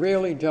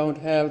really don't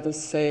have the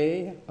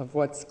say of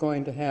what's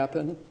going to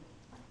happen?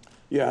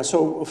 Yeah,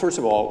 so first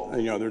of all,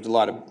 you know, there's a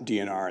lot of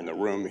DNR in the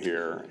room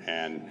here,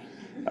 and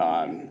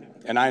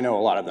I know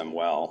a lot of them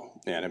well,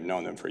 and have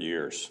known them for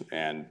years.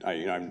 And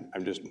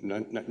I'm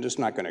just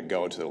not going to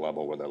go to the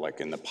level where they're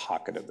like in the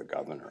pocket of the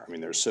governor. I mean,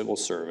 they're civil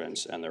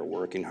servants, and they're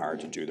working hard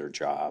to do their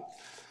job.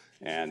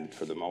 And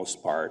for the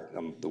most part,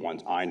 the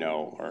ones I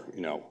know are,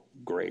 you know,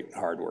 great,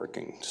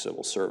 hardworking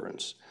civil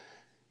servants.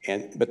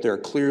 But there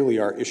clearly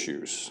are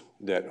issues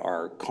that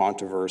are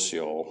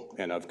controversial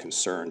and of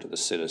concern to the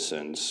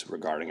citizens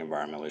regarding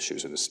environmental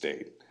issues in the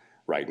state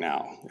right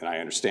now, and I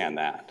understand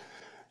that.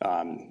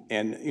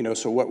 And you know,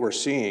 so what we're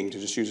seeing, to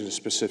just use a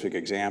specific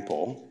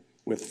example,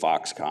 with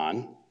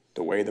Foxconn,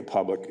 the way the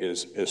public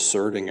is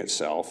asserting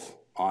itself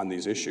on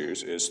these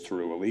issues is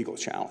through a legal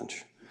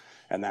challenge.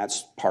 And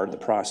that's part of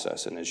the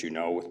process. And as you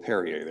know, with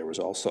Perrier, there was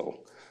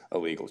also a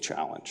legal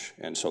challenge.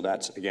 And so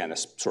that's, again, a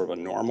sort of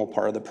a normal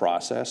part of the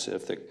process.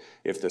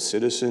 If the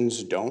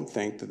citizens don't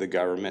think that the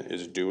government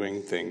is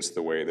doing things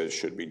the way that it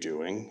should be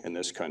doing in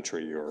this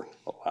country, you're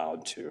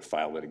allowed to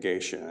file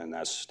litigation, and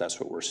that's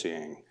what we're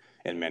seeing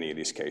in many of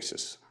these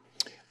cases.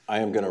 I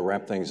am going to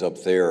wrap things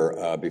up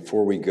there.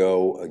 Before we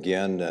go,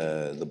 again,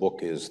 the book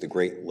is The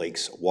Great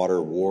Lakes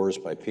Water Wars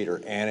by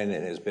Peter Annan.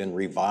 It has been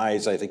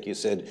revised, I think you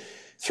said,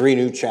 3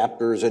 new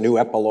chapters, a new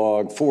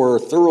epilogue, 4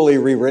 thoroughly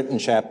rewritten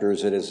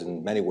chapters. It is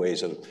in many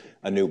ways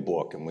a new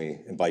book, and we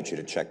invite you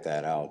to check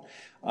that out.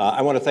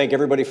 I want to thank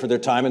everybody for their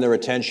time and their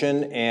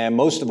attention, and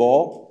most of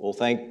all, we'll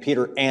thank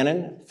Peter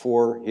Annan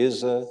for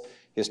his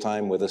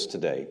time with us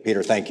today.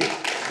 Peter, thank you.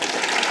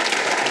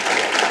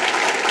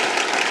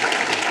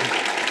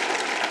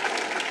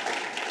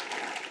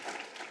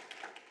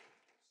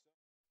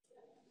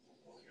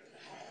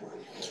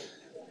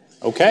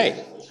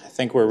 Okay, I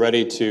think we're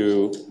ready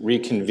to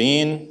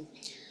reconvene.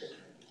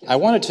 I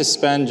wanted to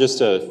spend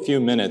just a few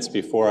minutes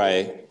before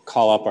I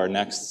call up our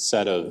next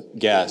set of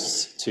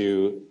guests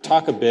to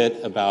talk a bit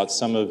about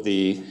some of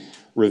the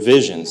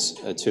revisions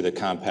to the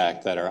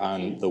compact that are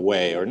on the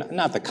way, or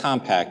not the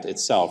compact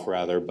itself,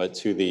 rather, but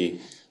to the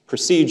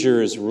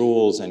procedures,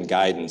 rules, and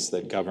guidance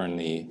that govern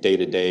the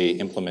day-to-day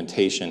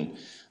implementation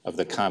of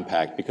the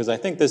compact, because I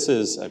think this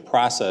is a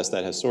process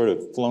that has sort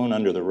of flown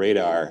under the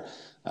radar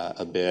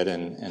a bit,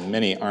 and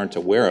many aren't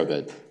aware of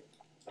it.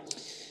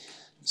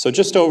 So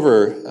just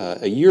over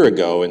a year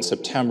ago, in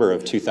September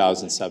of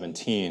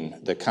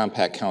 2017, the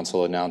Compact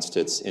Council announced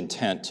its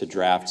intent to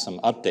draft some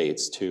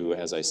updates to,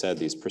 as I said,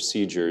 these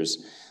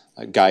procedures,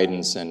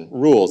 guidance, and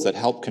rules that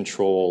help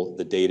control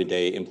the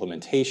day-to-day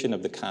implementation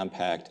of the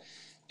Compact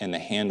and the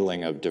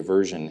handling of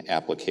diversion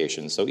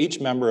applications. So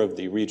each member of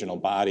the regional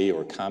body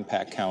or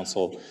Compact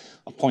Council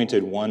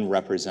appointed one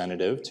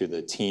representative to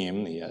the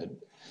team, the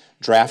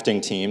drafting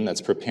team that's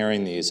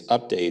preparing these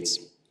updates.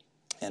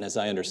 And as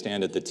I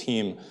understand it, the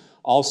team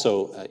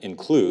also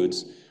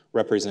includes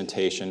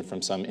representation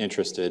from some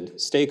interested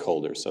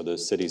stakeholders, so the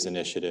city's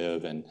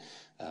initiative and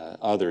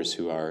others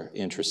who are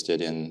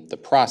interested in the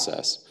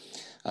process.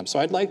 So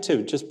I'd like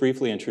to just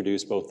briefly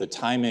introduce both the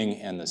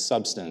timing and the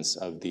substance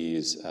of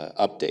these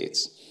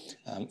updates.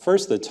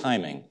 First, the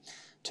timing.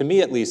 To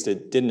me, at least,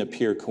 it didn't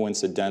appear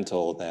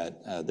coincidental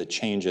that the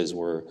changes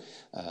were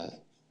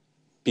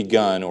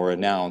begun or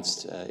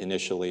announced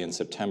initially in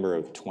September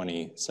of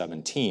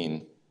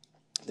 2017.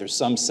 There's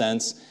some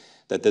sense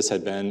that this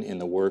had been in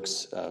the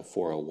works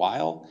for a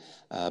while,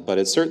 but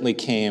it certainly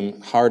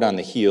came hard on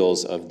the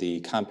heels of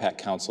the Compact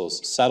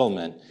Council's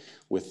settlement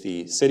with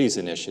the city's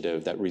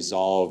initiative that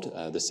resolved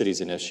the city's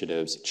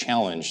initiative's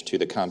challenge to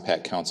the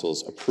Compact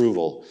Council's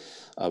approval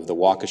of the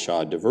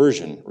Waukesha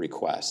diversion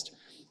request.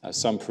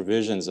 Some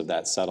provisions of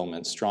that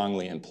settlement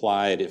strongly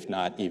implied, if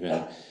not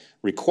even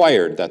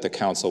required, that the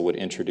council would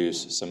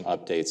introduce some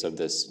updates of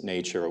this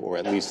nature, or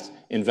at least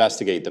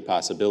investigate the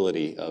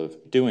possibility of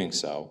doing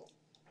so.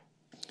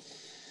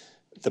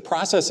 The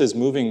process is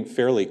moving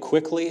fairly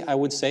quickly, I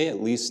would say,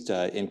 at least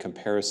in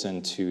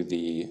comparison to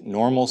the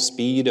normal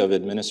speed of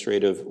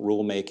administrative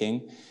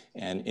rulemaking,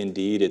 and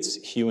indeed it's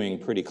hewing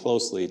pretty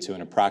closely to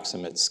an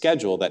approximate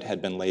schedule that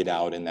had been laid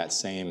out in that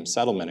same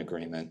settlement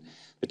agreement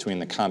between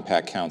the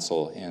Compact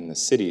Council and the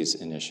city's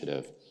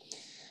initiative.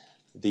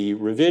 The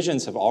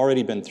revisions have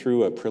already been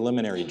through a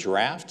preliminary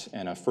draft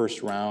and a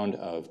first round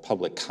of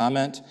public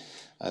comment.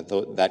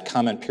 That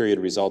comment period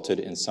resulted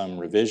in some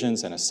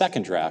revisions, and a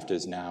second draft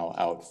is now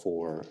out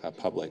for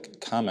public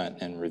comment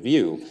and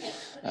review.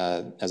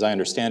 As I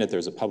understand it,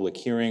 there's a public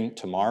hearing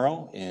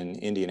tomorrow in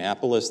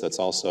Indianapolis that's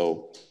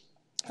also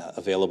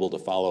available to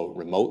follow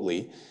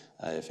remotely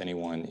if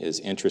anyone is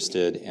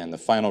interested, and the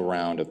final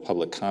round of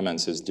public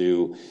comments is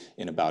due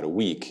in about a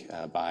week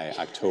by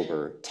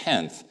October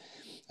 10th.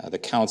 The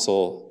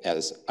council,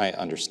 as I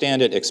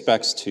understand it,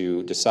 expects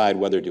to decide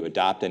whether to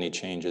adopt any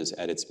changes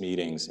at its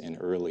meetings in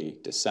early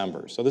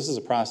December. So this is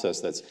a process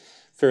that's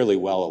fairly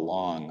well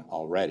along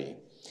already.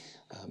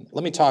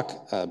 Let me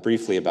talk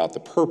briefly about the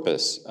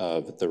purpose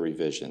of the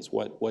revisions.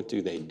 What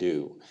do they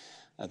do?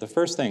 The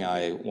first thing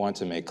I want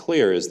to make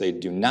clear is they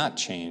do not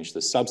change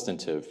the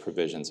substantive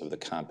provisions of the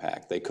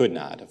compact. They could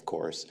not, of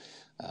course,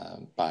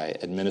 by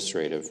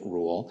administrative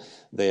rule.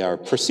 They are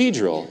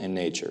procedural in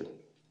nature.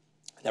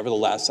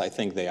 Nevertheless, I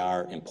think they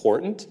are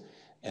important,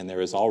 and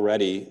there is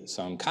already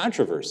some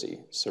controversy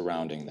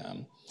surrounding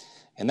them.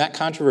 And that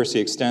controversy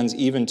extends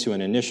even to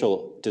an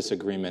initial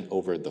disagreement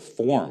over the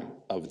form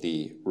of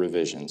the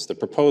revisions. The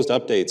proposed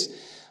updates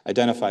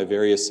identify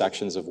various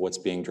sections of what's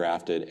being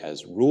drafted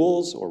as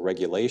rules or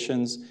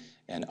regulations,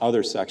 and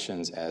other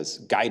sections as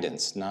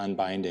guidance,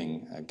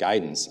 non-binding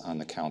guidance on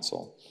the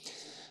council.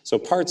 So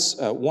parts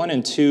 1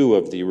 and 2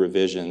 of the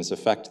revisions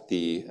affect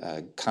the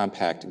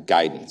compact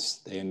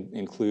guidance. They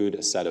include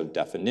a set of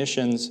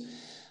definitions,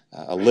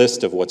 a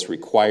list of what's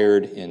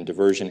required in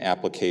diversion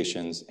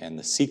applications, and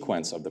the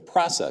sequence of the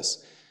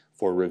process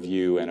for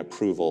review and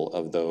approval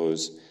of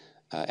those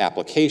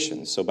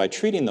applications. So by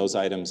treating those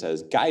items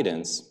as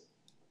guidance,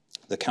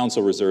 the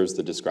council reserves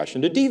the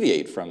discretion to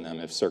deviate from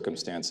them if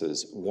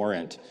circumstances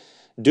warrant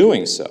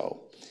doing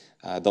so.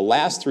 The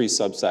last 3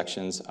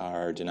 subsections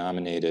are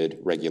denominated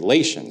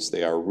regulations.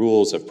 They are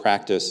rules of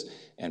practice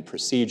and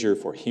procedure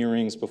for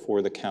hearings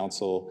before the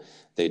council.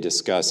 They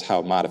discuss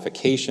how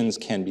modifications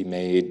can be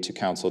made to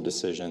council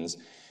decisions,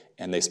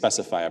 and they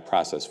specify a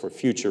process for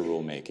future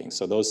rulemaking.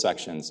 So those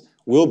sections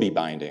will be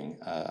binding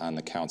on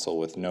the council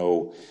with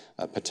no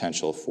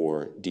potential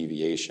for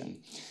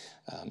deviation.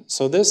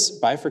 So this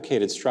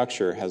bifurcated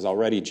structure has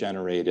already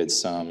generated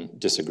some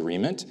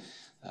disagreement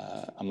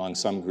among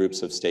some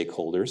groups of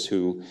stakeholders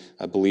who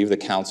believe the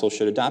council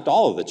should adopt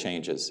all of the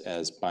changes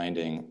as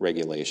binding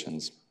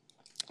regulations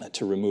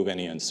to remove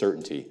any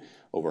uncertainty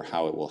over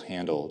how it will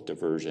handle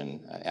diversion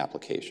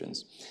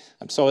applications.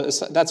 So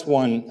that's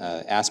one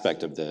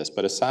aspect of this,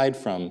 but aside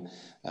from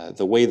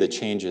the way the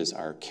changes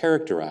are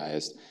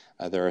characterized,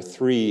 there are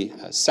 3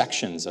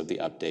 sections of the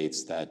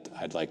updates that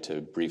I'd like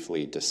to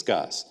briefly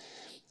discuss.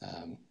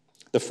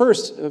 The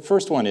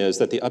first one is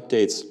that the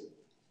updates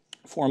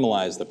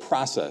formalize the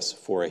process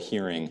for a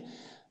hearing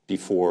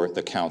before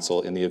the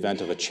council in the event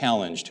of a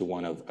challenge to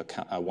one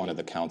of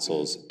the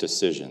council's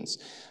decisions.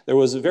 There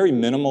was a very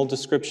minimal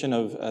description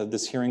of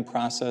this hearing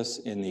process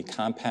in the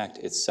compact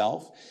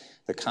itself.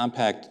 The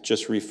compact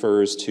just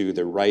refers to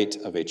the right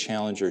of a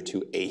challenger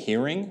to a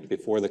hearing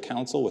before the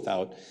council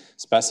without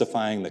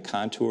specifying the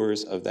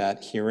contours of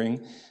that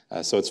hearing.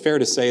 So it's fair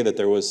to say that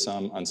there was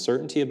some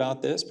uncertainty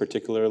about this,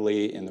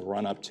 particularly in the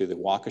run-up to the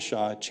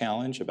Waukesha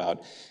challenge,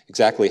 about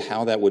exactly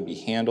how that would be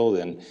handled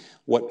and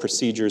what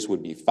procedures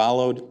would be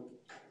followed.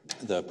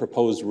 The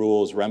proposed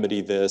rules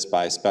remedy this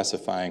by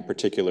specifying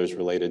particulars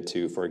related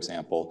to, for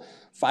example,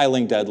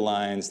 filing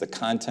deadlines, the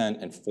content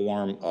and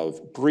form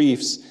of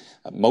briefs,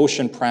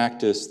 motion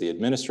practice, the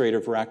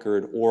administrative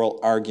record, oral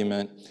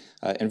argument,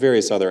 and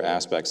various other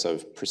aspects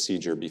of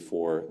procedure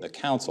before the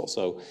council.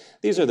 So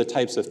these are the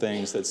types of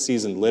things that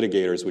seasoned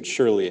litigators would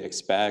surely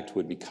expect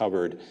would be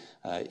covered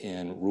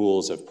in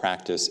rules of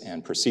practice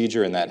and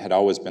procedure, and that had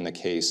always been the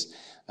case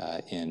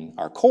in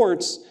our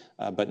courts,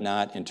 but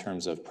not in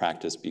terms of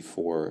practice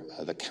before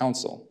the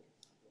council.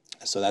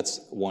 So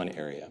that's one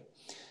area.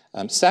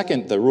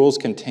 Second, the rules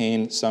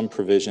contain some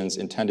provisions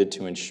intended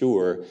to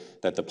ensure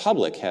that the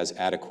public has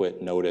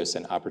adequate notice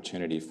and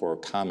opportunity for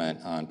comment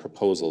on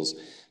proposals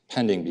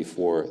pending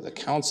before the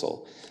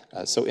council.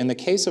 So in the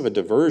case of a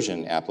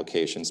diversion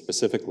application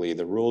specifically,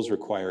 the rules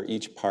require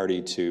each party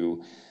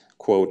to,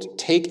 quote,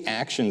 take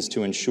actions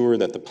to ensure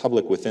that the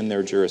public within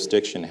their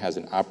jurisdiction has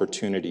an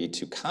opportunity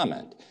to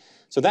comment.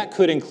 So that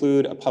could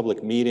include a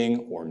public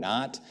meeting or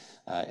not.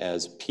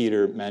 As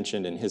Peter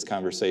mentioned in his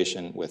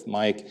conversation with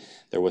Mike,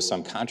 there was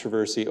some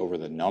controversy over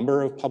the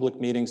number of public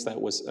meetings that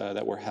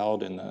were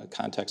held in the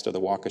context of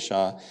the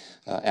Waukesha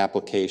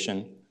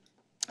application.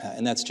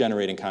 And that's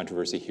generating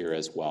controversy here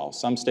as well.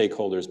 Some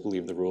stakeholders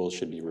believe the rules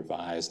should be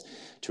revised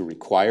to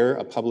require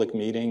a public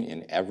meeting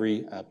in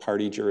every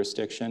party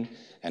jurisdiction,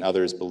 and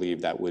others believe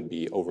that would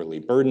be overly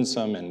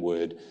burdensome and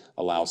would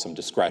allow some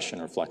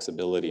discretion or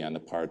flexibility on the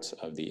parts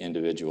of the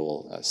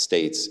individual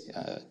states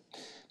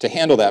to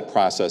handle that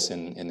process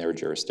in their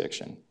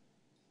jurisdiction.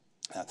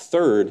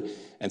 Third,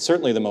 and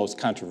certainly the most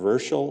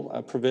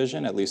controversial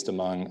provision, at least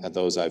among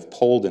those I've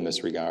polled in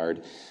this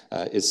regard,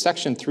 is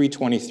Section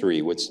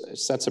 323, which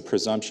sets a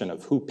presumption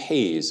of who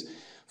pays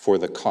for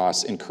the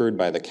costs incurred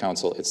by the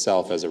council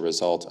itself as a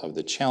result of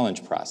the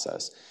challenge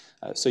process.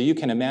 So you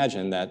can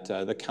imagine that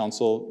the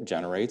council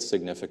generates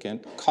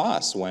significant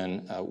costs when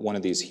one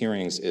of these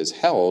hearings is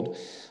held.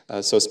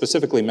 So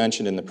specifically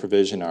mentioned in the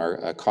provision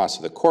are costs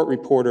of the court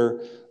reporter,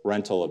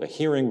 rental of a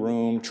hearing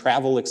room,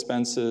 travel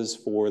expenses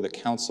for the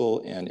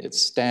council and its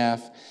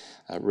staff,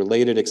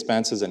 related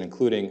expenses, and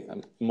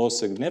including, most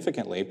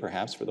significantly,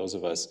 perhaps for those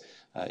of us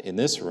in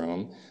this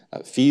room,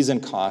 fees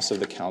and costs of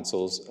the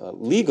council's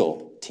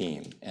legal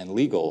team and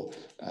legal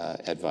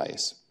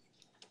advice.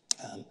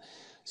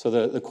 So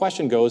the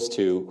question goes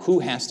to who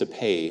has to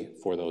pay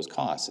for those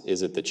costs?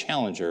 Is it the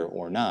challenger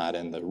or not?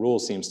 And the rule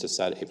seems to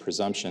set a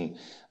presumption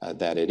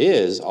that it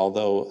is,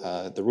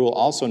 although the rule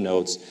also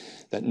notes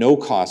that no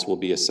cost will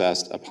be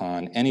assessed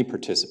upon any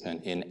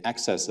participant in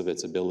excess of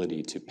its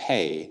ability to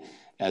pay,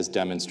 as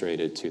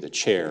demonstrated to the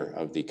chair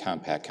of the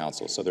Compact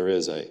Council. So there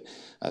is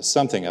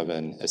something of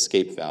an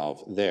escape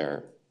valve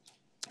there.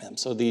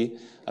 So the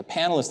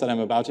panelists that I'm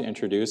about to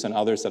introduce and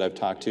others that I've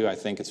talked to, I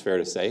think it's fair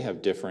to say,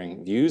 have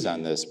differing views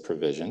on this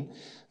provision.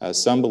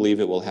 Some believe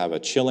it will have a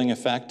chilling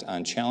effect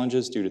on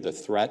challenges due to the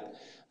threat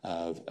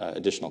of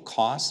additional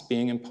costs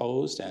being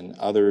imposed, and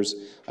others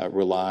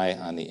rely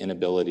on the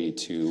inability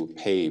to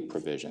pay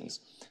provisions.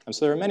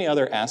 So there are many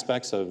other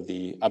aspects of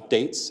the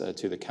updates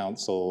to the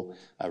council,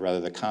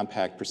 the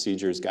compact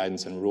procedures,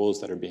 guidance, and rules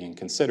that are being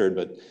considered,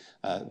 but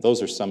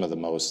those are some of the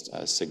most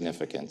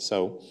significant.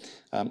 So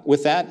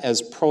with that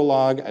as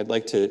prologue, I'd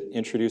like to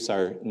introduce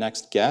our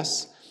next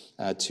guests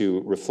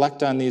to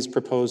reflect on these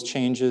proposed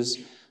changes,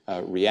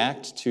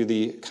 react to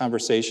the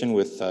conversation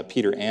with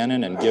Peter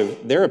Annan, and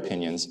give their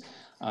opinions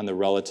on the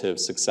relative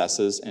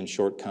successes and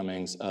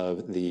shortcomings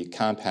of the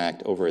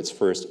compact over its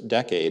first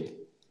decade.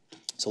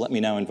 So let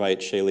me now invite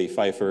Shaylee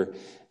Pfeiffer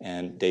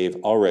and Dave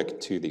Ulrich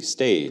to the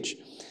stage.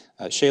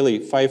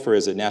 Shaylee Pfeiffer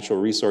is a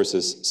natural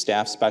resources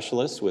staff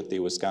specialist with the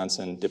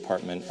Wisconsin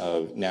Department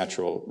of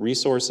Natural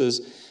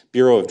Resources,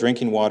 Bureau of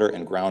Drinking Water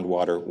and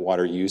Groundwater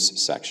Water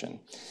Use section.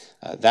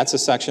 That's a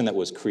section that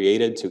was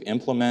created to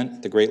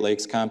implement the Great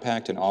Lakes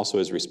Compact and also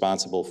is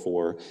responsible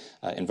for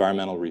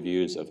environmental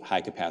reviews of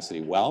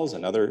high-capacity wells,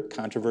 another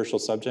controversial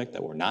subject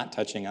that we're not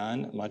touching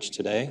on much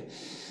today.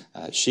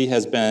 She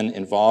has been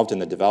involved in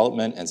the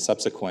development and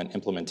subsequent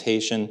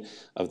implementation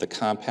of the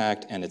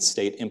compact and its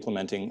state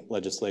implementing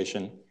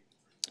legislation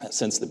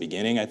since the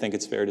beginning, I think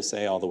it's fair to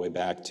say, all the way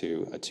back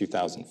to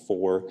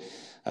 2004.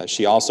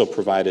 She also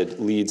provided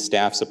lead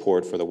staff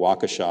support for the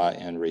Waukesha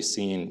and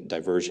Racine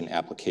diversion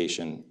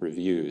application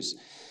reviews.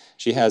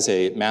 She has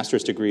a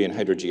master's degree in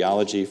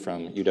hydrogeology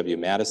from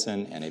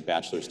UW-Madison and a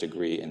bachelor's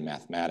degree in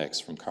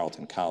mathematics from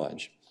Carleton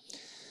College.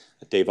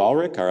 Dave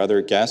Ulrich, our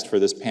other guest for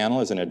this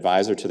panel, is an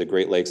advisor to the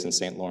Great Lakes and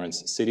St.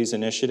 Lawrence Cities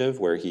Initiative,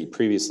 where he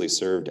previously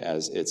served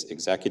as its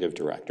executive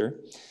director.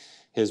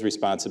 His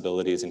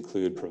responsibilities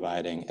include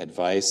providing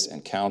advice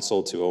and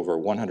counsel to over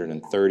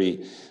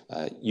 130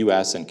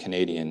 U.S. and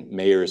Canadian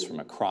mayors from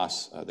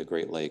across the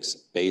Great Lakes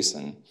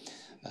Basin.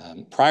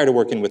 Prior to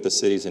working with the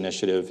Cities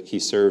Initiative, he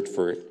served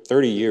for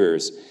 30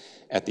 years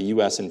at the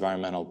U.S.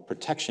 Environmental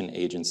Protection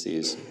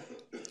Agency's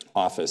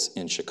office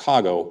in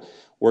Chicago,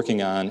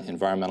 working on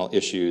environmental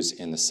issues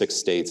in the 6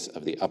 states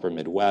of the upper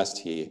Midwest.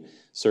 He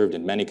served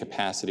in many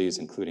capacities,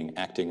 including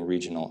acting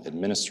regional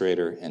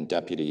administrator and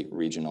deputy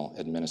regional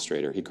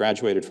administrator. He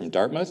graduated from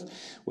Dartmouth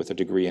with a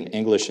degree in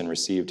English and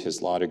received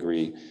his law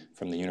degree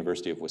from the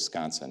University of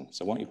Wisconsin.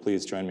 So won't you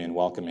please join me in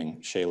welcoming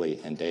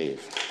Shaylee and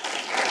Dave.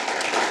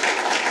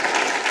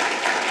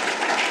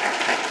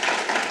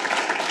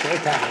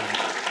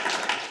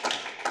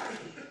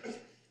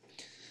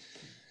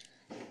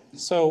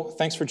 So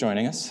thanks for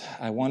joining us.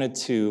 I wanted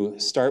to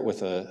start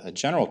with a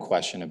general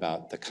question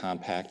about the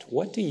compact.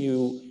 What do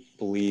you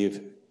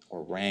believe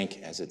or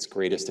rank as its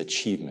greatest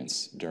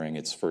achievements during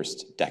its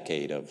first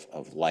decade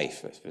of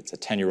life? If it's a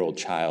 10-year-old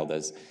child,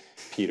 as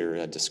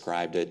Peter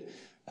described it,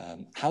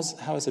 how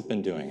has it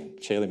been doing?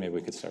 Shaylee, maybe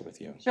we could start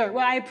with you. Sure.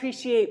 Well, I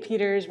appreciate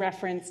Peter's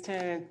reference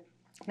to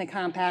the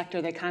compact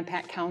or the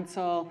Compact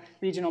Council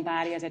regional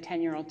body as a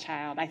 10-year-old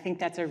child. I think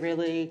that's a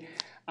really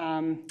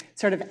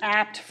sort of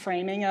apt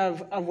framing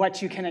of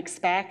what you can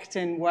expect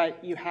and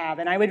what you have.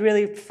 And I would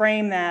really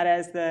frame that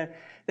as the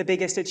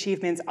biggest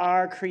achievements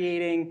are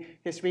creating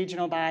this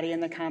regional body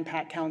and the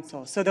Compact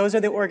Council. So those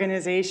are the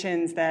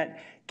organizations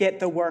that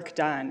get the work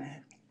done.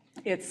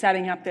 It's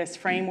setting up this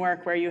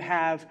framework where you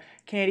have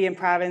Canadian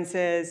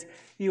provinces,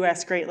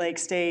 U.S. Great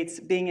Lakes states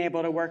being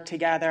able to work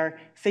together,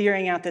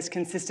 figuring out this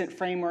consistent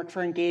framework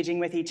for engaging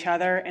with each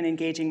other and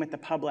engaging with the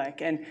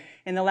public. And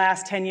in the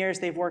last 10 years,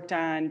 they've worked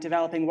on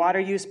developing water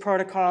use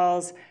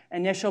protocols,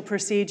 initial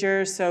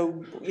procedures.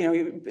 So,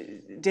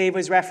 Dave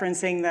was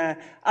referencing the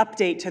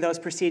update to those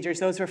procedures.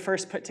 Those were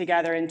first put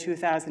together in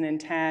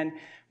 2010.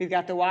 We've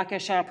got the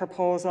Waukesha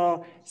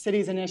proposal,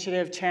 Cities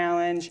Initiative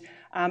Challenge,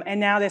 and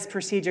now this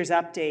procedures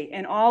update.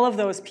 And all of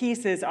those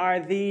pieces are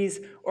these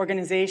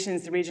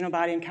organizations, the Regional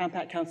Body and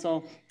Compact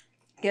Council,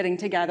 getting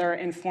together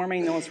and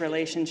forming those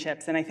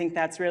relationships. And I think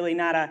that's really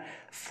not a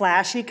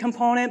flashy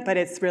component, but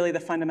it's really the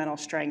fundamental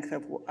strength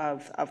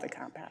of the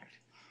compact.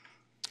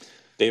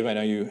 Dave, I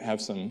know you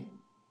have some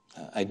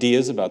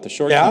ideas about the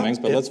shortcomings,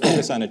 but let's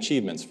focus on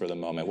achievements for the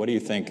moment. What do you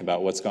think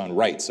about what's gone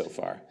right so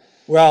far?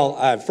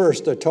 Well,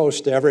 first a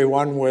toast to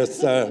everyone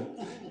with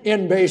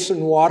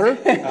in-basin water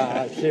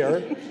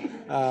here.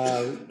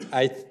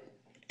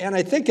 And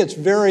I think it's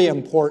very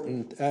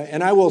important,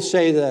 and I will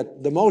say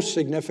that the most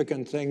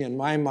significant thing in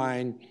my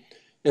mind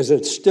is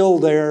it's still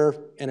there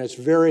and it's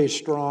very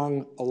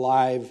strong,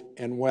 alive,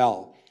 and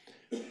well.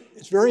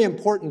 It's very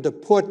important to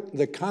put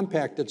the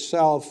compact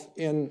itself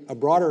in a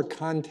broader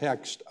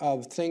context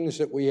of things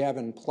that we have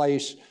in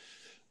place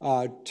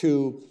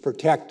to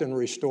protect and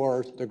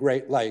restore the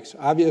Great Lakes.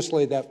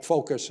 Obviously, that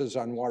focuses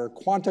on water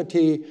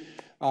quantity.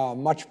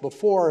 Much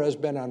before has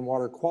been on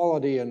water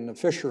quality and the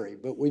fishery.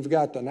 But we've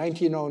got the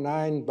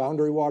 1909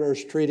 Boundary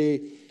Waters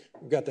Treaty.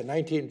 We've got the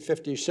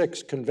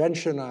 1956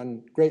 Convention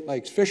on Great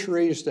Lakes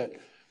Fisheries that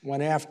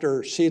went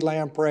after sea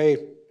lamprey,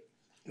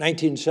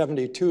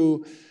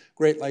 1972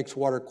 Great Lakes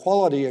Water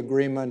Quality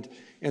Agreement.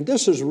 And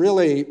this is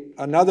really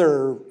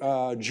another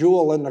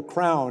jewel in the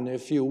crown,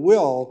 if you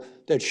will,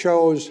 that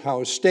shows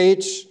how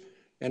states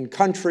and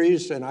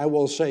countries, and I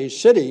will say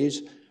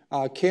cities,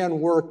 can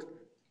work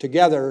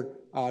together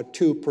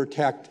to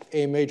protect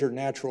a major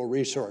natural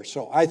resource.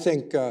 So I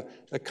think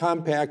the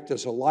compact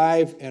is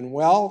alive and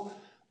well.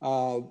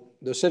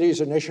 The city's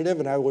initiative,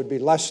 and I would be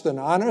less than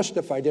honest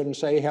if I didn't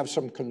say have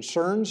some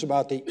concerns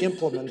about the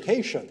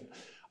implementation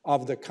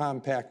of the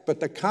compact.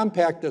 But the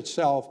compact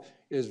itself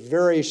is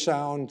very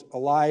sound,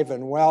 alive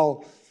and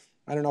well.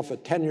 I don't know if a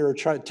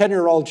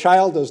 10-year-old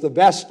child is the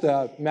best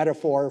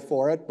metaphor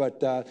for it,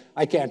 but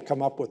I can't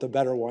come up with a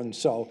better one.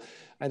 So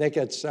I think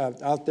it's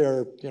out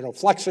there,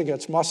 flexing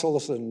its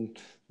muscles and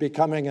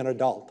becoming an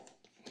adult.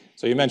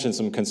 So you mentioned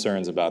some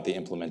concerns about the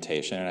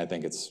implementation, and I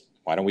think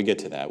why don't we get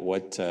to that?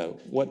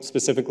 What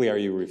specifically are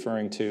you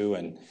referring to?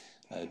 And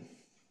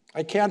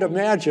I can't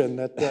imagine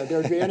that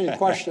there'd be any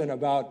question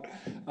about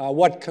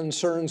what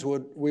concerns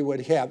we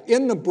would have.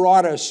 In the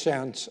broadest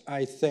sense,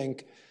 I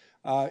think,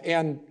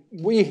 and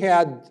we,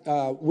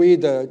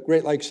 the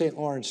Great Lakes St.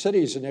 Lawrence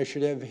Cities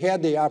Initiative,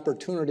 had the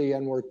opportunity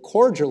and were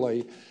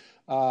cordially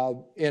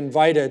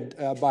invited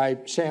by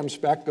Sam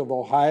Speck of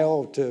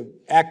Ohio to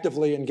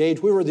actively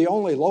engage. We were the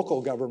only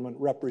local government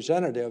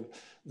representative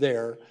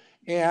there.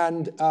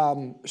 And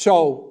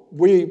so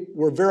we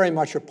were very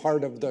much a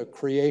part of the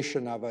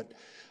creation of it.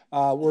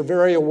 We're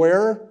very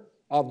aware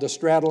of the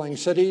straddling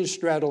cities,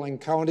 straddling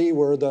county,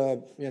 where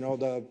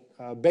the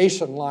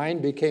basin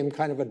line became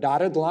kind of a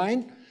dotted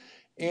line.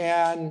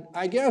 And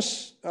I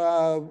guess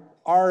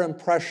our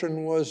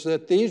impression was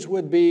that these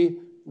would be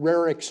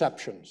rare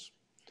exceptions.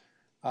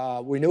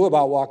 We knew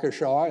about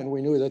Waukesha, and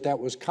we knew that that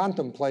was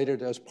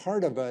contemplated as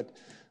part of it.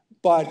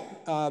 But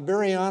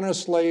very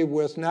honestly,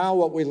 with now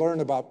what we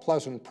learn about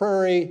Pleasant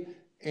Prairie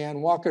and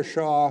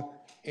Waukesha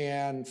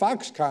and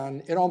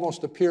Foxconn, it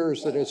almost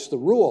appears that it's the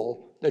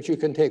rule that you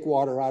can take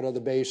water out of the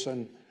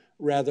basin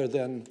rather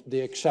than the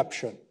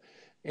exception.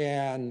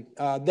 And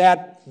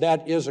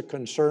that is a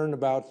concern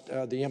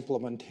about the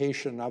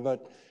implementation of it.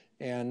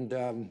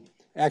 And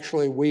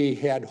actually, we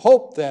had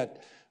hoped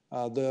that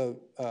the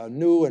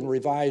new and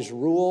revised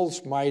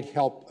rules might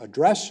help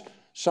address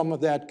some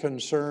of that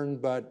concern,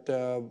 but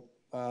the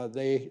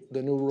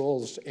new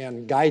rules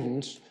and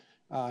guidance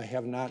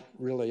have not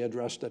really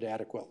addressed it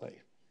adequately.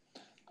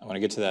 I want to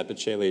get to that, but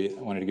Shaylee,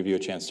 I wanted to give you a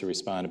chance to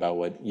respond about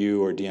what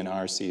you or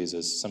DNR sees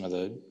as some of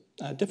the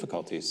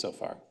difficulties so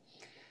far.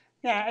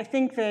 Yeah, I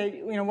think that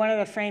one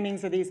of the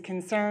framings of these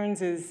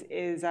concerns is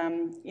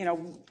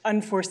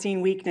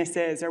unforeseen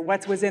weaknesses or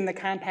what was in the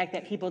compact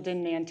that people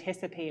didn't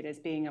anticipate as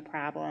being a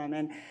problem.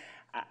 And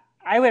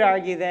I would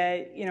argue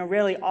that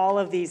really all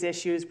of these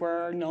issues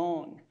were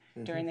known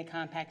during the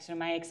compact. So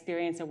my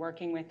experience of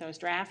working with those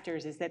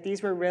drafters is that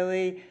these were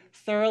really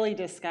thoroughly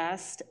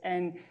discussed,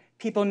 and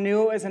people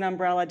knew it was an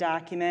umbrella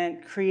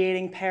document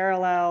creating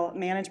parallel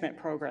management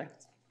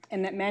programs.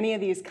 And that many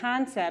of these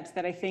concepts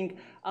that I think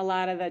a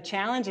lot of the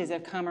challenges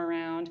have come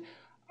around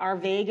are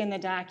vague in the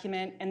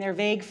document, and they're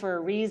vague for a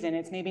reason.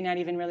 It's maybe not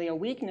even really a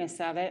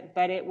weakness of it,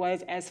 but it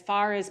was as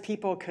far as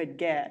people could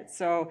get.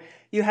 So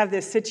you have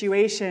this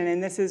situation,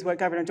 and this is what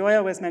Governor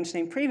Doyle was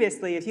mentioning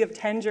previously. If you have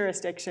 10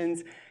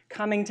 jurisdictions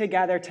coming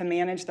together to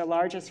manage the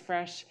largest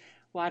fresh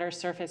water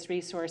surface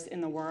resource in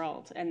the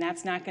world, and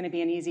that's not going to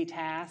be an easy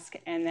task,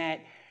 and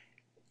that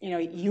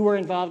you were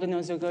involved in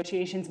those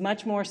negotiations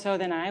much more so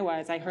than I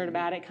was. I heard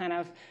about it kind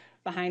of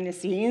behind the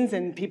scenes,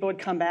 and people would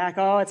come back,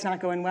 oh, it's not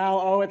going well,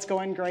 oh, it's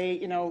going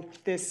great,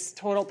 this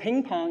total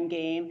ping pong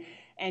game.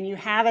 And you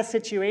have a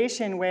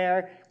situation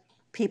where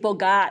people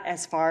got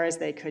as far as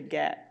they could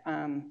get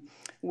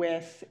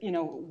with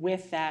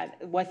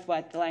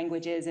what the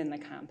language is in the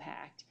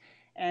compact.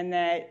 And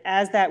that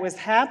as that was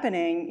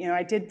happening,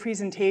 I did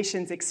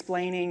presentations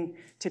explaining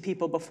to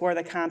people before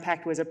the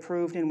compact was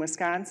approved in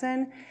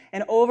Wisconsin,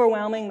 and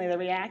overwhelmingly the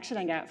reaction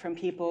I got from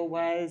people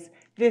was,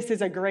 this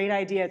is a great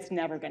idea, it's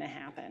never going to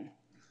happen.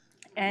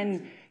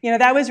 And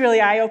that was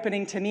really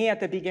eye-opening to me at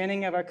the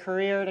beginning of a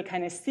career to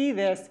kind of see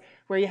this,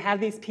 where you have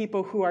these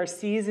people who are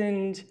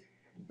seasoned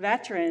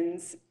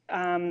veterans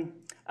of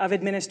of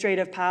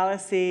administrative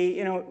policy,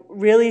 you know,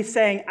 really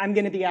saying, I'm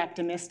going to be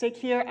optimistic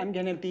here, I'm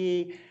going to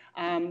be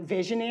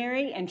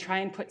visionary and try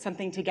and put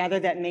something together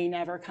that may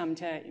never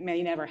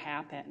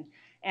happen.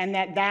 And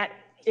that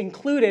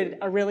included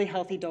a really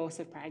healthy dose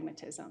of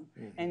pragmatism.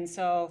 And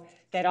so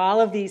that all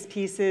of these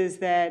pieces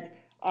that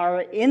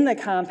are in the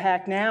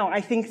compact now, I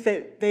think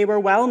that they were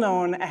well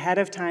known ahead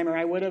of time, or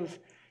I would have,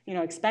 you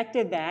know,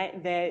 expected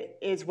that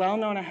is well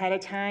known ahead of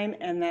time,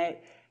 and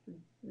that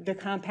the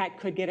compact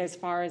could get as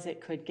far as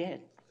it could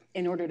get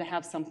in order to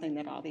have something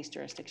that all these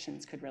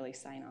jurisdictions could really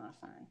sign off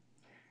on.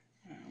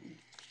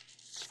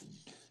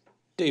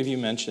 Dave, you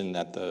mentioned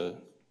that the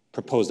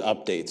proposed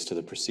updates to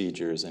the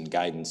procedures and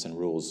guidance and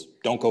rules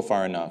don't go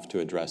far enough to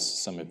address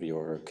some of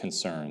your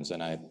concerns.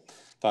 And I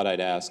thought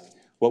I'd ask,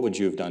 what would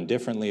you have done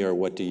differently, or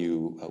what do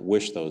you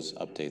wish those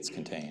updates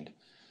contained?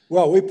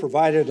 Well, we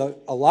provided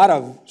a lot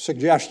of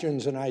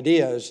suggestions and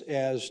ideas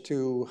as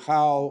to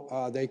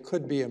how they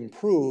could be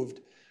improved.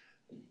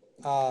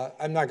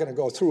 I'm not going to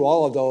go through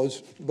all of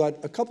those, but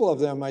a couple of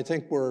them I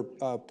think were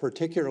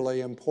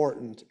particularly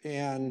important.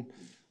 And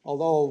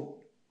although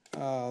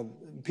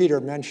Peter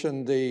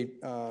mentioned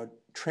the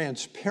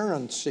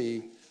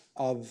transparency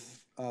of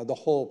the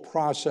whole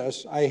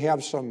process, I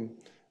have some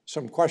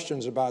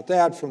questions about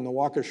that from the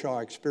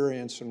Waukesha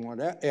experience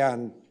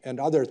and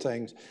other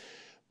things.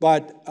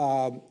 But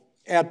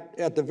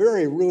at the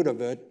very root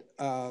of it,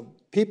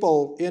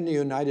 people in the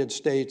United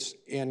States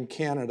and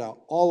Canada,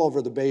 all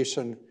over the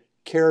basin,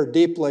 care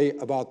deeply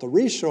about the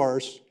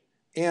resource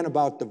and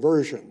about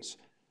diversions.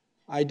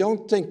 I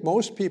don't think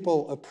most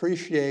people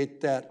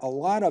appreciate that a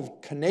lot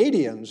of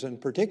Canadians in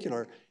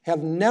particular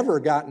have never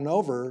gotten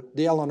over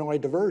the Illinois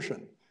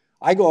diversion.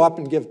 I go up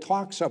and give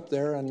talks up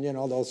there, and you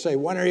know, they'll say,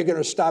 when are you going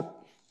to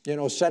stop, you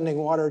know, sending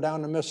water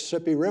down the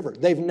Mississippi River?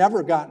 They've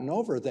never gotten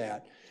over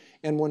that.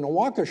 And when the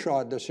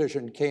Waukesha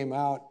decision came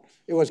out,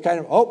 it was kind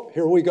of, oh,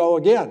 here we go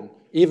again,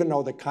 even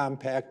though the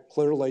compact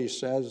clearly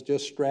says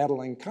just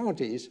straddling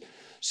counties.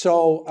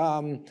 So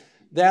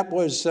that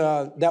was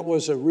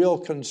a real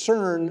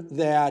concern,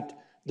 that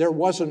there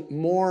wasn't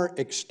more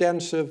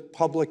extensive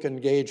public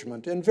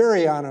engagement. And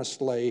very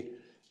honestly,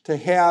 to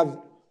have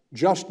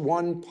just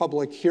one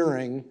public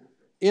hearing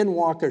in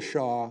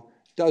Waukesha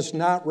does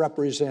not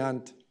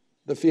represent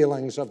the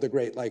feelings of the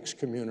Great Lakes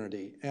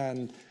community.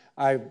 And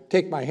I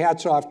take my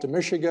hats off to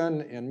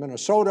Michigan and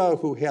Minnesota,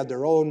 who had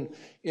their own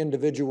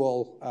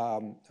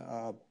individual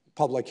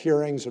public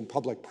hearings and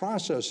public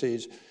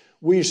processes.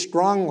 We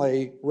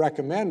strongly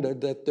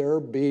recommended that there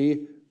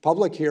be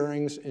public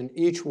hearings in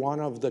each one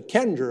of the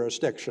 10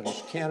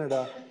 jurisdictions,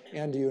 Canada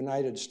and the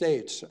United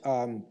States.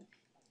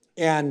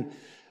 And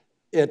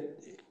it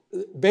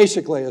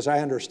basically, as I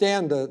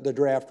understand the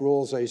draft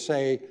rules, they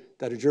say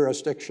that a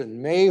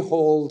jurisdiction may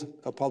hold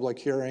a public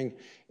hearing,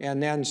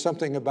 and then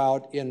something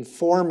about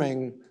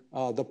informing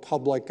the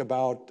public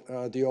about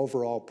the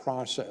overall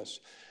process.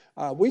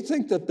 We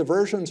think that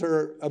diversions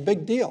are a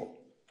big deal,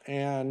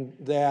 and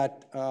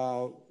that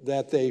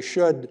they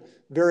should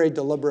very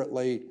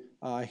deliberately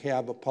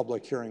have a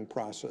public hearing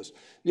process.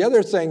 The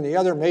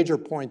other major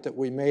point that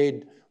we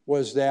made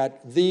was that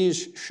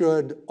these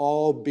should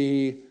all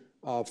be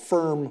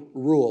firm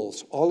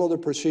rules. All of the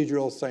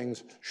procedural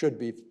things should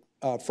be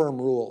firm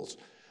rules.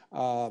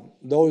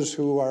 Those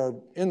who are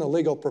in the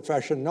legal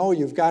profession know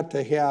you've got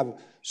to have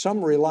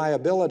some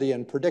reliability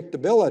and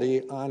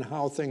predictability on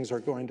how things are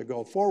going to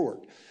go forward.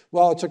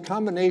 Well, it's a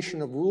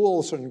combination of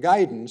rules and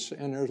guidance,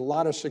 and there's a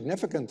lot of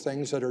significant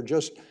things that are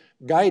just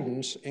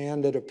guidance,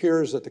 and it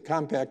appears that the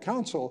Compact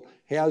Council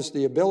has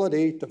the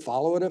ability to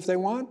follow it if they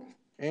want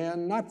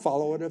and not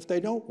follow it if they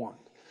don't want.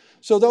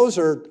 So those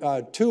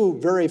are two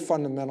very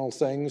fundamental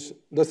things.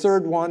 The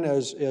third one,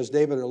 as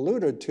David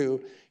alluded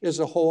to, is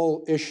the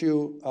whole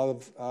issue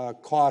of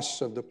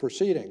costs of the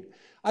proceeding.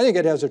 I think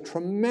it has a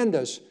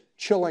tremendous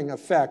chilling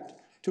effect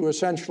to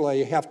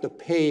essentially have to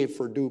pay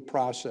for due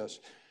process.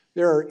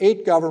 There are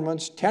 8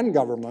 governments, 10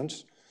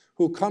 governments,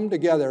 who come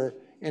together,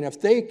 and if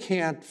they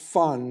can't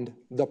fund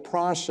the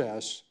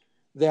process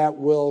that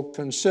will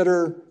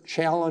consider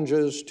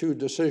challenges to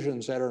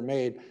decisions that are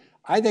made,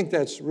 I think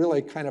that's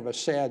really kind of a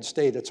sad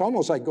state. It's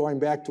almost like going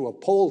back to a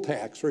poll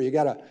tax, where you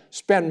got to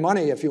spend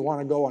money if you want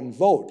to go and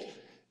vote.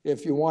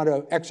 If you want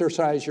to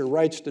exercise your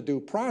rights to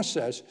due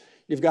process,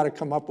 you've got to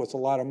come up with a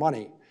lot of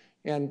money.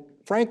 And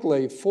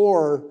frankly,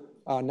 for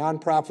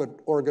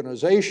nonprofit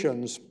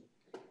organizations,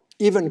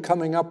 even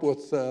coming up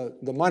with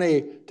the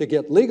money to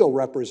get legal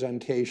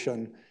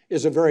representation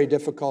is a very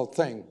difficult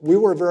thing. We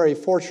were very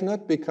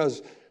fortunate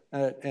because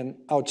an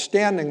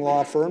outstanding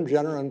law firm,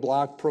 Jenner &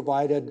 Block,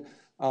 provided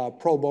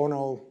pro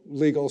bono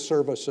legal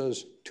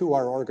services to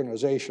our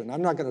organization.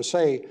 I'm not going to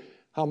say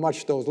how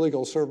much those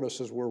legal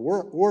services were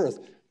worth,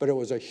 but it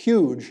was a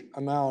huge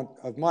amount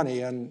of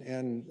money,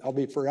 and I'll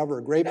be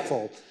forever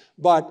grateful.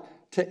 But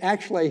to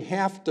actually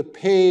have to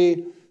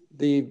pay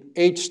the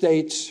 8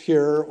 states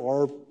here,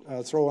 or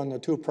throw in the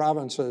 2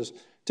 provinces,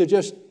 to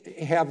just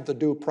have the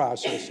due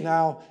process.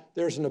 Now,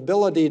 there's an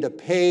ability to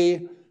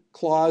pay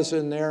clause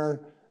in there.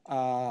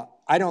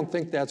 I I don't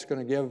think that's going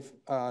to give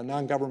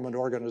non-government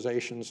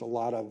organizations a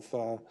lot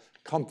of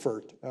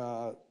comfort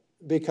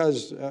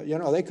because,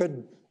 they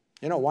could,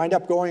 wind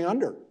up going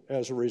under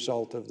as a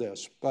result of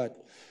this.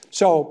 But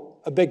so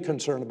a big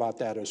concern about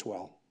that as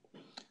well.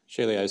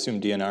 Shaylee, I assume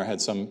DNR had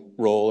some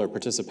role or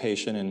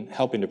participation in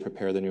helping to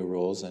prepare the new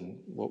rules, and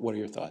what are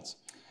your thoughts?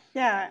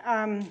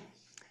 Yeah,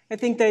 I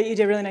think that you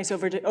did a really nice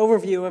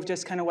overview of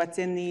just kind of what's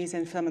in these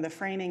and some of the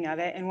framing of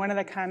it. And one of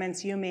the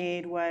comments you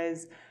made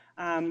was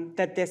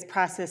that this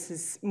process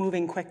is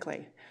moving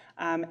quickly.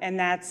 And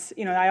that's,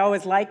 I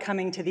always like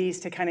coming to these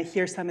to kind of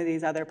hear some of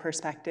these other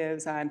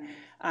perspectives on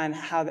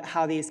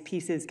how these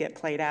pieces get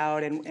played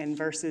out and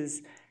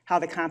versus how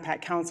the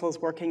Compact Council is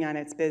working on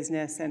its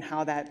business and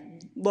how that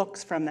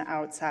looks from the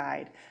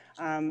outside.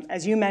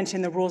 As you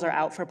mentioned, the rules are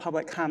out for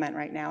public comment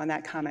right now, and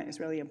that comment is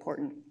really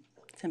important.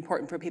 It's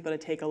important for people to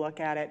take a look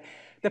at it.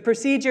 The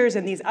procedures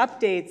and these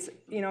updates,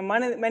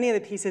 many of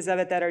the pieces of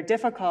it that are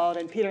difficult,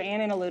 and Peter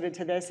Annan alluded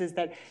to this, is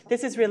that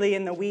this is really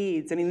in the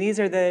weeds. I mean, these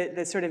are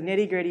the sort of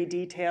nitty-gritty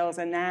details,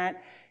 and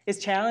that is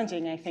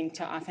challenging, I think,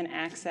 to often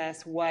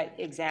access what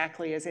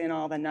exactly is in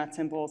all the nuts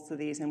and bolts of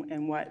these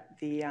and what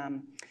the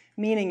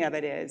meaning of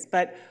it is.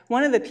 But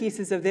one of the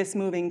pieces of this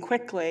moving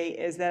quickly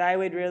is that I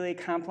would really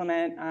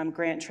compliment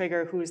Grant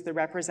Trigger, who's the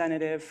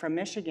representative from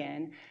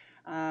Michigan.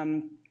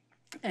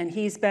 And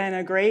he's been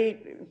a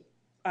great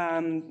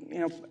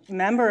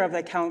member of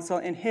the council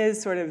in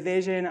his sort of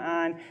vision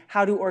on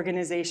how do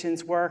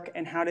organizations work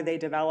and how do they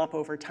develop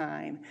over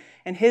time.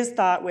 And his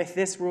thought with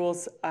this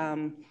rules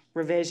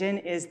revision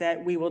is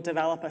that we will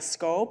develop a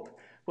scope,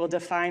 we'll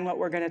define what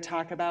we're going to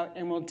talk about,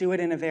 and we'll do it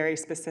in a very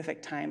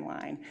specific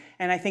timeline.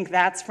 And I think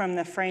that's from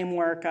the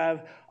framework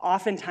of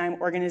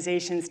oftentimes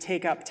organizations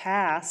take up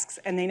tasks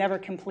and they never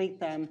complete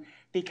them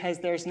because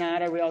there's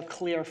not a real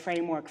clear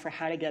framework for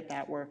how to get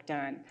that work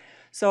done.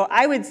 So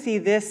I would see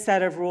this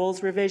set of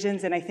rules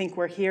revisions, and I think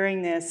we're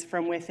hearing this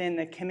from within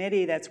the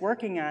committee that's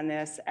working on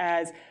this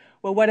as,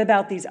 well, what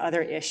about these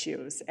other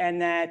issues?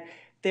 And that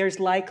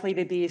there's likely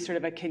to be sort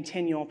of a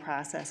continual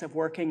process of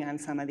working on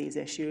some of these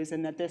issues,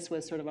 and that this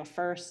was sort of a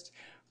first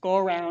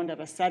go-around of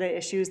a set of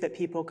issues that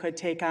people could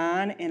take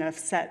on in a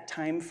set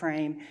time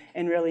frame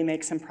and really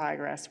make some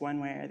progress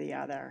one way or the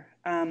other.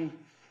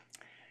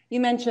 You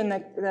mentioned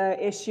the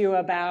issue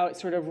about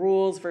sort of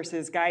rules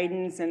versus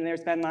guidance, and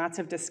there's been lots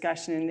of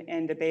discussion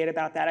and debate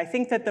about that. I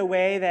think that the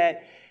way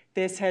that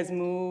this has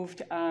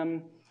moved,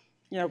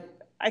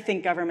 I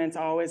think governments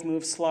always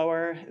move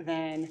slower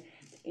than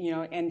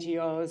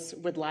NGOs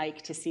would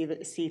like to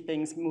see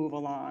things move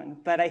along.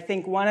 But I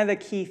think one of the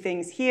key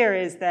things here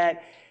is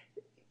that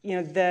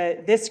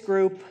this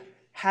group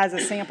has a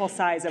sample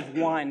size of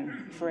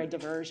 1 for a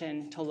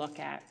diversion to look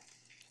at.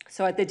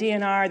 So at the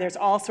DNR, there's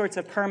all sorts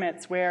of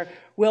permits where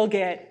we'll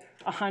get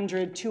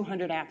 100,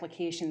 200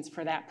 applications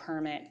for that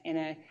permit in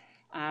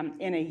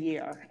a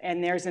year.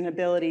 And there's an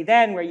ability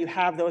then where you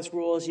have those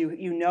rules,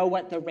 you know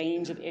what the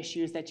range of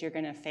issues that you're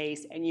going to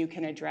face, and you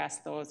can address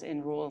those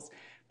in rules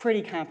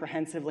pretty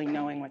comprehensively,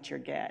 knowing what you're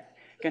going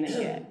to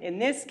get. In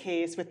this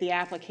case, with the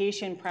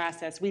application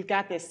process, we've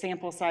got this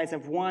sample size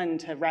of 1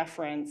 to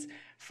reference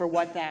for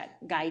what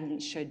that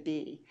guidance should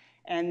be.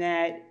 And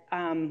that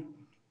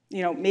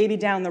maybe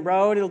down the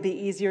road it'll be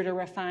easier to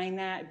refine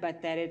that,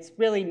 but that it's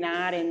really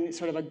not in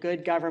sort of a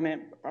good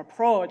government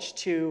approach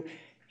to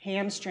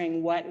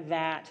hamstring what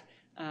that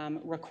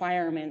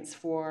requirements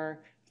for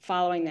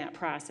following that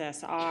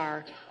process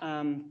are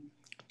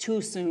too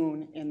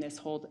soon in this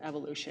whole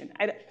evolution.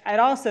 I'd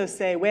also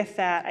say with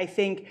that, I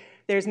think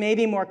there's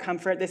maybe more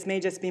comfort. This may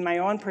just be my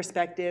own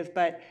perspective,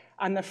 but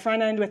on the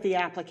front end with the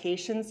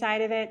application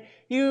side of it,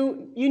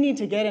 you need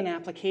to get an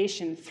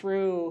application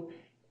through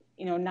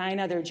 9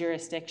 other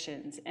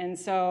jurisdictions. And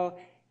so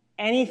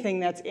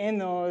anything that's in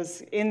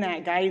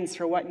that guidance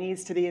for what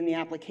needs to be in the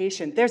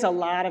application, there's a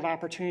lot of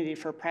opportunity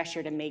for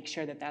pressure to make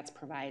sure that that's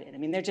provided. I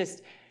mean, they're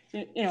just,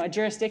 a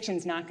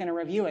jurisdiction's not going to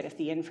review it if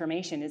the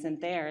information isn't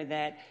there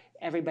that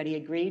everybody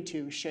agreed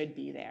to should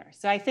be there.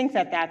 So I think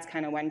that that's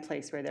kind of one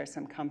place where there's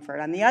some comfort.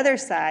 On the other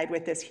side,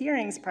 with this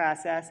hearings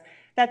process,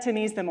 that to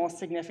me is the most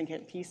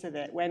significant piece of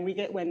it. When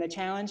the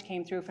challenge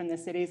came through from the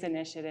city's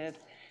initiative,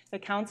 the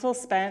council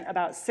spent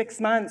about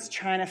 6 months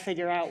trying to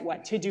figure out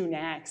what to do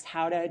next,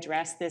 how to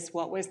address this,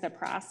 what was the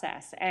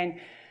process. And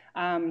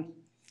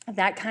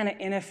that kind of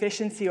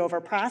inefficiency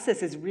over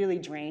process is really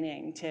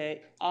draining to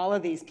all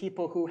of these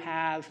people who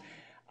have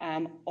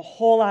a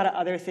whole lot of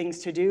other things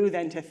to do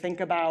than to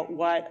think about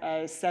what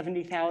a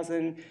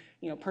 70,000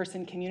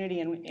 person community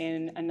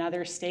in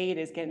another state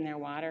is getting their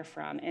water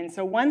from. And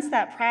so once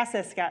that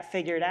process got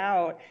figured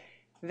out,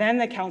 then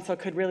the council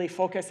could really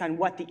focus on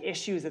what the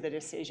issues of the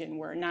decision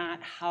were, not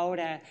how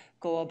to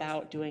go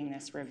about doing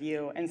this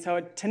review. And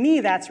so to me,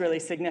 that's really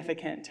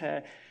significant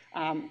to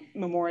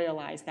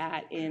memorialize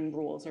that in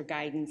rules or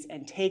guidance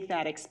and take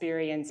that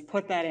experience,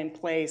 put that in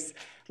place,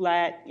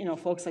 let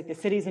folks like the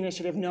city's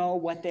initiative know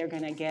what they're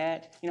going to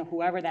get,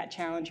 whoever that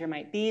challenger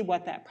might be,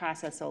 what that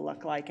process will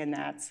look like, and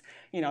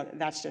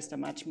that's just a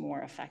much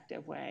more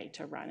effective way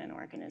to run an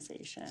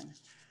organization.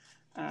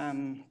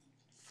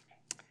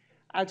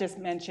 I'll just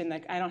mention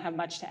that I don't have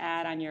much to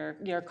add on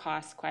your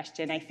cost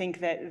question. I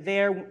think that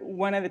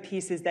one of the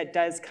pieces that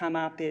does come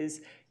up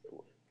is,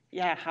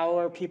 yeah, how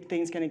are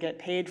things going to get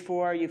paid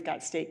for? You've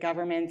got state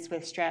governments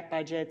with strat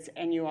budgets,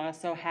 and you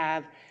also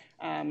have,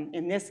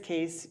 in this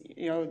case,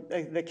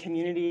 the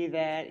community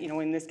that,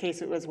 in this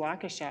case it was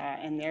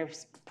Waukesha, and they've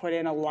put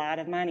in a lot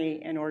of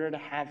money in order to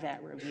have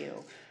that review.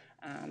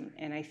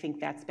 And I think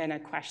that's been a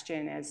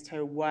question as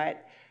to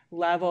what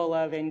level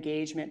of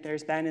engagement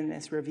there's been in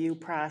this review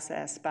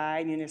process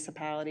by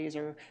municipalities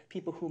or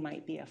people who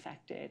might be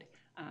affected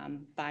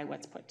by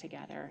what's put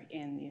together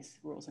in these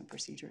rules and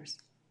procedures.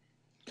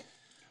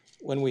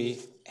 When we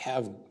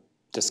have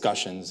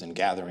discussions and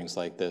gatherings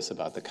like this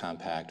about the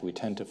compact, we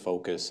tend to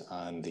focus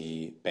on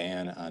the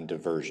ban on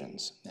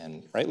diversions,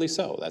 and rightly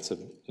so. That's a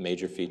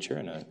major feature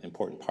and an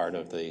important part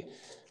of the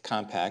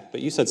compact. But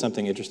you said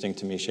something interesting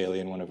to me, Shaylee,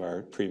 in one of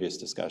our previous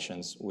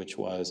discussions, which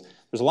was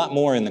there's a lot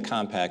more in the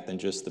compact than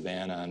just the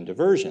ban on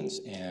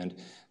diversions. And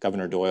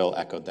Governor Doyle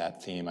echoed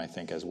that theme, I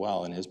think, as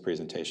well in his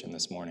presentation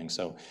this morning.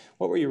 So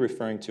what were you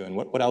referring to, and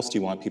what else do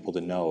you want people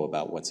to know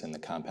about what's in the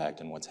compact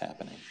and what's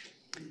happening?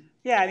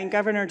 Yeah, I mean,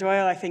 Governor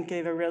Doyle, I think,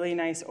 gave a really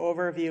nice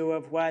overview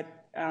of what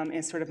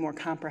is sort of more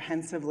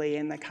comprehensively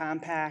in the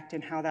compact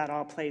and how that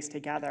all plays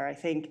together. I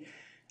think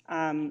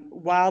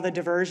while the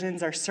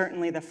diversions are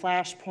certainly the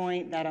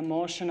flashpoint, that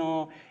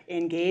emotional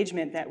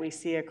engagement that we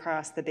see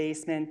across the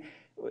basin,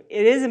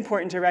 it is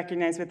important to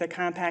recognize with the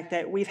compact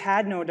that we've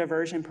had no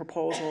diversion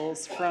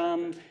proposals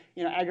from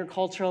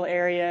agricultural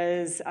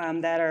areas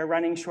that are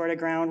running short of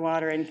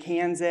groundwater in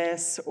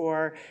Kansas,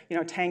 or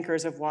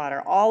tankers of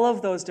water. All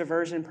of those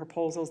diversion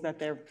proposals that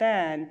there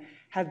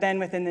have been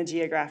within the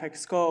geographic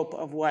scope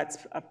of what's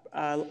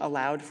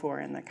allowed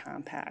for in the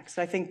compact.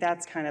 So I think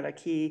that's kind of a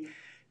key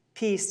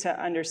piece to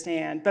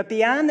understand. But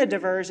beyond the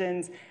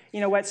diversions,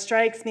 what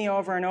strikes me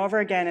over and over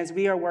again as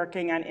we are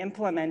working on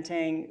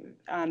implementing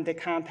the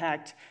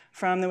compact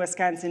from the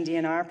Wisconsin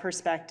DNR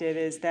perspective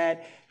is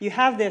that you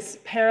have this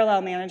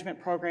parallel management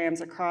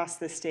programs across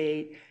the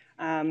state.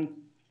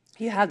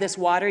 You have this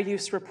water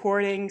use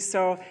reporting.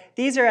 So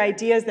these are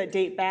ideas that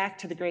date back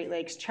to the Great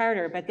Lakes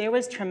Charter, but there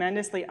was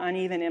tremendously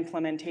uneven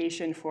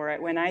implementation for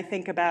it. When I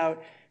think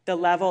about the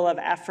level of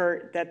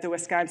effort that the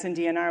Wisconsin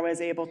DNR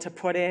was able to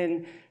put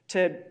in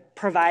to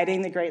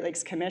providing the Great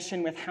Lakes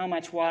Commission with how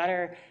much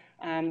water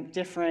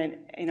different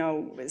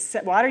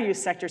water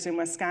use sectors in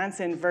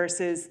Wisconsin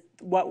versus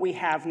what we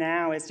have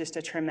now is just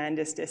a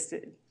tremendous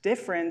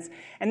difference,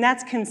 and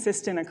that's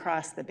consistent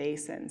across the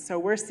basin. So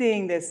we're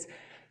seeing this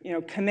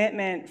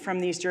commitment from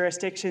these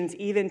jurisdictions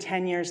even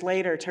 10 years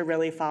later to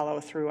really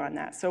follow through on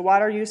that. So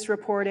water use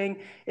reporting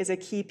is a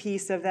key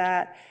piece of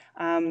that,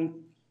 an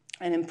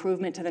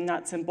improvement to the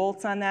nuts and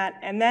bolts on that.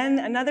 And then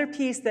another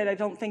piece that I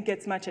don't think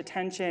gets much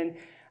attention,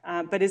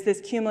 but is this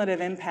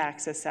cumulative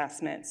impacts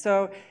assessment.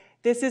 So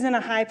this isn't a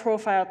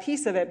high-profile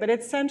piece of it, but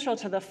it's central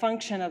to the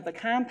function of the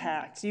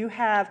compact. You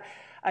have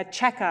a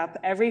checkup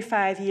every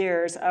 5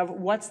 years of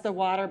what's the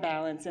water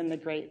balance in the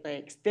Great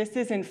Lakes. This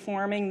is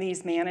informing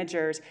these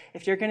managers.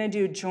 If you're going to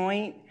do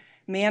joint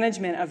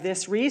management of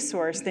this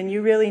resource, then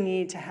you really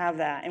need to have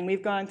that. And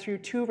we've gone through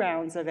 2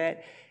 rounds of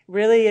it.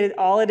 Really,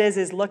 all it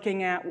is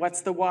looking at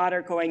what's the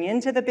water going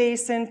into the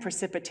basin,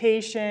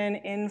 precipitation,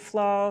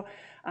 inflow,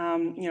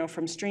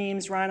 from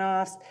streams,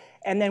 runoffs,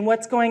 and then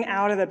what's going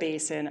out of the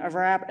basin,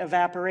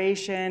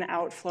 evaporation,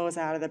 outflows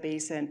out of the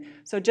basin.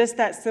 So just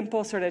that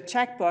simple sort of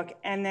checkbook,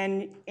 and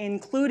then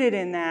included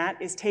in that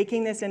is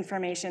taking this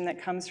information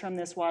that comes from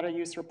this water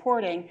use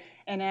reporting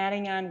and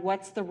adding on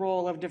what's the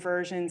role of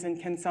diversions and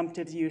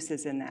consumptive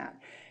uses in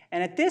that.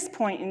 And at this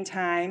point in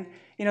time,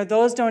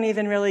 those don't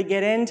even really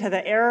get into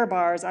the error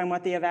bars on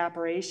what the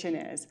evaporation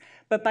is.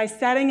 But by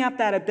setting up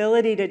that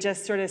ability to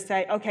just sort of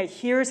say, okay,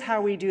 here's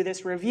how we do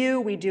this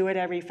review, we do it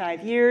every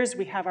 5 years,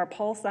 we have our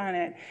pulse on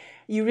it,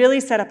 you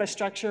really set up a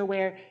structure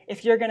where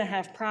if you're going to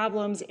have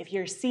problems, if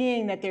you're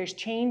seeing that there's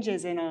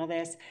changes in all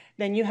this,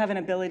 then you have an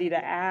ability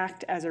to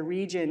act as a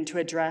region to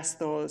address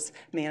those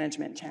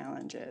management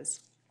challenges.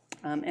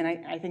 And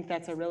I think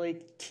that's a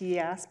really key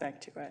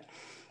aspect to it.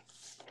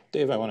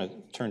 Dave, I want to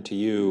turn to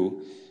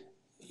you.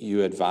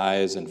 You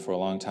advise and for a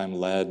long time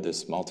led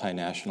this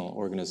multinational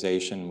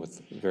organization with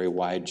very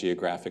wide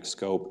geographic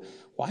scope.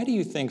 Why do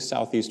you think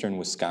southeastern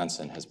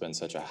Wisconsin has been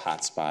such a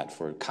hot spot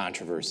for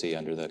controversy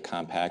under the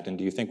compact, and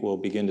do you think we'll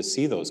begin to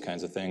see those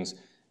kinds of things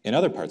in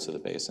other parts of the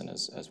basin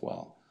as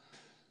well?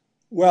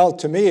 Well,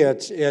 to me,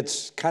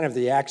 it's kind of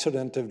the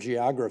accident of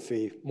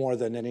geography more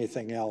than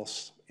anything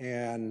else.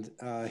 And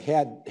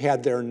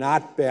had there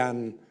not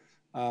been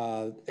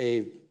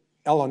a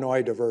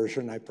Illinois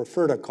diversion, I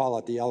prefer to call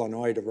it the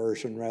Illinois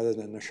diversion rather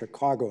than the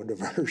Chicago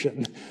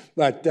diversion,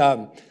 but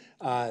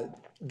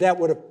that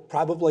would have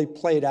probably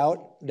played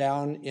out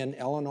down in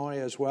Illinois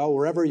as well.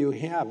 Wherever you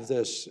have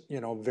this,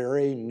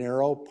 very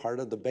narrow part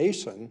of the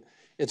basin,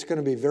 it's going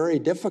to be very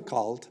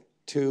difficult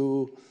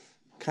to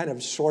kind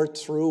of sort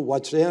through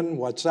what's in,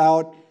 what's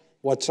out,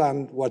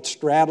 what's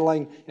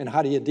straddling, and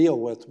how do you deal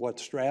with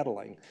what's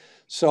straddling.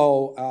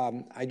 So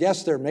I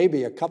guess there may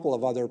be a couple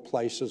of other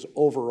places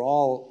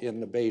overall in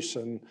the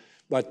basin,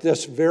 but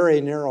this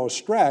very narrow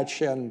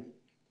stretch, and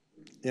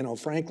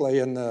frankly,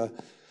 in the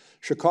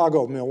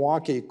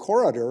Chicago-Milwaukee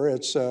corridor,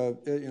 it's a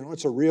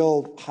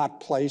real hot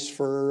place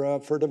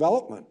for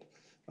development,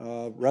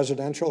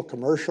 residential,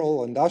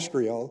 commercial,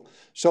 industrial.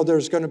 So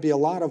there's going to be a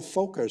lot of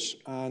focus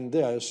on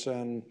this,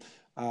 and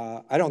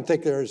I don't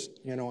think there's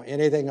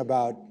anything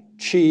about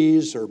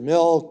cheese or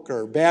milk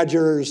or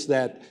badgers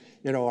that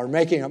are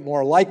making it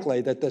more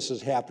likely that this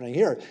is happening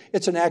here.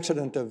 It's an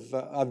accident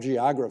of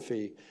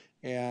geography,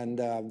 and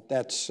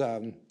it's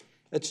made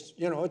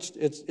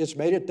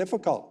it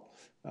difficult.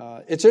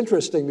 It's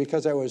interesting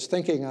because I was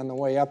thinking on the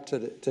way up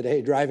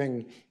today,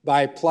 driving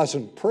by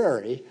Pleasant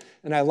Prairie,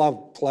 and I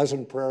love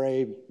Pleasant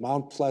Prairie,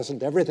 Mount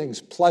Pleasant,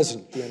 everything's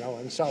pleasant,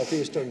 in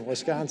southeastern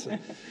Wisconsin.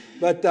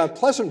 But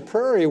Pleasant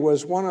Prairie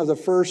was one of the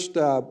first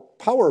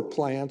power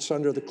plants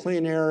under the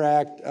Clean Air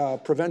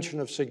Act Prevention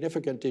of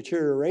Significant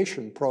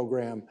Deterioration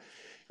program,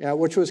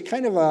 which was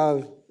kind of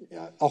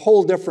a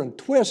whole different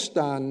twist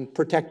on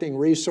protecting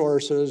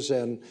resources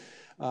and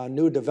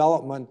new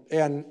development,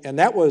 and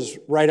that was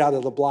right out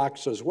of the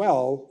blocks as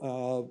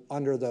well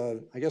under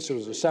I guess it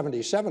was the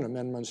 77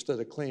 amendments to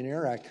the Clean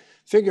Air Act,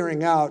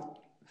 figuring out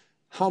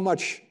how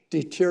much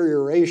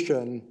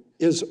deterioration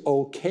is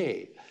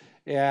okay.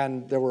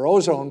 And there were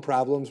ozone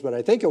problems, but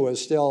I think it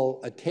was still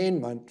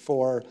attainment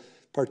for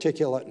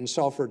particulate and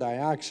sulfur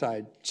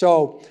dioxide.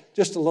 So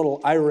just a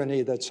little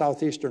irony that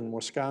southeastern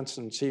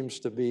Wisconsin seems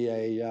to be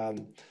a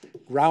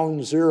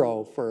ground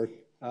zero for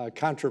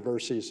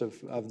controversies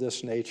of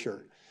this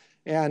nature.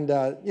 And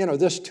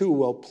this too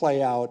will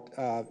play out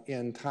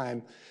in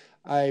time.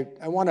 I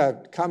want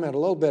to comment a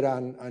little bit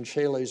on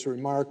Shaylee's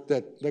remark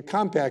that the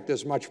compact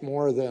is much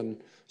more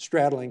than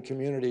straddling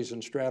communities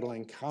and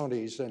straddling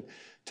counties. And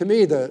to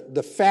me,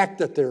 the fact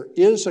that there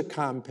is a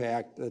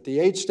compact, that the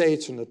 8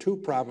 states and the 2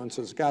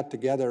 provinces got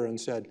together and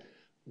said,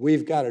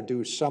 we've got to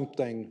do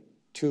something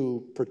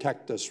to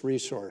protect this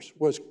resource,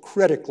 was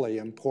critically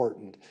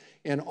important.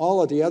 And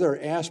all of the other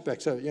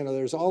aspects of,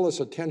 there's all this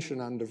attention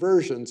on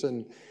diversions,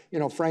 and,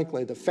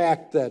 frankly, the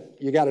fact that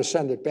you got to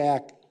send it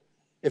back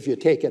if you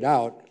take it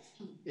out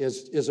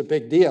is a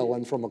big deal.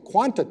 And from a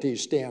quantity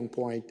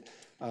standpoint,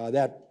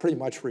 that pretty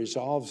much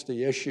resolves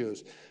the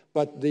issues.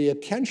 But the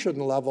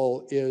attention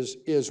level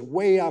is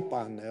way up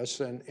on this,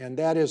 and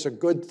that is a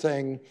good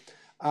thing.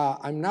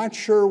 I'm not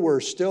sure we're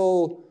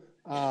still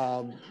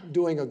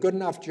doing a good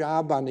enough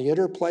job on the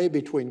interplay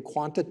between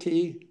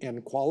quantity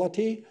and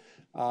quality,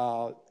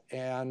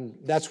 and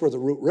that's where the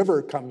Root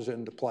River comes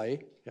into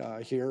play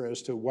here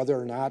as to whether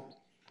or not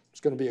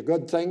it's going to be a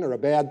good thing or a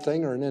bad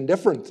thing or an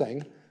indifferent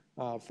thing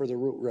for the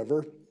Root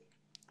River.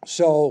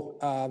 So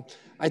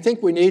I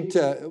think we need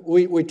to,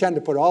 we tend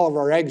to put all of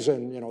our eggs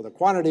in, the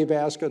quantity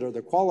basket or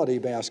the quality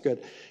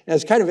basket. And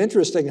it's kind of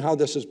interesting how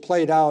this is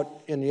played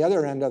out in the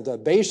other end of the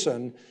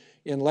basin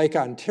in Lake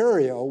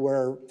Ontario,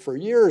 where for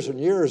years and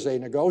years they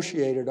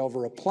negotiated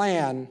over a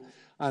plan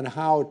on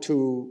how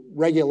to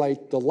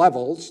regulate the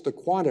levels, the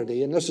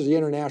quantity, and this is the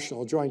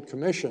International Joint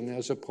Commission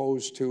as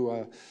opposed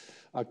to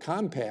a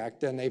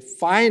compact, and they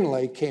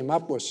finally came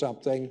up with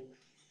something.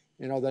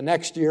 The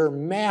next year,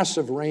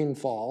 massive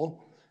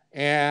rainfall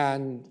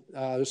and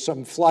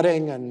some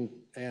flooding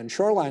and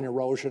shoreline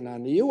erosion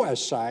on the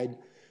U.S. side,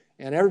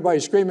 and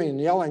everybody's screaming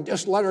and yelling,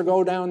 just let her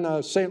go down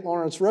the St.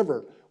 Lawrence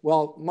River.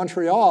 Well,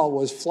 Montreal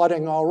was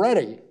flooding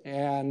already,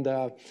 and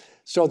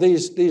so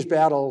these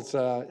battles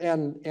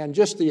and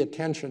just the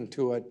attention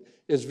to it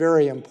is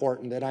very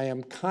important, and I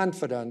am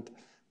confident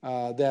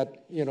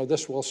that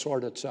this will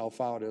sort itself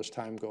out as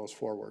time goes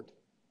forward.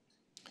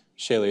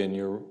 Shaylee, in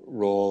your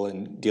role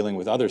in dealing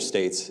with other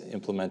states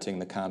implementing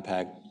the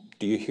compact,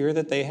 do you hear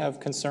that they have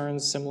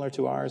concerns similar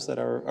to ours that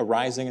are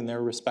arising in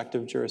their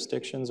respective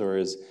jurisdictions, or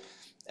is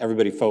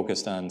everybody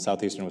focused on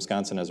southeastern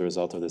Wisconsin as a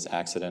result of this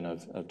accident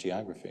of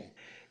geography?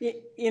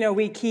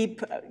 We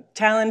keep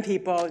telling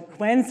people,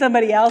 when's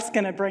somebody else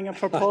going to bring a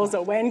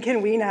proposal? When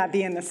can we not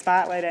be in the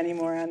spotlight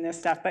anymore on this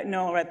stuff? But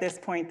no, at this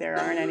point, there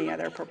aren't any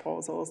other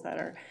proposals that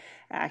are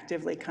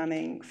actively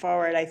coming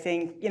forward. I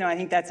think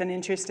that's an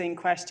interesting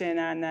question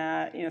on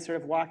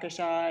sort of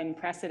Waukesha and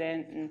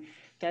precedent, and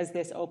does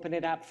this open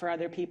it up for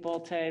other people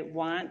to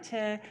want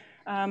to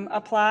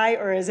apply,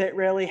 or is it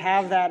really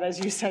have that, as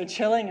you say,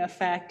 chilling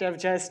effect of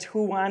just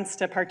who wants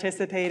to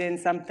participate in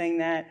something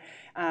that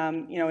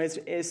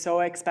is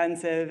so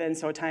expensive and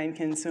so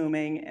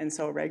time-consuming and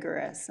so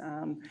rigorous.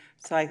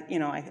 So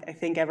I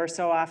think ever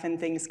so often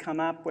things come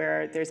up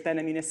where there's been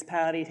a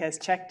municipality that has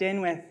checked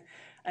in with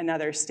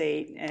another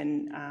state,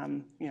 and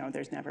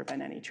there's never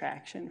been any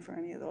traction for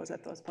any of those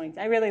at those points.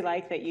 I really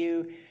like that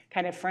you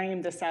kind of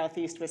framed the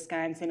southeast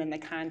Wisconsin in the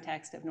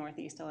context of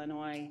northeast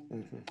Illinois,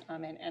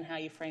 and how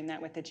you frame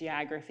that with the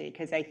geography,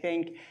 because I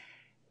think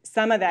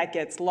some of that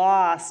gets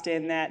lost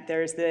in that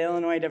there's the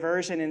Illinois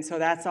diversion, and so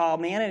that's all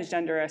managed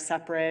under a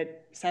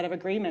separate set of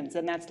agreements,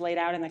 and that's laid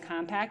out in the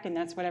compact, and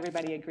that's what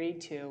everybody agreed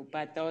to.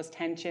 But those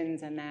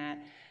tensions and that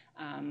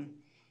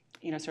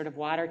sort of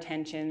water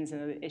tensions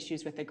and the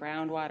issues with the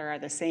groundwater are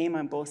the same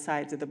on both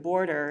sides of the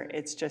border.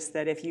 It's just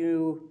that if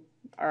you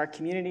are a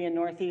community in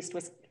Northeast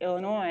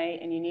Illinois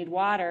and you need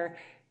water,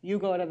 you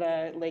go to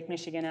the Lake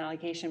Michigan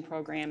Allocation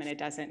Program and it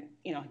doesn't,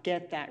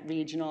 get that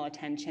regional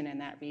attention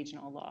and that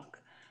regional look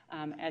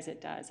as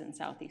it does in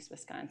Southeast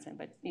Wisconsin.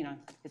 But,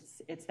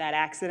 it's that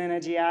accident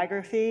of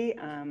geography.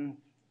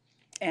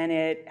 And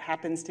it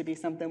happens to be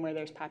something where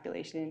there's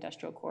population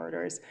industrial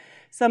corridors.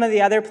 Some of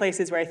the other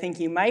places where I think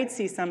you might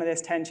see some of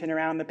this tension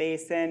around the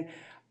basin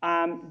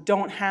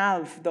don't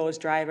have those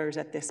drivers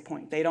at this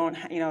point. They don't,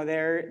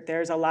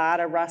 there's a lot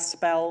of Rust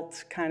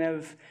Belt kind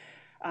of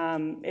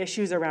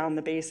issues around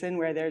the basin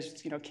where there's,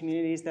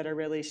 communities that are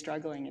really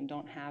struggling and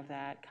don't have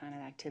that kind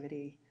of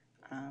activity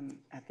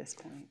at this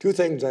point. Two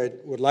things I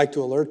would like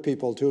to alert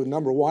people to.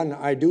 Number one,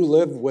 I do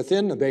live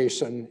within the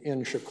basin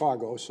in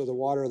Chicago, so the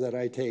water that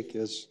I take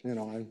is,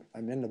 I'm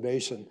in the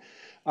basin.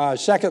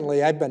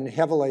 Secondly, I've been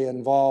heavily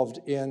involved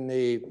in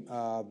the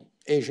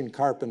Asian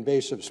carp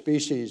invasive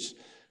species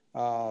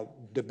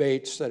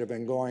debates that have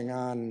been going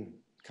on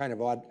kind of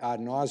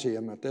ad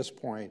nauseum at this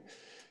point.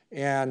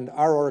 And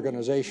our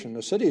organization,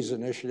 the Cities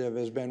Initiative,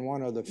 has been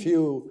one of the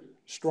few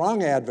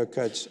strong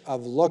advocates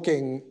of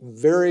looking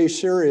very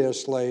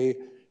seriously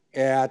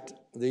at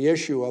the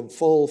issue of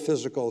full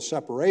physical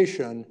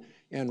separation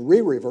and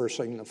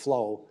reversing the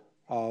flow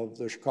of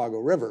the Chicago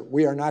River.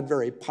 We are not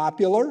very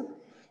popular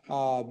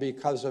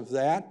because of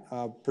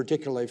that,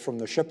 particularly from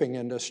the shipping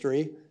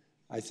industry.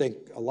 I think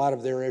a lot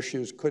of their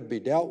issues could be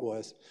dealt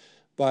with,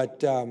 but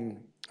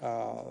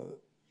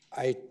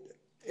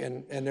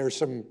there's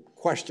some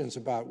questions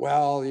about,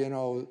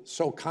 well,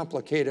 so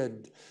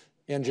complicated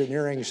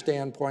engineering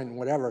standpoint and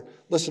whatever.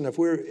 Listen,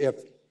 if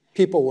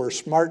people were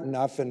smart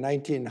enough in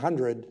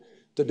 1900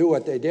 to do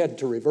what they did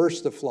to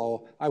reverse the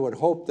flow, I would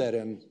hope that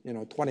in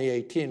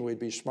 2018 we'd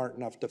be smart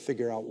enough to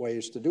figure out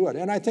ways to do it.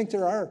 And I think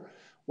there are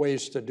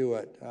ways to do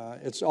it.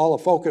 It's all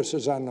the focus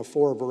is on the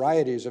 4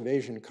 varieties of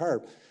Asian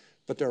carp,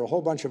 but there are a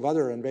whole bunch of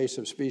other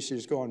invasive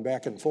species going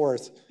back and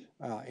forth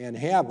and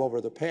have over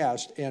the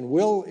past and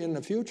will in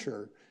the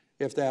future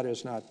if that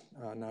is not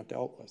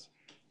dealt with.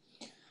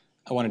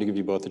 I wanted to give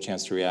you both a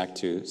chance to react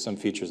to some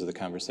features of the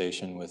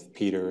conversation with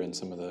Peter and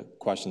some of the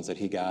questions that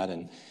he got,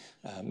 and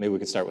maybe we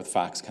could start with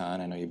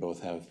Foxconn. I know you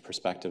both have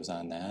perspectives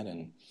on that,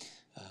 and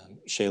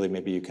Shaylee,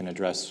 maybe you can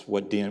address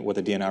what the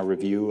DNR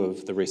review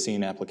of the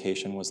Racine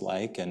application was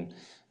like and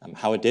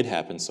how it did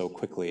happen so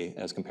quickly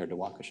as compared to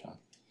Waukesha.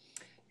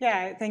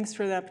 Yeah, thanks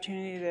for the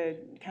opportunity to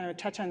kind of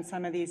touch on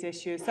some of these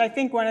issues. So I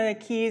think one of the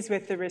keys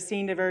with the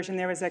Racine diversion,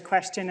 there was a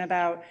question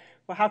about,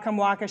 well, how come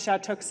Waukesha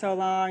took so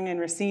long and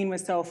Racine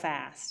was so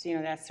fast?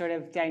 That sort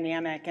of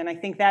dynamic. And I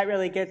think that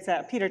really gets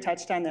at, Peter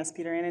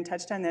Annan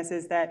touched on this,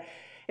 is that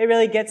it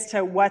really gets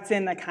to what's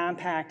in the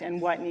compact and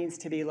what needs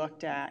to be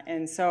looked at.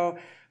 And so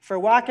for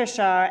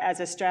Waukesha, as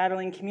a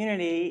straddling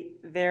community,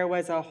 there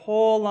was a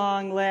whole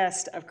long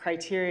list of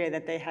criteria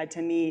that they had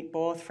to meet,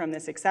 both from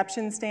this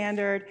exception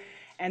standard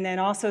and then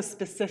also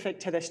specific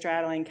to the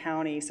straddling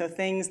county. So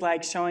things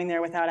like showing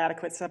there without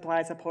adequate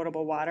supplies of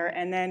potable water,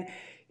 and then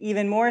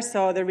even more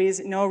so,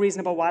 no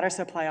reasonable water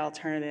supply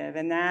alternative.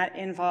 And that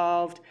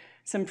involved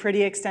some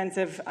pretty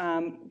extensive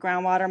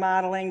groundwater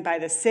modeling by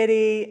the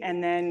city,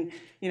 and then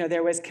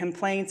there was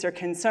complaints or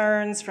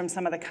concerns from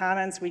some of the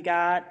comments we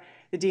got.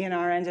 The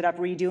DNR ended up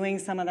redoing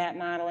some of that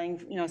modeling,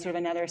 sort of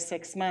another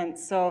 6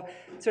 months. So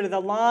sort of the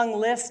long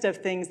list of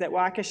things that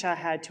Waukesha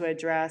had to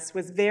address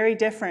was very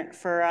different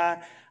for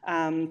a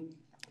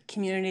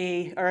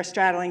community or a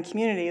straddling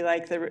community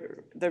like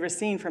the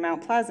Racine for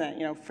Mount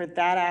Pleasant. For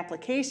that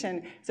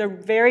application, it's a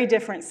very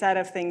different set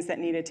of things that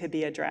needed to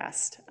be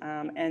addressed.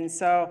 And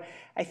so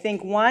I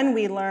think, one,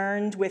 we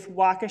learned with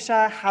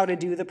Waukesha how to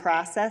do the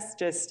process,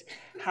 just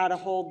how to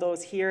hold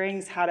those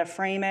hearings, how to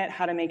frame it,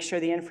 how to make sure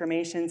the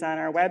information's on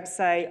our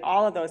website,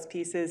 all of those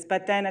pieces.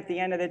 But then at the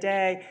end of the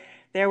day,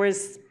 there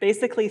was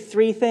basically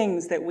 3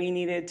 things that we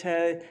needed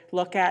to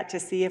look at to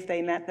see if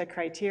they met the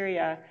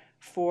criteria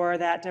for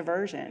that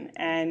diversion.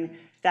 And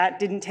that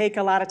didn't take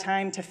a lot of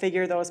time to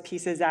figure those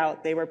pieces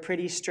out. They were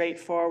pretty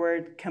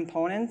straightforward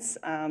components.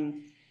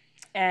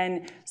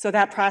 And so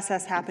that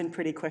process happened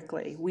pretty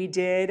quickly. We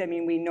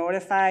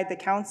notified the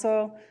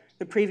council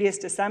the previous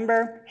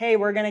December, hey,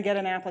 we're gonna get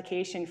an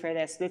application for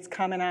this. It's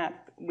coming up.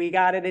 We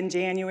got it in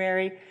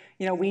January.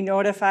 We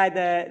notified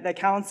the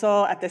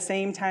council at the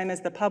same time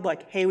as the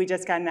public, hey, we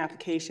just got an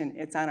application.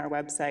 It's on our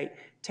website.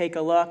 Take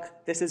a look.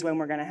 This is when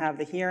we're gonna have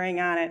the hearing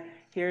on it.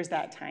 Here's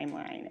that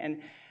timeline.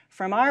 And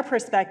from our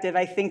perspective,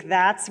 I think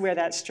that's where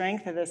that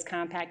strength of this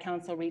compact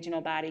council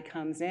regional body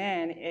comes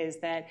in, is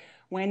that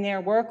when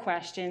there were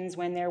questions,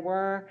 when there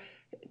were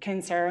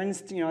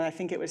concerns, I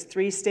think it was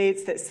 3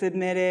 states that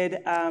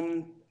submitted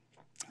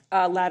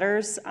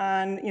letters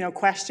on,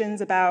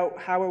 questions about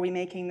how are we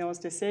making those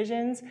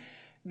decisions.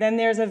 Then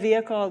there's a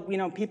vehicle,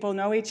 people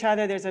know each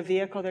other, there's a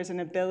vehicle, there's an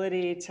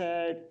ability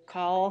to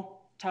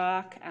call,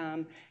 talk,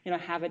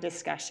 have a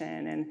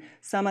discussion. And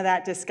some of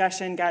that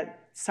discussion got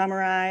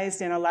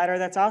summarized in a letter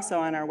that's also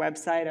on our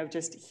website of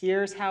just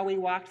here's how we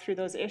walked through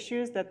those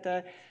issues that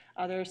the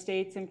other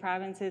states and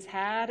provinces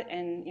had,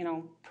 and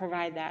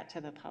provide that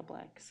to the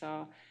public.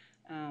 So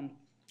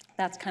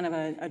that's kind of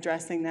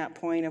addressing that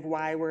point of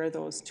why were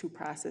those two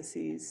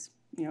processes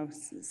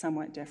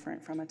somewhat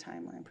different from a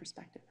timeline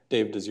perspective.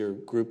 Dave, does your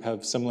group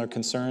have similar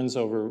concerns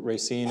over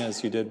Racine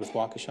as you did with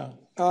Waukesha?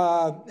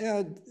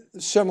 Yeah,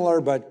 similar,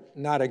 but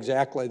not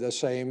exactly the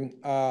same.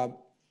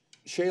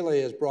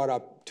 Shaylee has brought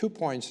up 2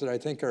 points that I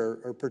think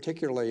are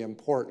particularly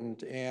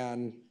important,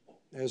 and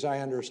as I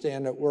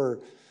understand it, we're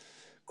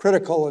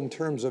critical in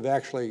terms of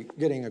actually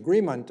getting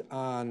agreement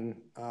on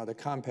the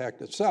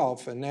compact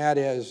itself, and that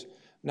is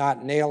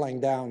not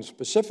nailing down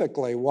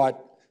specifically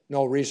what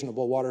no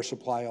reasonable water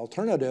supply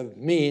alternative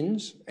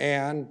means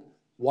and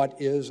what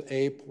is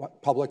a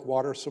public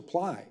water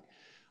supply.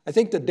 I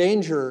think the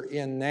danger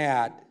in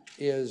that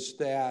is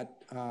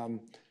that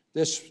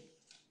this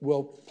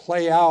will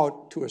play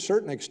out to a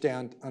certain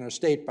extent on a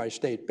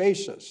state-by-state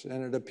basis.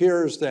 And it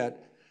appears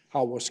that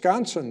how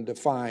Wisconsin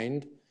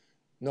defined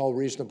no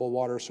reasonable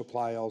water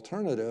supply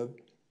alternative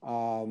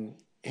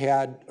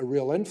had a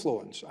real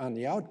influence on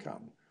the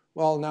outcome.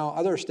 Well, now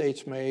other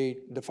states may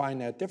define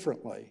that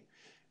differently.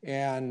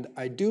 And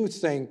I do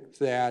think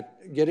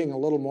that getting a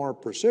little more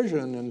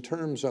precision in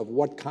terms of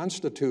what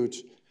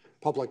constitutes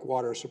public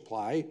water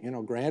supply,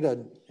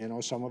 granted,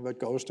 some of it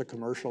goes to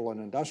commercial and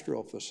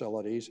industrial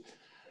facilities.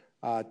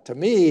 To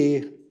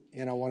me,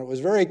 when it was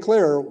very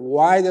clear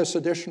why this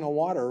additional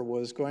water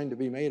was going to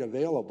be made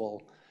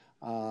available,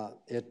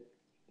 it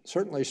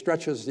certainly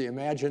stretches the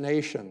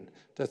imagination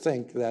to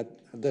think that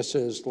this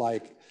is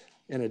like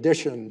in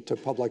addition to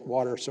public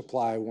water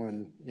supply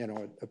when, it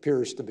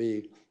appears to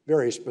be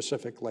very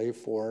specifically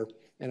for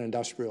an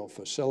industrial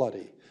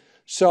facility.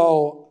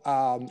 So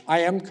I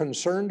am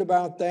concerned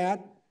about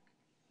that.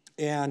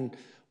 And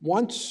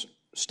once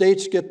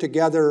states get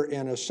together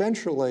and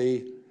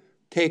essentially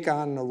take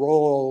on the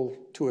role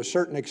to a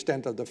certain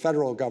extent of the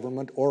federal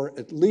government, or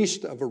at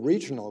least of a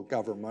regional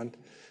government,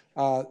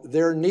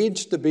 there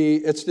needs to be,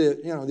 it's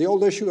the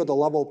old issue of the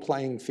level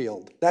playing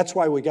field. That's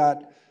why we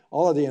got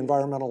all of the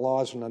environmental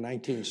laws in the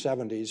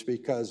 1970s,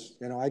 because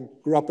I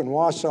grew up in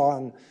Wausau,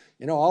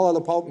 and all of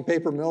the pulp and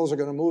paper mills are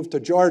going to move to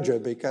Georgia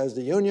because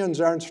the unions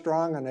aren't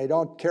strong and they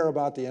don't care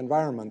about the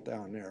environment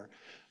down there.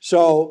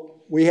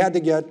 So we had to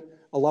get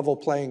a level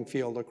playing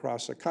field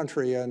across the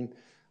country, and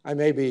I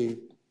may be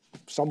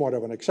somewhat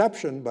of an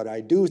exception, but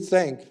I do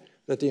think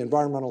that the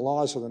environmental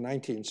laws of the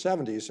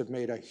 1970s have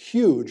made a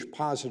huge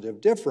positive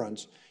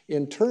difference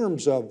in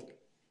terms of,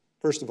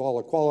 first of all,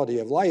 the quality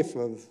of life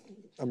of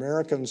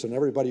Americans and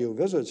everybody who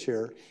visits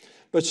here,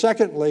 but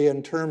secondly,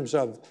 in terms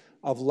of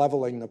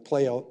leveling the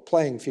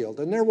playing field.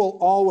 And there will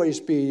always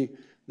be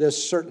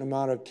this certain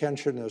amount of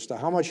tension as to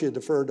how much you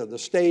defer to the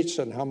states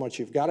and how much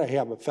you've got to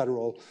have a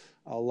federal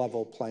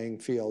level playing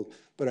field.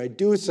 But I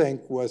do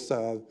think with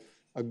a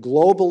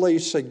globally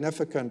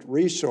significant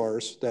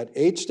resource that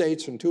 8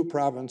 states and 2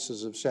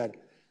 provinces have said,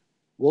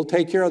 we'll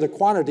take care of the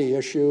quantity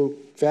issue,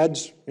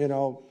 feds,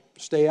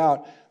 stay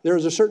out.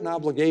 There's a certain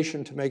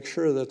obligation to make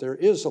sure that there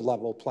is a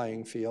level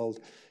playing field.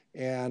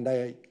 And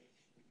a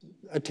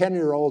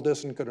 10-year-old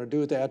isn't going to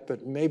do that,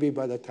 but maybe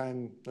by the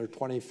time they're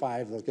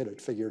 25, they'll get it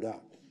figured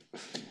out. A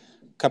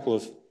couple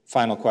of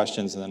final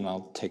questions, and then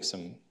I'll take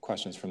some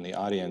questions from the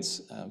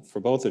audience. For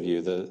both of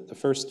you, the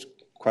first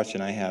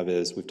question I have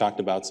is, we've talked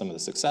about some of the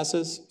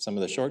successes, some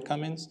of the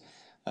shortcomings.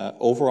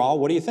 Overall,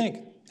 what do you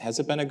think? Has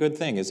it been a good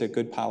thing? Is it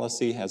good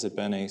policy? Has it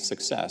been a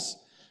success,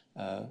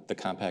 the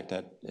compact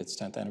at its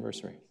 10th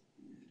anniversary?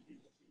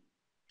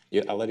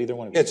 I'll let either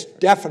one of you. It's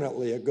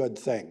definitely a good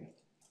thing.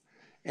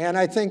 And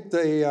I think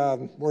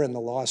we're in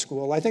the law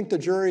school. I think the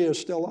jury is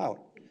still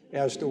out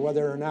as to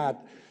whether or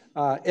not.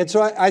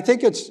 I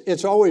think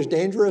it's always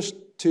dangerous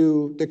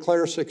to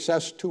declare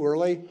success too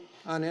early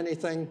on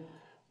anything.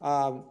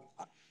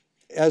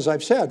 As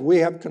I've said, we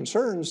have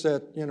concerns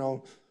that,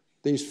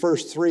 these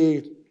first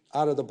 3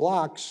 out of the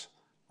blocks,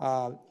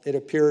 it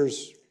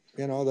appears,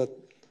 that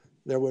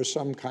there was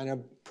some kind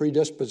of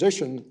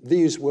predisposition.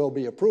 These will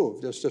be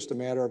approved. It's just a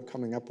matter of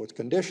coming up with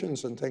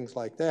conditions and things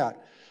like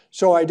that.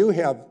 So I do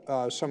have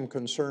some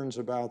concerns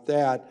about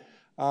that.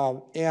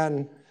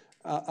 And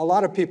a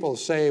lot of people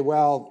say,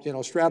 well,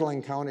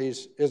 straddling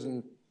counties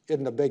isn't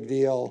a big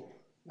deal.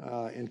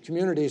 In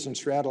communities in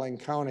straddling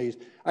counties.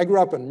 I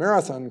grew up in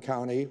Marathon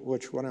County,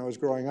 which when I was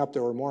growing up,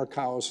 there were more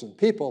cows than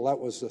people. That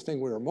was the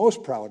thing we were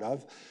most proud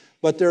of.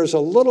 But there's a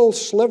little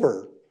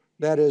sliver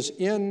that is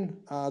in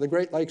the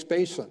Great Lakes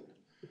Basin.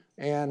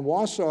 And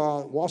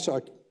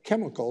Wausau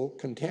Chemical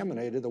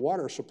contaminated the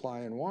water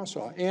supply in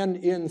Wausau. And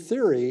in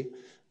theory,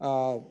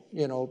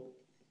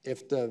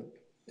 if the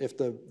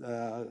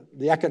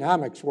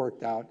economics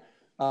worked out,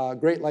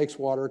 Great Lakes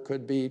water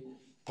could be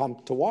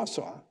pumped to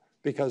Wausau,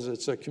 because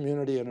it's a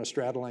community in a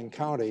straddling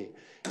county.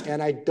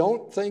 And I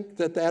don't think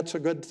that that's a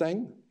good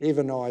thing,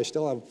 even though I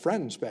still have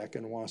friends back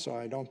in Wausau.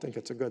 I don't think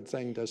it's a good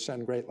thing to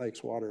send Great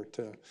Lakes water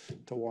to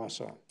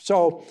Wausau.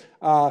 So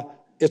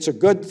it's a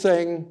good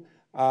thing.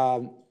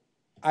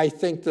 I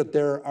think that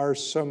there are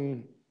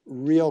some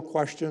real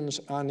questions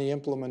on the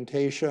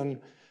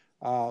implementation.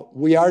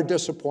 We are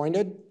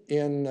disappointed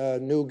in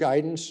new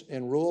guidance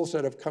and rules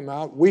that have come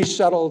out. We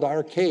settled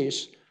our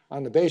case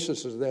on the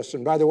basis of this.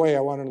 And by the way, I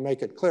wanted to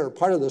make it clear,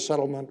 part of the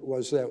settlement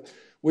was that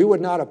we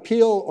would not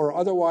appeal or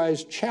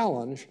otherwise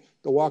challenge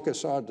the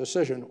Waukesha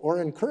decision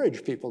or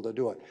encourage people to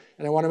do it.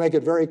 And I want to make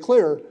it very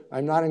clear,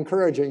 I'm not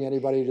encouraging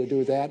anybody to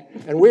do that,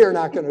 and we are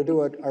not going to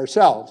do it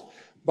ourselves.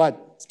 But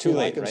it's too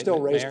late, I can right,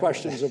 still raise Mayor?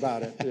 questions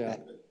about it. Yeah.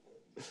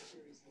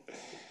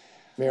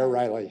 Mayor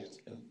Riley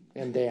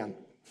and Dan.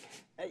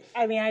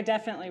 I mean, I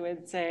definitely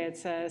would say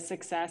it's a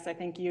success. I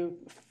think you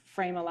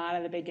frame a lot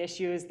of the big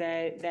issues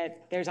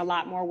that there's a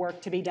lot more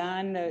work to be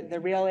done. The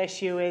real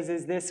issue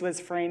is this was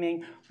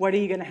framing what are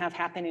you going to have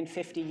happen in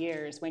 50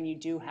 years when you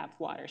do have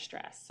water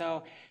stress.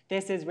 So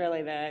this is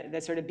really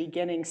the sort of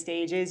beginning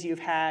stages. You've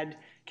had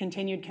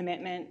continued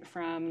commitment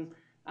from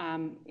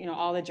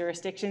all the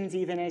jurisdictions,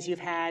 even as you've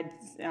had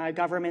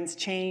governments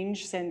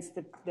change since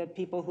the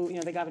people who,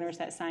 the governors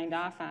that signed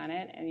off on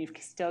it, and you've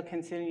still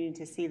continued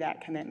to see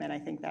that commitment. I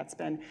think that's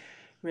been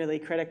really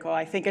critical.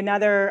 I think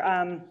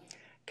another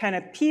kind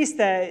of piece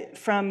that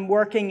from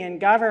working in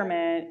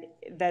government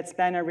that's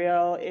been a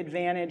real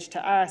advantage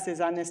to us is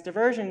on this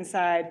diversion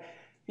side.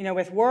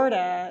 With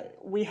WRDA,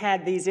 we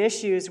had these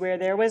issues where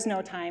there was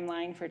no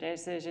timeline for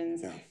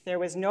decisions, there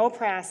was no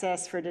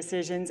process for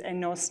decisions,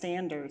 and no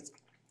standards.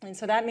 And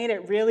so that made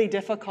it really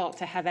difficult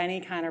to have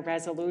any kind of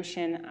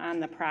resolution on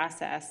the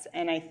process.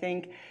 And I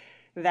think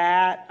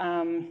that,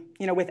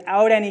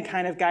 without any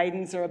kind of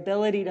guidance or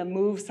ability to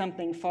move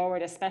something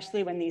forward,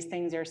 especially when these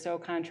things are so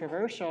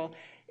controversial,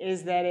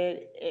 is that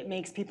it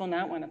makes people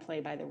not want to play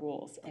by the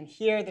rules. And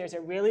here, there's a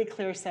really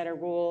clear set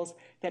of rules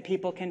that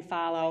people can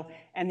follow,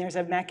 and there's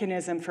a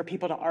mechanism for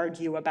people to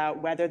argue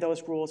about whether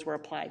those rules were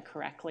applied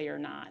correctly or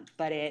not.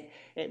 But it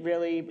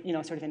really,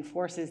 sort of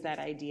enforces that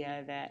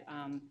idea that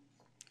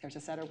there's a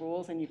set of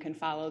rules, and you can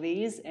follow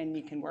these, and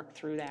you can work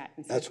through that.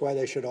 That's why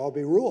they should all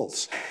be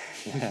rules.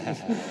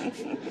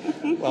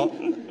 Well,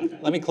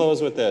 let me close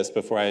with this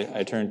before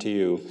I turn to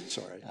you.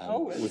 Sorry.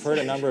 We've heard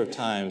a number of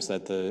times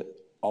that the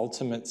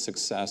ultimate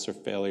success or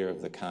failure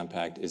of the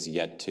compact is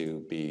yet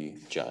to be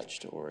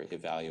judged or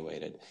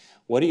evaluated.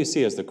 What do you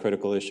see as the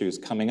critical issues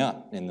coming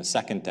up in the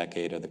second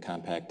decade of the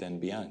compact and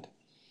beyond?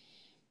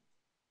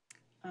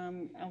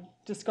 I'll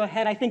just go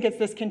ahead. I think it's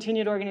this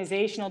continued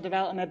organizational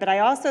development, but I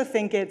also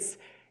think it's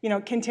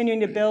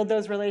continuing to build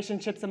those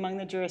relationships among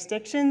the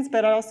jurisdictions,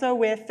 but also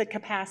with the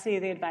capacity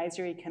of the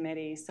advisory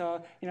committee.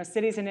 So,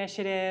 Cities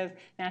Initiative,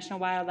 National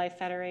Wildlife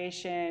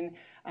Federation,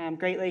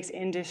 Great Lakes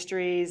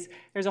Industries.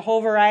 There's a whole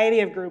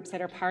variety of groups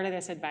that are part of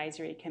this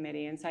advisory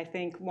committee. And so I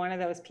think one of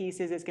those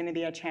pieces is going to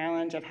be a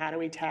challenge of how do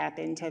we tap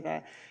into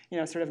the,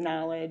 sort of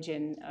knowledge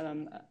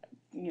and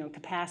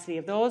capacity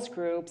of those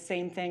groups.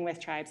 Same thing with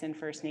tribes and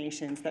First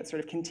Nations, that sort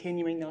of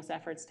continuing those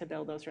efforts to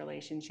build those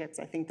relationships.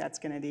 I think that's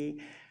going to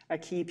be a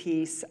key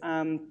piece.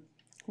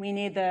 We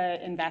need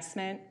the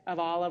investment of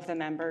all of the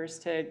members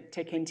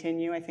to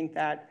continue. I think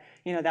that,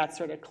 that's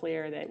sort of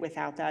clear that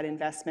without that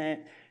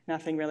investment,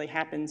 nothing really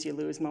happens. You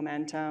lose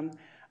momentum.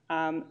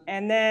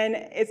 And then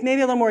it's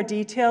maybe a little more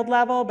detailed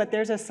level, but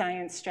there's a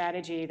science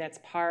strategy that's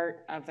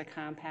part of the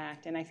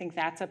compact. And I think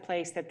that's a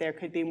place that there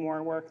could be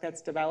more work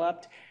that's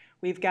developed.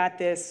 We've got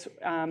this,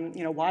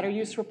 water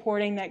use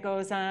reporting that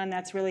goes on.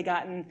 That's really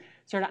gotten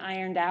sort of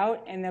ironed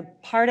out. And the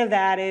part of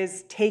that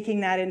is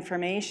taking that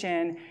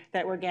information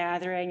that we're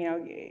gathering.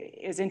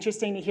 It's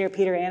interesting to hear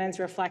Peter Annan's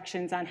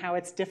reflections on how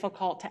it's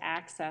difficult to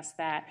access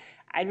that.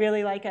 I'd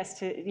really like us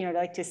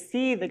to,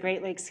 see the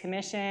Great Lakes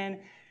Commission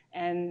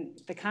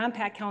and the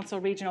Compact Council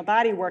regional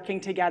body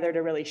working together to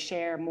really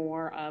share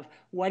more of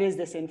what is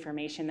this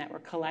information that we're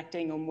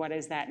collecting and what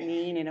does that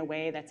mean in a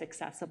way that's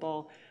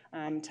accessible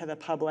to the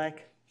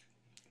public.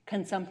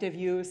 Consumptive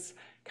use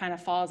kind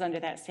of falls under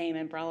that same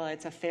umbrella.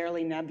 It's a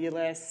fairly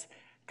nebulous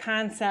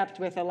concept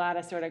with a lot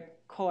of sort of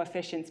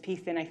coefficients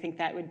piece, and I think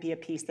that would be a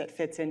piece that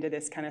fits into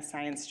this kind of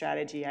science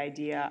strategy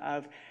idea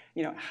of,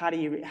 how do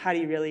you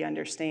really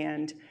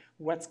understand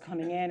what's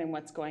coming in and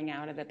what's going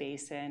out of the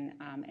basin,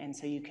 and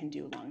so you can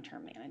do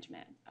long-term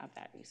management of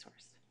that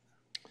resource.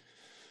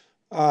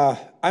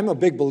 I'm a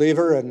big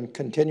believer in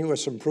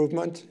continuous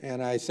improvement,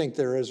 and I think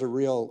there is a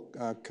real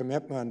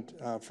commitment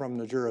from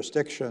the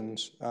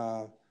jurisdictions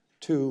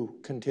to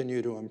continue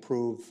to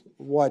improve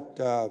what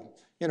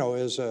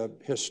is a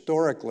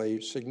historically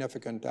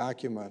significant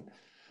document.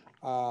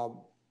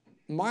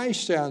 My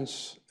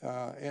sense,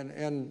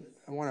 and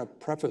I want to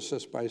preface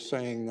this by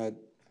saying that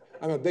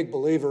I'm a big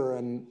believer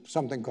in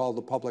something called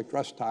the public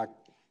trust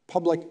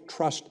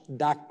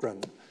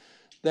doctrine,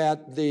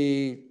 that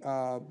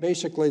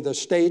basically the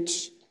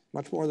states,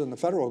 much more than the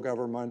federal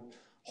government,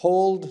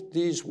 hold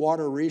these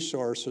water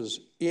resources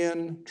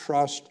in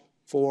trust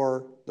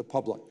for the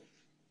public,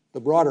 the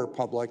broader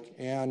public.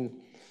 And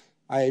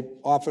I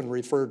often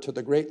refer to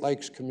the Great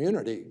Lakes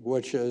community,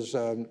 which is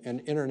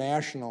an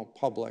international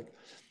public.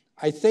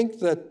 I think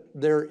that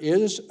there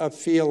is a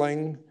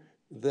feeling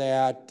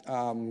that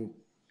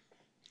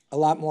a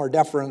lot more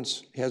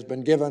deference has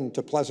been given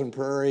to Pleasant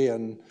Prairie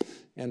and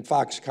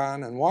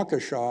Foxconn and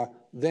Waukesha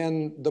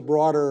than the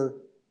broader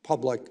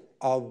public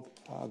of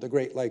the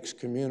Great Lakes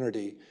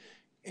community.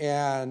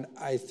 And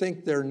I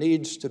think there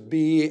needs to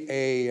be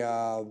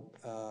a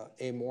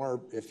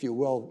more, if you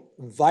will,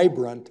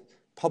 vibrant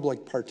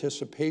public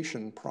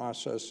participation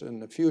process in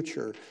the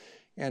future.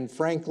 And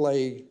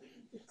frankly,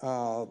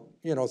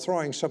 you know,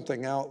 throwing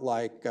something out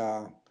like,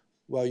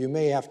 well, you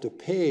may have to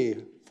pay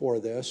for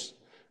this,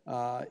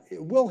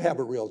 it will have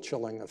a real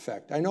chilling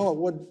effect. I know it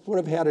would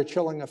have had a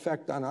chilling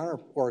effect on our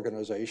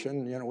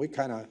organization. You know, we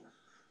kind of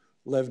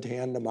lived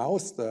hand to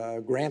mouth,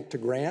 grant to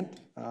grant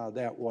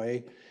that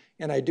way.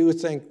 And I do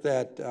think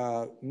that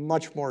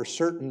much more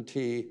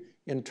certainty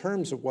in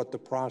terms of what the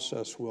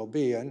process will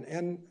be.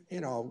 And you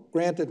know,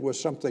 granted with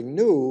something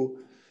new,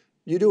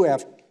 you do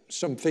have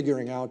some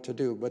figuring out to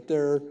do, but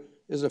there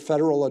is a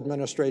Federal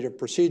Administrative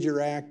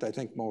Procedure Act. I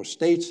think most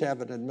states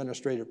have an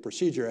Administrative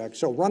Procedure Act.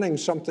 So running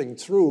something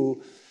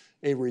through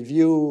a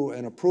review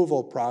and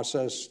approval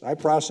process, I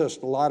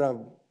processed a lot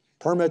of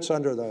permits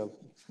under the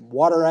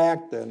Water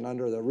Act and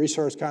under the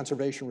Resource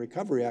Conservation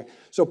Recovery Act.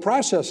 So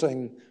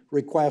processing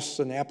requests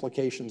and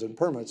applications and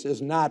permits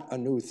is not a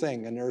new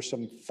thing, and there are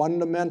some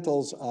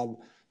fundamentals of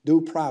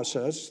due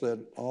process that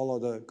all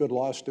of the good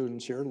law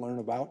students here learn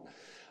about.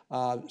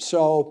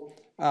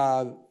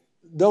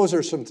 Those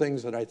are some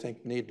things that I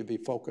think need to be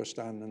focused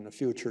on in the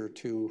future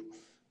to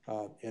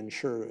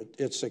ensure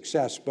its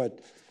success. But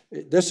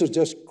this is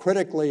just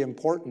critically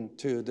important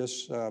to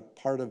this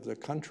part of the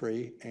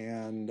country,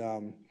 and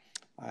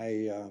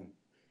I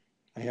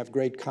have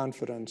great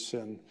confidence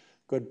in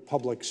good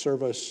public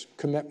service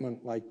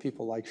commitment like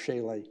people like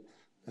Shaylee.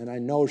 And I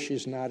know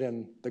she's not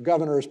in the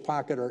governor's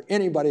pocket or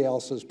anybody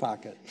else's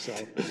pocket. So.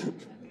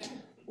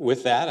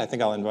 With that, I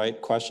think I'll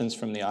invite questions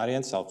from the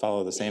audience. I'll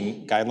follow the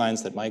same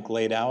guidelines that Mike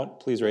laid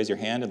out. Please raise your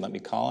hand and let me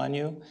call on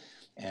you.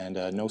 And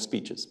no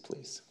speeches,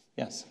 please.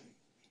 Yes.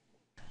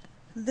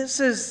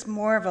 This is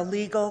more of a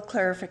legal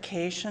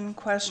clarification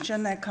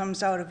question that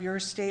comes out of your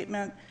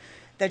statement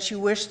that you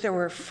wish there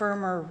were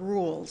firmer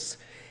rules.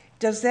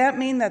 Does that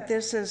mean that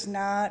this is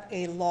not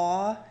a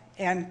law,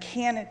 and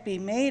can it be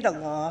made a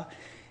law,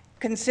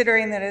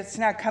 considering that it's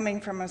not coming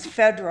from a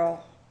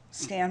federal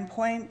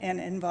standpoint and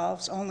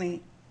involves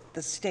only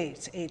the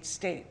states, 8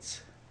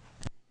 states?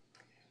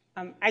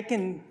 I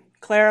can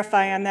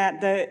clarify on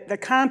that. The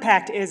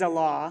compact is a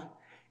law,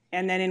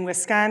 and then in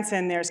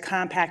Wisconsin, there's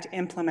compact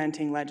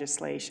implementing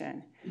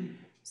legislation.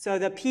 So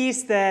the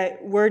piece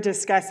that we're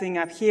discussing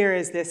up here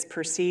is this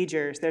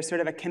procedures. There's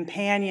sort of a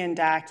companion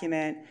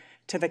document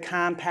to the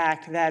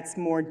compact that's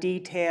more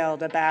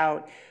detailed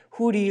about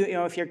who do you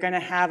know, if you're going to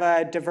have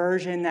a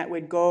diversion that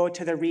would go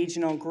to the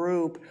regional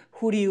group,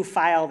 who do you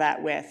file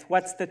that with?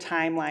 What's the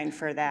timeline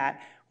for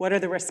that? What are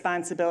the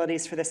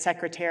responsibilities for the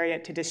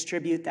Secretariat to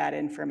distribute that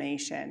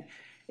information?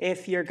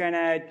 If you're going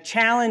to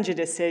challenge a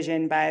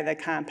decision by the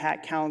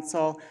Compact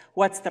Council,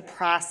 what's the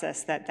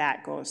process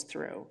that goes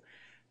through?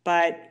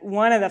 But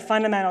one of the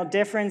fundamental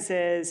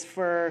differences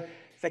for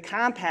the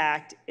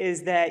compact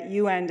is that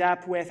you end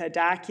up with a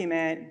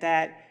document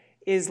that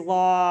is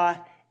law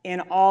in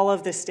all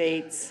of the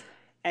states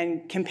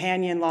and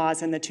companion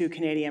laws in the 2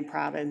 Canadian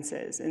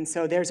provinces. And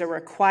so there's a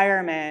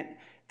requirement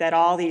that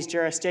all these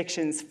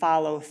jurisdictions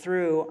follow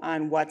through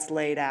on what's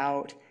laid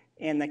out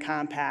in the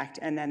compact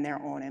and then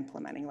their own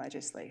implementing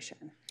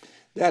legislation.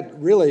 That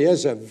really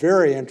is a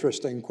very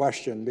interesting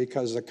question,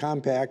 because the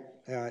compact,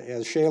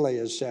 as Shaylee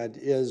has said,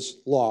 is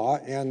law,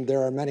 and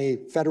there are many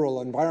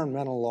federal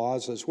environmental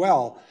laws as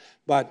well,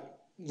 but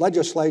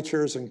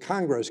legislatures and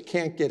Congress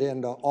can't get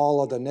into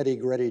all of the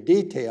nitty-gritty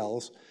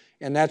details,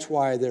 and that's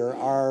why there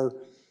are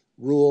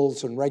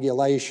rules and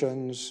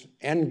regulations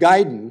and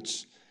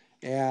guidance.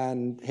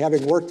 And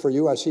having worked for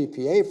US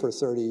EPA for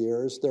 30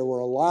 years, there were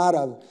a lot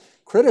of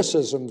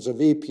criticisms of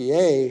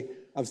EPA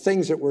of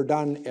things that were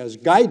done as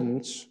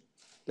guidance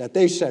that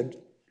they said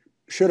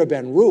should have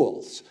been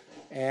rules.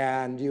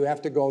 And you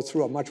have to go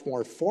through a much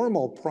more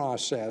formal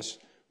process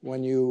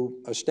when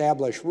you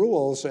establish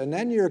rules, and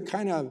then you're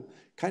kind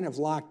of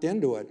locked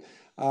into it.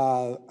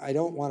 I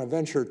don't want to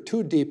venture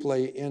too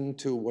deeply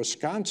into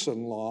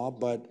Wisconsin law,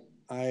 but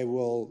I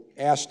will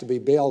ask to be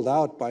bailed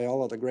out by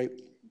all of the great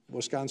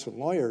Wisconsin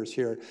lawyers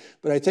here.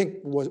 But I think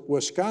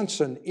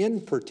Wisconsin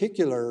in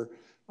particular,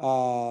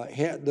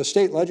 the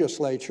state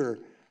legislature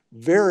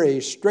very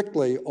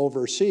strictly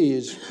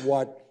oversees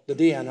what the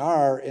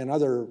DNR and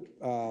other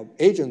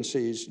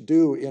agencies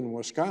do in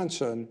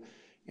Wisconsin.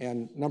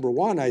 And number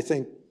one, I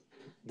think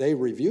they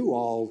review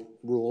all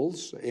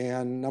rules.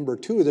 And number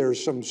two,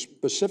 there's some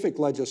specific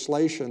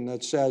legislation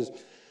that says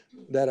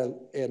that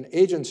an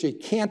agency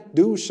can't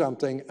do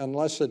something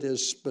unless it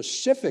is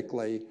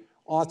specifically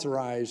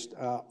authorized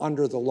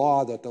under the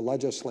law that the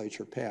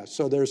legislature passed.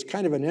 So there's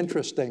kind of an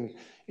interesting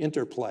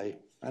interplay.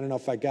 I don't know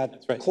if I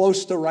got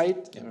close to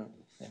right. Yeah.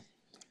 Yeah.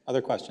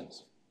 Other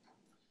questions?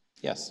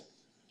 Yes.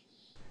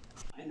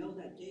 I know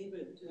that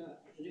David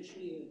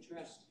initially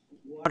addressed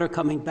water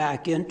coming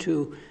back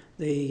into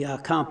the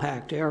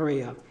compact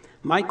area.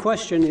 My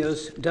question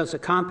is, does the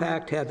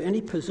compact have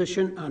any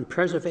position on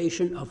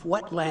preservation of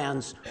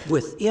wetlands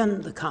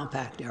within the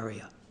compact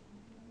area?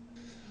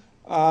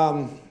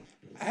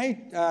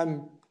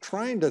 I'm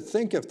trying to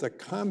think if the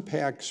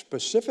compact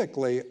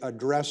specifically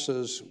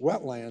addresses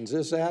wetlands.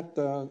 Is that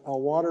a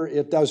water?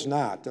 It does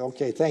not.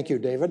 Okay, thank you,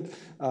 David.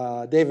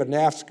 David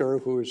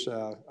Nafsker, who's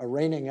a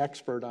reigning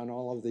expert on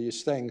all of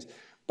these things.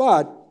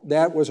 But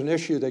that was an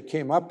issue that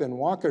came up in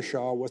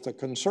Waukesha with a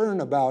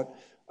concern about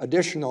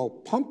additional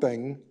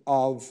pumping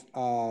of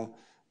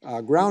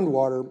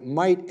groundwater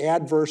might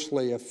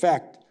adversely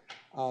affect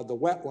the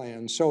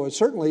wetlands. So it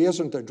certainly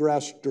isn't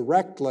addressed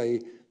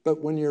directly,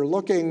 but when you're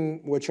looking,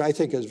 which I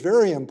think is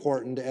very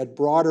important, at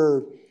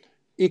broader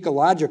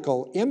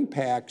ecological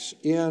impacts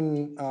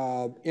in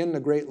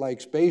the Great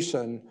Lakes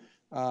Basin,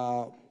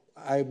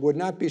 I would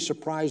not be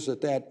surprised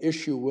that that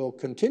issue will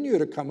continue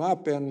to come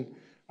up. And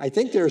I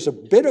think there's a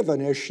bit of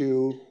an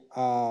issue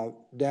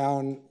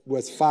down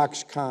with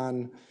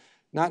Foxconn,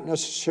 not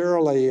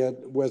necessarily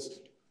with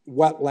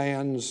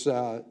wetlands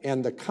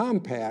and the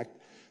compact,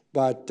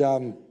 but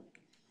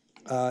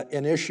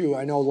an issue.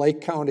 I know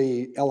Lake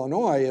County,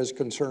 Illinois is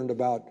concerned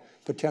about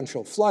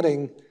potential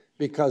flooding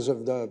because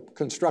of the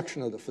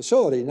construction of the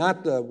facility,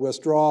 not the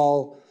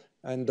withdrawal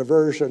and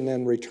diversion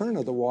and return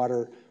of the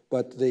water,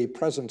 but the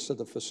presence of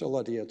the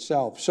facility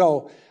itself.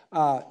 So,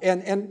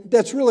 and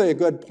that's really a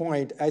good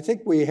point. I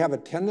think we have a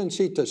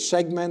tendency to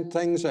segment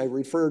things. I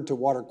referred to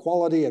water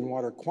quality and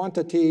water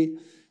quantity,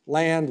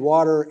 land,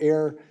 water,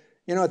 air.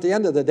 You know, at the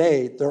end of the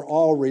day, they're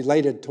all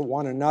related to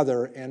one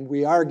another, and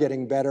we are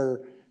getting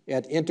better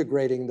at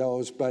integrating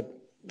those, but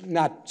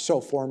not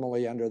so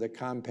formally under the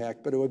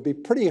compact. But it would be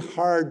pretty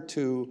hard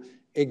to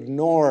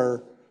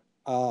ignore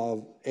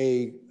a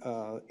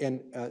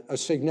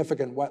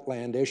significant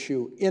wetland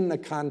issue in the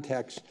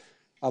context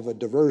of a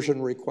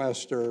diversion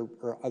request or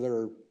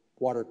other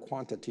water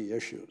quantity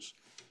issues.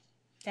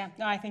 Yeah,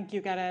 no, I think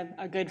you got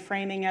a good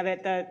framing of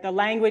it. The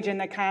language in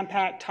the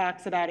compact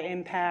talks about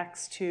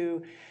impacts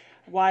to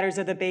waters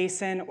of the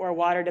basin or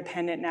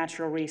water-dependent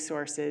natural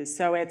resources.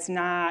 So it's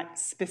not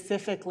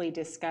specifically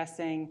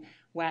discussing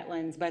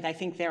wetlands, but I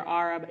think there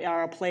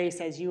are a place,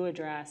 as you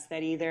address,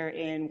 that either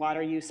in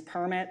water use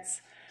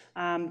permits,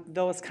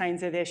 those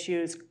kinds of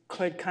issues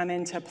could come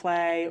into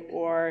play,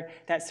 or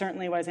that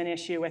certainly was an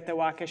issue with the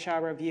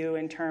Waukesha review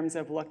in terms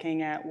of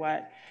looking at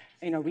what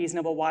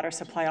reasonable water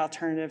supply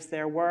alternatives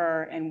there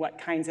were and what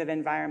kinds of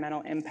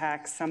environmental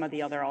impacts some of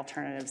the other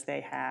alternatives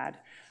they had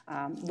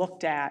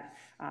looked at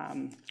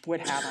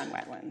would have on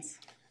wetlands.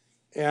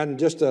 And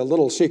just a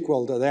little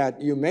sequel to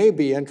that, you may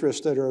be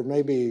interested or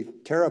maybe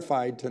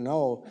terrified to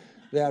know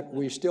that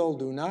we still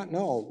do not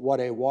know what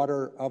a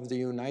water of the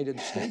United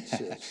States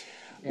is.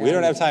 We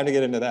don't have time to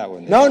get into that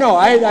one. No,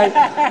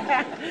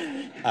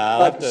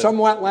 but some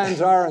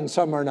wetlands are and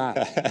some are not.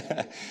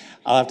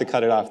 I'll have to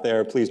cut it off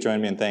there. Please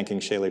join me in thanking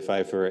Shaylee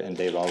Pfeiffer and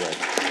Dave Ulrich.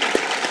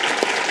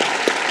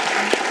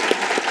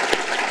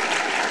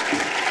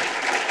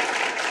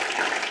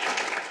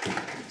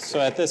 So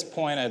at this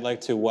point, I'd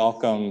like to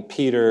welcome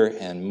Peter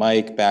and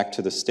Mike back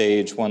to the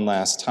stage one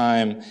last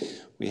time.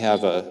 We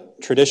have a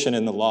tradition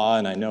in the law,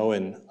 and I know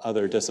in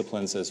other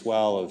disciplines as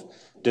well, of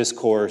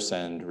discourse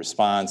and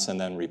response and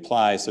then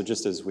reply. So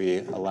just as we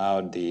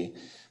allowed the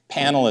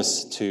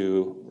panelists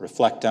to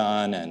reflect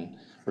on and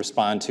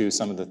respond to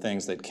some of the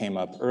things that came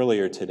up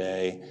earlier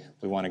today,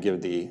 we want to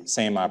give the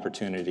same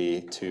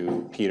opportunity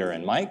to Peter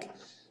and Mike.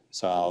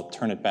 So I'll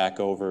turn it back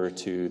over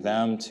to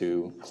them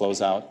to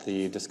close out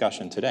the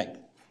discussion today.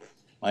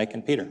 Mike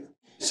and Peter.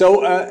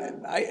 So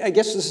I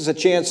guess this is a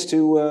chance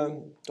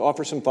to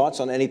offer some thoughts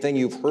on anything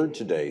you've heard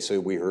today. So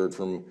we heard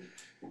from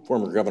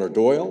former Governor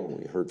Doyle,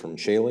 we heard from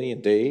Shaylee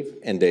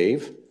and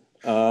Dave.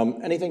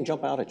 Anything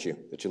jump out at you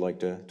that you'd like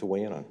to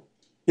weigh in on?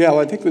 Yeah, well,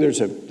 I think there's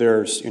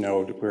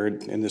we're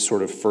in this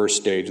sort of first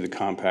stage of the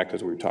compact,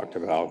 as we've talked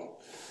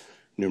about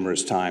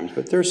numerous times,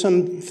 but there's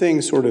some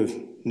things sort of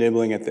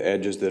nibbling at the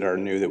edges that are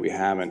new that we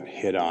haven't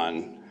hit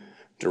on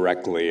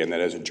directly, and that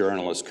as a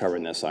journalist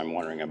covering this, I'm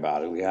wondering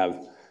about it. We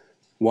have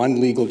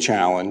one legal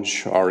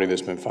challenge already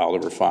that's been filed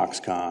over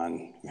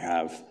Foxconn. We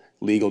have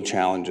legal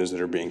challenges that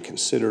are being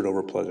considered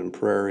over Pleasant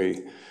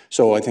Prairie.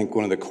 So I think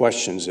one of the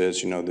questions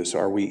is,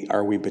 are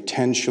we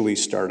potentially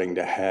starting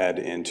to head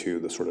into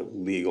the sort of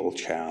legal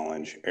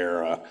challenge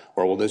era,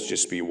 or will this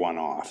just be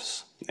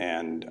one-offs?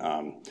 And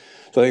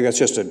so I think that's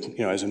just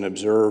as an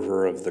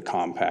observer of the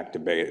compact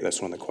debate, that's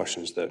one of the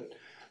questions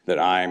that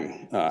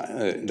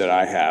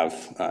I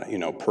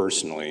have,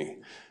 personally.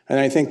 And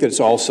I think that's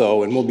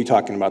also, and we'll be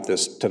talking about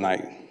this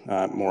tonight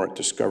more at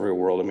Discovery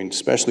World. I mean,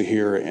 especially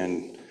here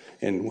in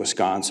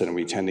Wisconsin,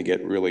 we tend to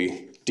get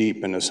really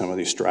deep into some of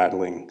these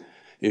straddling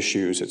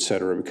issues, et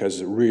cetera, because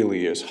it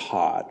really is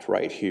hot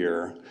right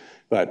here.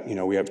 But,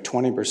 we have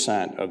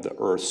 20% of the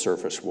Earth's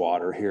surface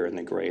water here in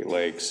the Great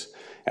Lakes.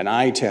 And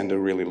I tend to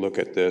really look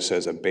at this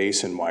as a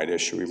basin-wide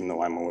issue, even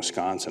though I'm a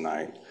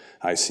Wisconsinite.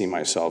 I see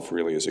myself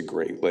really as a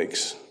Great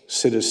Lakes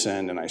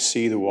citizen, and I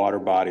see the water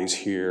bodies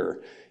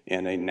here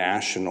in a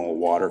national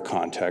water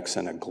context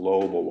and a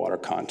global water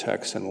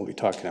context, and we'll be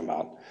talking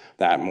about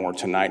that more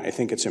tonight. I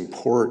think it's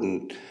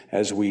important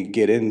as we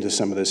get into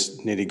some of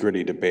this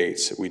nitty-gritty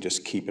debates that we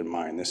just keep in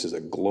mind this is a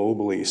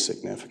globally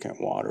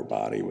significant water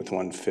body with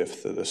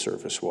 1/5 of the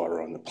surface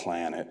water on the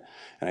planet.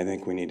 And I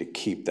think we need to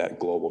keep that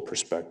global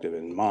perspective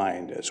in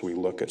mind as we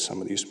look at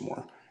some of these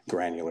more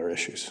granular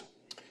issues.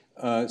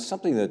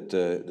 Something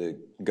that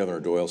Governor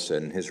Doyle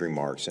said in his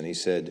remarks, and he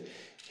said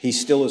he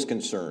still is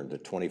concerned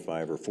that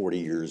 25 or 40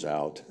 years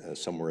out,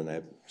 somewhere in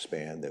that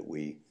span, that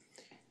we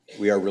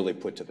are really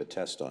put to the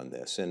test on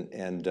this.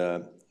 And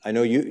I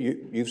know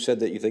you've said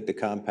that you think the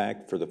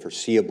compact for the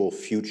foreseeable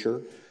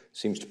future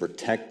seems to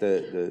protect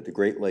the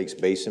Great Lakes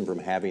Basin from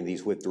having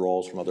these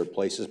withdrawals from other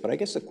places. But I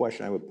guess the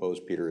question I would pose,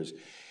 Peter, is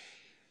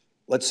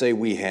let's say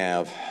we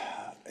have,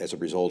 as a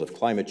result of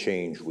climate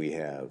change, we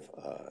have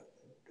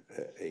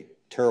a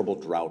terrible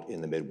drought in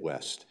the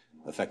Midwest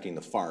affecting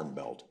the Farm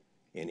Belt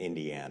in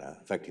Indiana,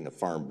 affecting the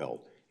Farm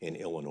Belt in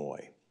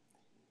Illinois.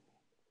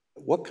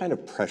 What kind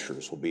of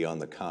pressures will be on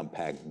the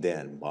compact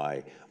then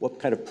what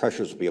kind of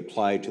pressures will be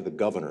applied to the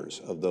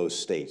governors of those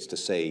states to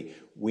say,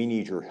 we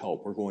need your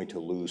help, we're going to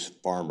lose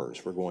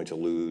farmers, we're going to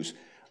lose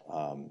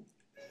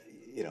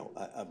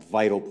a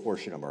vital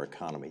portion of our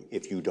economy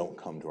if you don't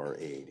come to our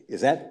aid.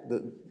 Is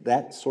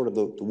that sort of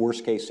the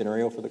worst case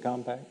scenario for the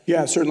compact?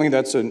 Yeah, certainly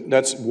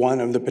that's one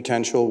of the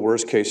potential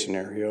worst case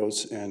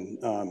scenarios. And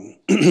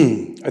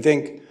I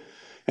think,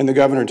 and the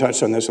governor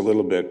touched on this a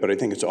little bit, but I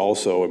think it's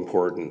also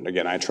important,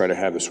 again, I try to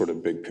have the sort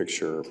of big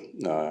picture,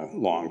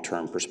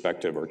 long-term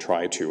perspective, or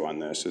try to on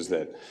this, is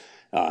that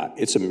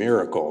it's a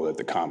miracle that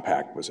the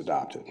compact was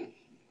adopted.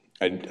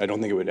 I don't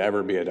think it would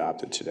ever be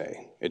adopted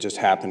today. It just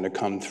happened to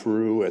come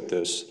through at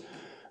this,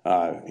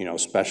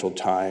 special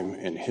time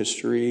in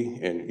history,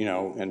 and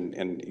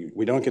and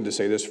we don't get to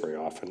say this very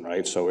often,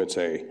 right? So it's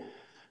a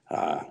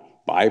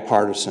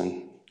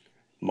bipartisan,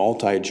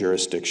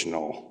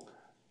 multi-jurisdictional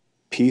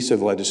piece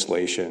of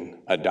legislation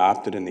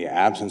adopted in the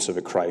absence of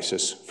a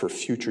crisis for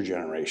future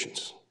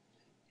generations.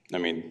 I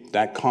mean,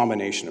 that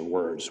combination of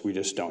words, we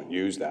just don't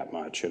use that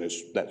much, and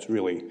that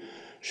really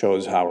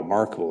shows how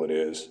remarkable it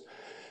is.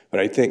 But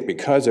I think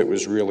because it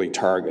was really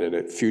targeted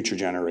at future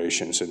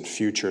generations and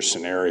future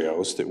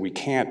scenarios that we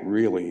can't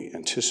really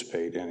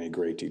anticipate in any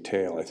great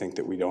detail, I think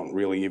that we don't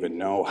really even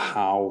know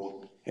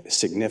how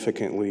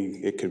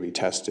significantly it could be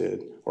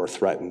tested or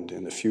threatened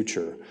in the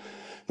future.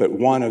 But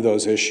one of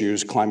those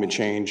issues, climate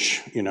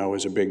change,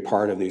 is a big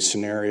part of these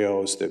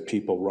scenarios that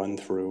people run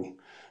through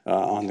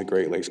on the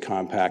Great Lakes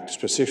Compact,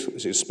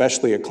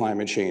 especially a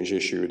climate change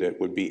issue that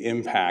would be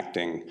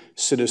impacting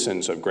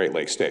citizens of Great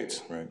Lakes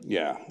states. Right.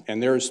 Yeah,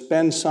 and there's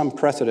been some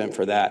precedent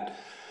for that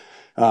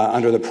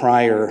under the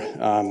prior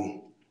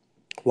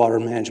water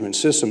management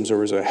systems. There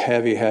was a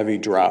heavy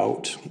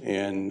drought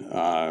in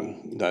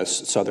the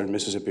southern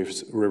Mississippi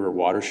River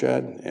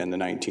watershed in the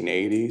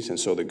 1980s, and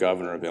so the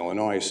governor of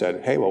Illinois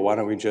said, hey, well, why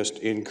don't we just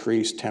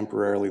increase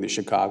temporarily the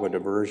Chicago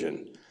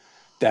diversion?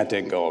 That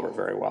didn't go over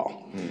very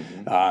well.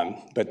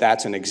 Mm-hmm. But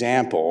that's an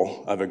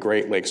example of a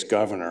Great Lakes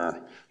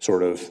governor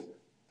sort of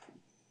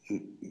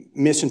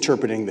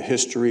misinterpreting the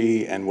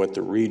history and what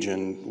the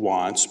region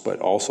wants, but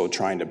also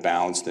trying to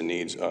balance the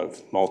needs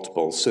of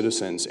multiple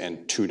citizens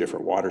and two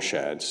different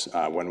watersheds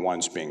when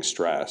one's being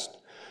stressed.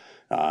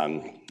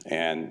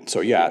 And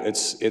so, yeah,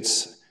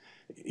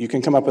 you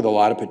can come up with a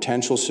lot of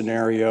potential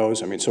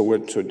scenarios. I mean, so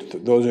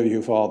those of you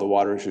who follow the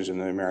water issues in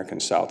the American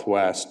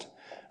Southwest,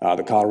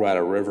 the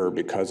Colorado River,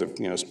 because of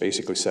it's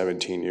basically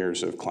 17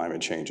 years of climate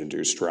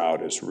change-induced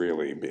drought, is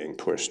really being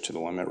pushed to the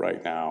limit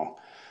right now.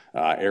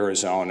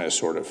 Arizona is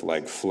sort of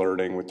like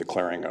flirting with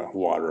declaring a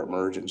water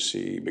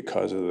emergency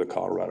because of the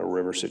Colorado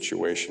River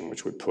situation,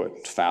 which would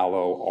put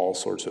fallow all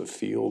sorts of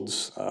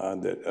fields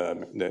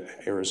that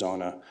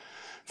Arizona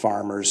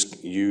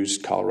farmers use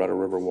Colorado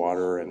River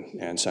water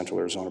and Central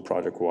Arizona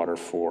Project water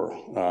for.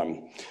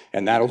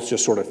 And that'll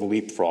just sort of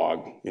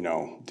leapfrog,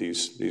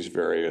 these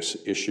various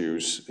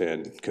issues.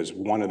 And because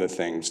one of the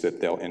things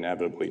that they'll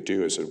inevitably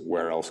do is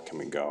where else can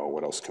we go?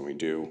 What else can we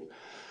do?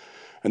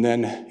 And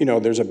then,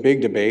 there's a big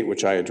debate,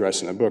 which I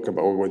address in the book,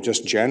 about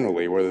just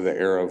generally whether the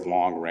era of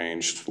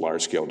long-range,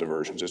 large-scale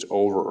diversions is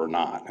over or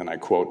not. And I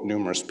quote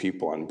numerous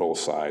people on both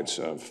sides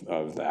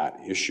of that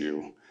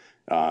issue.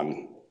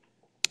 And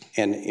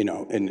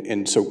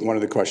so one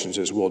of the questions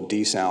is, will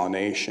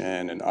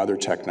desalination and other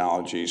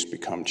technologies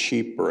become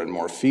cheaper and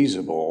more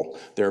feasible,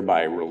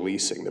 thereby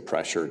releasing the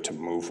pressure to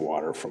move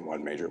water from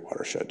one major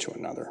watershed to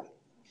another?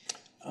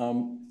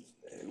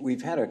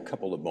 We've had a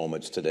couple of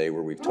moments today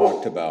where we've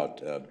talked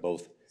about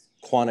both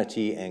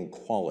quantity and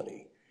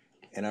quality.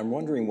 And I'm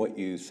wondering what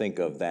you think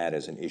of that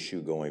as an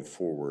issue going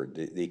forward,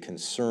 the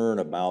concern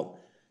about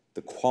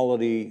the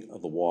quality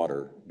of the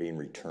water being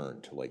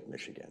returned to Lake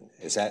Michigan.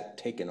 Is that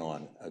taken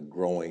on a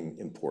growing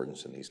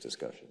importance in these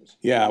discussions?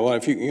 Yeah, well,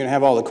 you can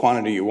have all the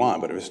quantity you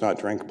want, but if it's not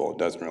drinkable, it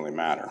doesn't really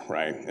matter,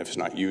 right? If it's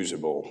not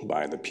usable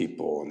by the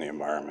people and the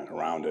environment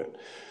around it.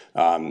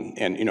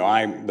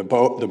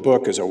 The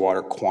book is a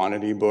water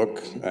quantity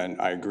book, and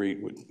I agree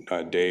with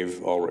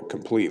Dave Ulrich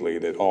completely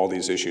that all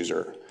these issues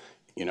are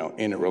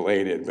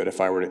interrelated, but if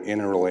I were to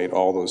interrelate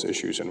all those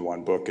issues in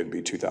one book, it'd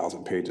be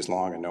 2,000 pages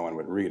long and no one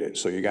would read it.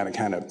 So you got to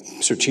kind of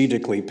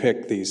strategically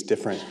pick these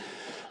different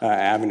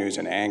avenues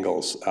and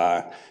angles.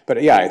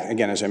 But yeah,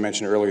 again, as I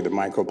mentioned earlier, the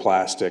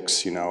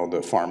microplastics,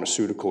 the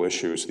pharmaceutical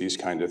issues, these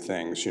kind of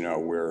things,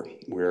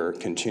 we're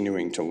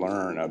continuing to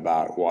learn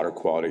about water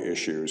quality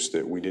issues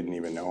that we didn't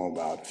even know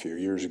about a few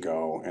years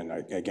ago. And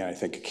again, I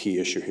think a key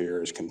issue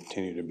here is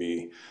continue to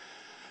be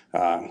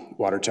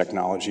water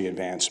technology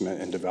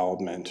advancement and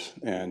development,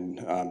 and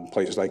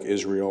places like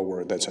Israel,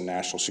 where that's a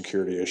national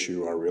security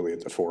issue, are really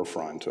at the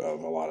forefront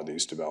of a lot of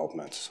these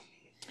developments.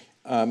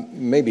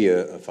 Maybe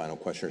a final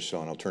question or so,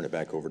 and I'll turn it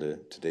back over to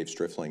Dave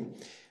Strifling.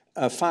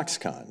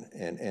 Foxconn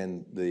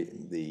and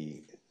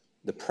the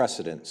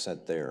precedent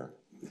set there.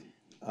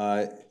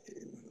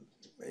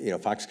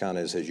 Foxconn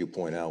is, as you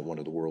point out, one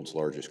of the world's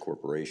largest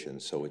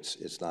corporations, so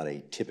it's not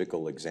a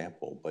typical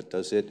example. But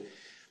does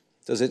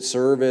it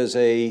serve as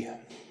a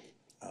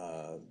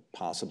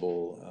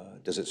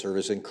does it serve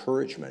as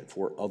encouragement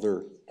for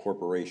other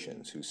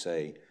corporations who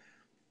say,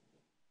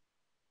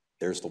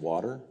 there's the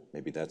water,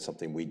 maybe that's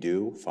something we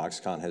do.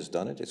 Foxconn has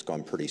done it. It's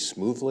gone pretty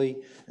smoothly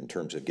in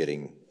terms of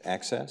getting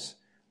access.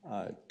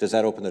 Does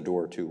that open the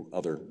door to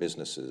other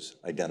businesses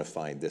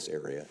identifying this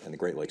area and the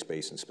Great Lakes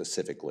Basin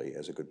specifically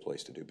as a good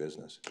place to do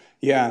business?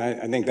 Yeah,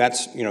 and I think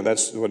that's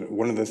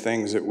one of the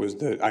things that was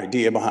the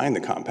idea behind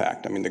the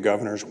compact. I mean, the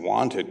governors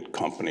wanted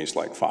companies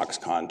like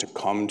Foxconn to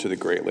come to the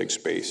Great Lakes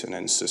Basin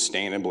and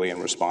sustainably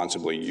and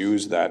responsibly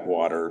use that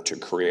water to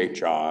create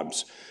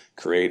jobs,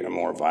 create a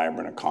more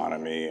vibrant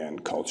economy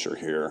and culture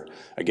here.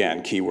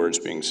 Again,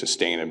 keywords being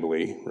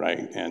sustainably,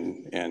 right,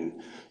 and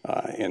in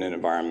an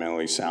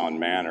environmentally sound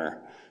manner.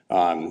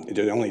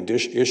 The only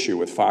issue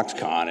with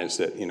Foxconn is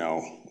that,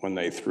 when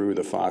they threw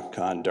the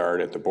Foxconn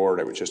dart at the board,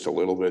 it was just a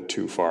little bit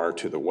too far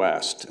to the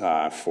west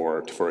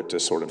for it to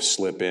sort of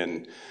slip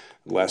in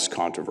less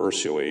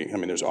controversially. I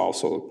mean, there's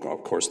also,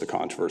 of course, the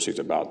controversies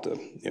about the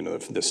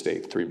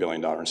state, $3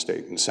 billion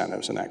state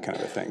incentives and that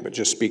kind of thing. But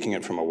just speaking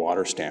it from a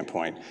water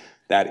standpoint,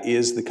 that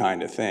is the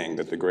kind of thing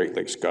that the Great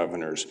Lakes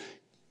governors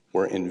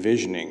were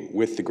envisioning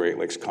with the Great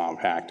Lakes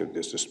Compact.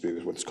 This is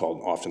what's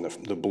called often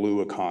the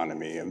blue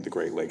economy of the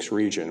Great Lakes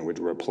region, would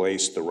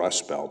replace the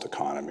Rust Belt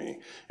economy,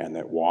 and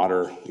that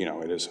water,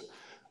 it is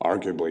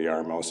arguably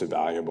our most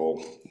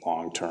valuable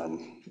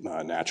long-term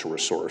natural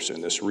resource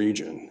in this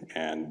region.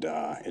 And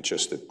it's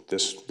just that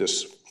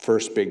this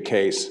first big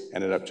case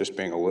ended up just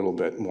being a little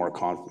bit more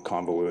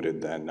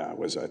convoluted than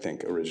was, I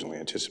think, originally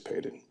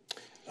anticipated.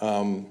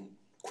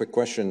 Quick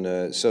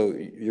question. So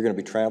you're going to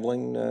be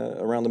traveling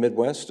around the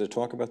Midwest to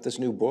talk about this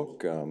new book.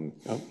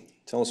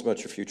 Tell us about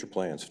your future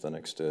plans for the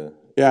next...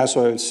 Yeah,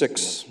 so I have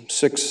six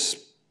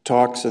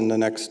talks in the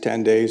next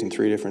 10 days in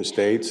 3 different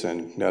states,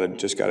 and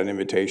just got an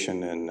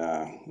invitation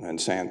in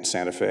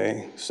Santa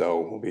Fe. So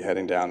we'll be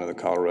heading down to the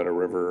Colorado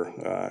River,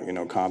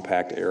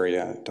 compact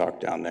area, talk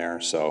down there.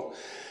 So...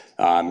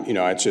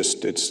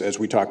 it's as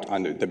we talked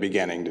on the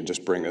beginning, to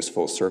just bring this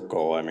full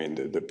circle. I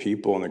mean, the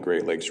people in the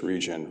Great Lakes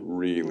region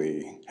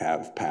really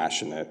have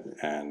passionate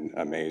and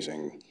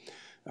amazing,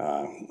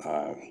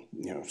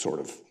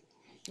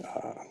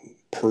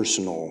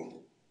 personal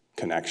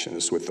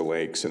connections with the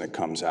lakes, and it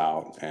comes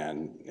out,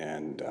 and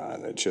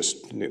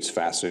it's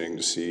fascinating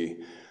to see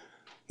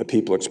the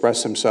people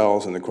express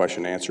themselves in the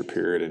question and answer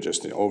period, and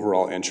just the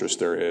overall interest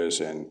there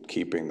is in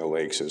keeping the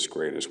lakes as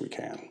great as we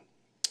can.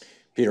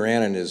 Peter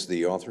Annan is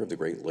the author of The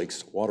Great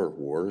Lakes Water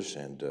Wars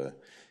and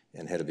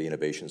head of the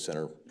Innovation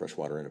Center,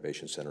 Freshwater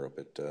Innovation Center up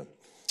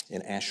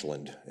in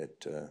Ashland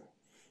at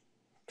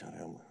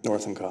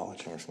Northland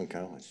College. Northland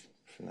College.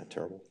 Isn't that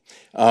terrible?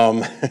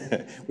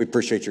 We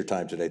appreciate your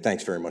time today.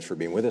 Thanks very much for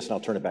being with us, and I'll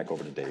turn it back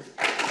over to Dave.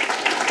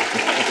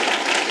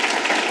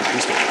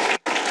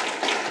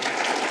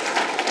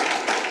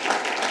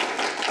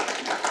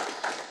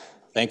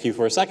 Thank you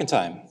for a second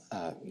time,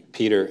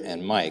 Peter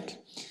and Mike.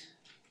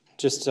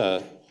 Just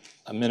a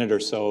minute or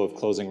so of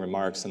closing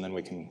remarks, and then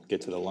we can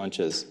get to the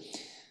lunches.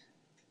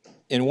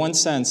 In one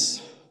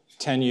sense,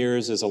 10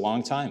 years is a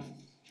long time.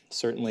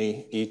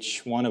 Certainly,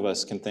 each one of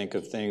us can think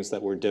of things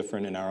that were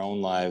different in our own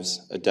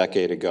lives a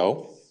decade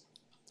ago.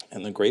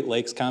 And the Great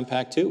Lakes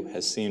Compact, too,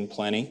 has seen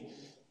plenty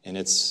in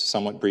its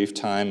somewhat brief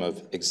time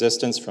of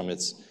existence, from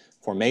its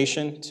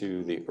formation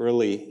to the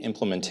early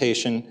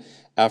implementation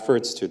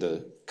efforts to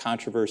the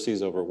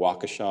controversies over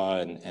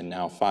Waukesha and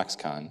now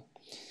Foxconn.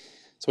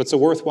 So it's a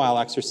worthwhile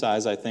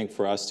exercise, I think,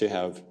 for us to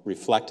have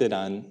reflected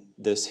on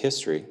this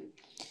history,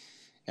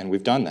 and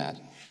we've done that.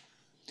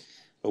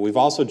 But we've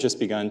also just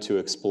begun to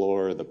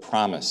explore the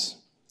promise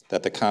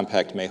that the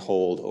compact may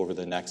hold over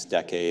the next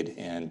decade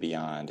and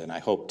beyond. And I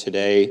hope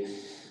today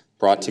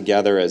brought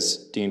together, as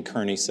Dean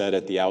Kearney said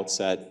at the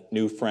outset,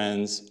 new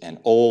friends and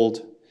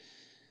old,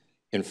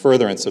 in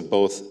furtherance of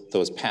both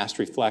those past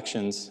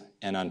reflections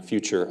and on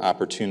future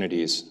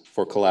opportunities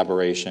for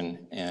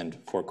collaboration and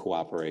for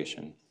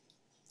cooperation.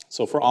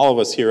 So for all of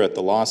us here at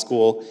the law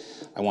school,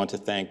 I want to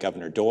thank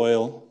Governor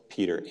Doyle,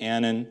 Peter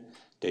Annan,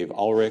 Dave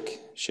Ulrich,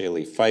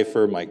 Shaylee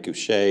Pfeiffer, Mike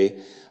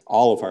Goucher,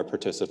 all of our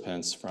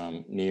participants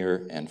from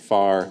near and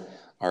far,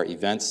 our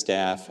event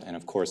staff, and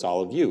of course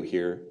all of you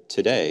here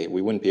today.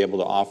 We wouldn't be able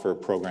to offer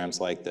programs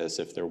like this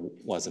if there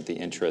wasn't the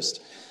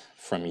interest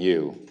from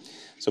you.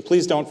 So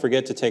please don't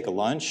forget to take a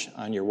lunch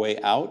on your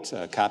way out.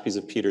 Copies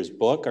of Peter's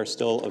book are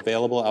still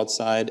available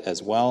outside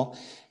as well.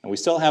 And we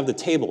still have the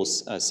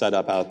tables set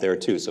up out there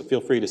too. So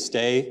feel free to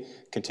stay,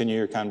 continue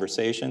your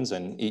conversations,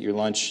 and eat your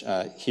lunch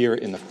here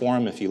in the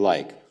forum if you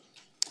like.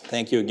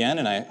 Thank you again,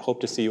 and I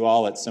hope to see you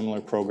all at similar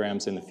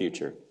programs in the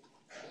future.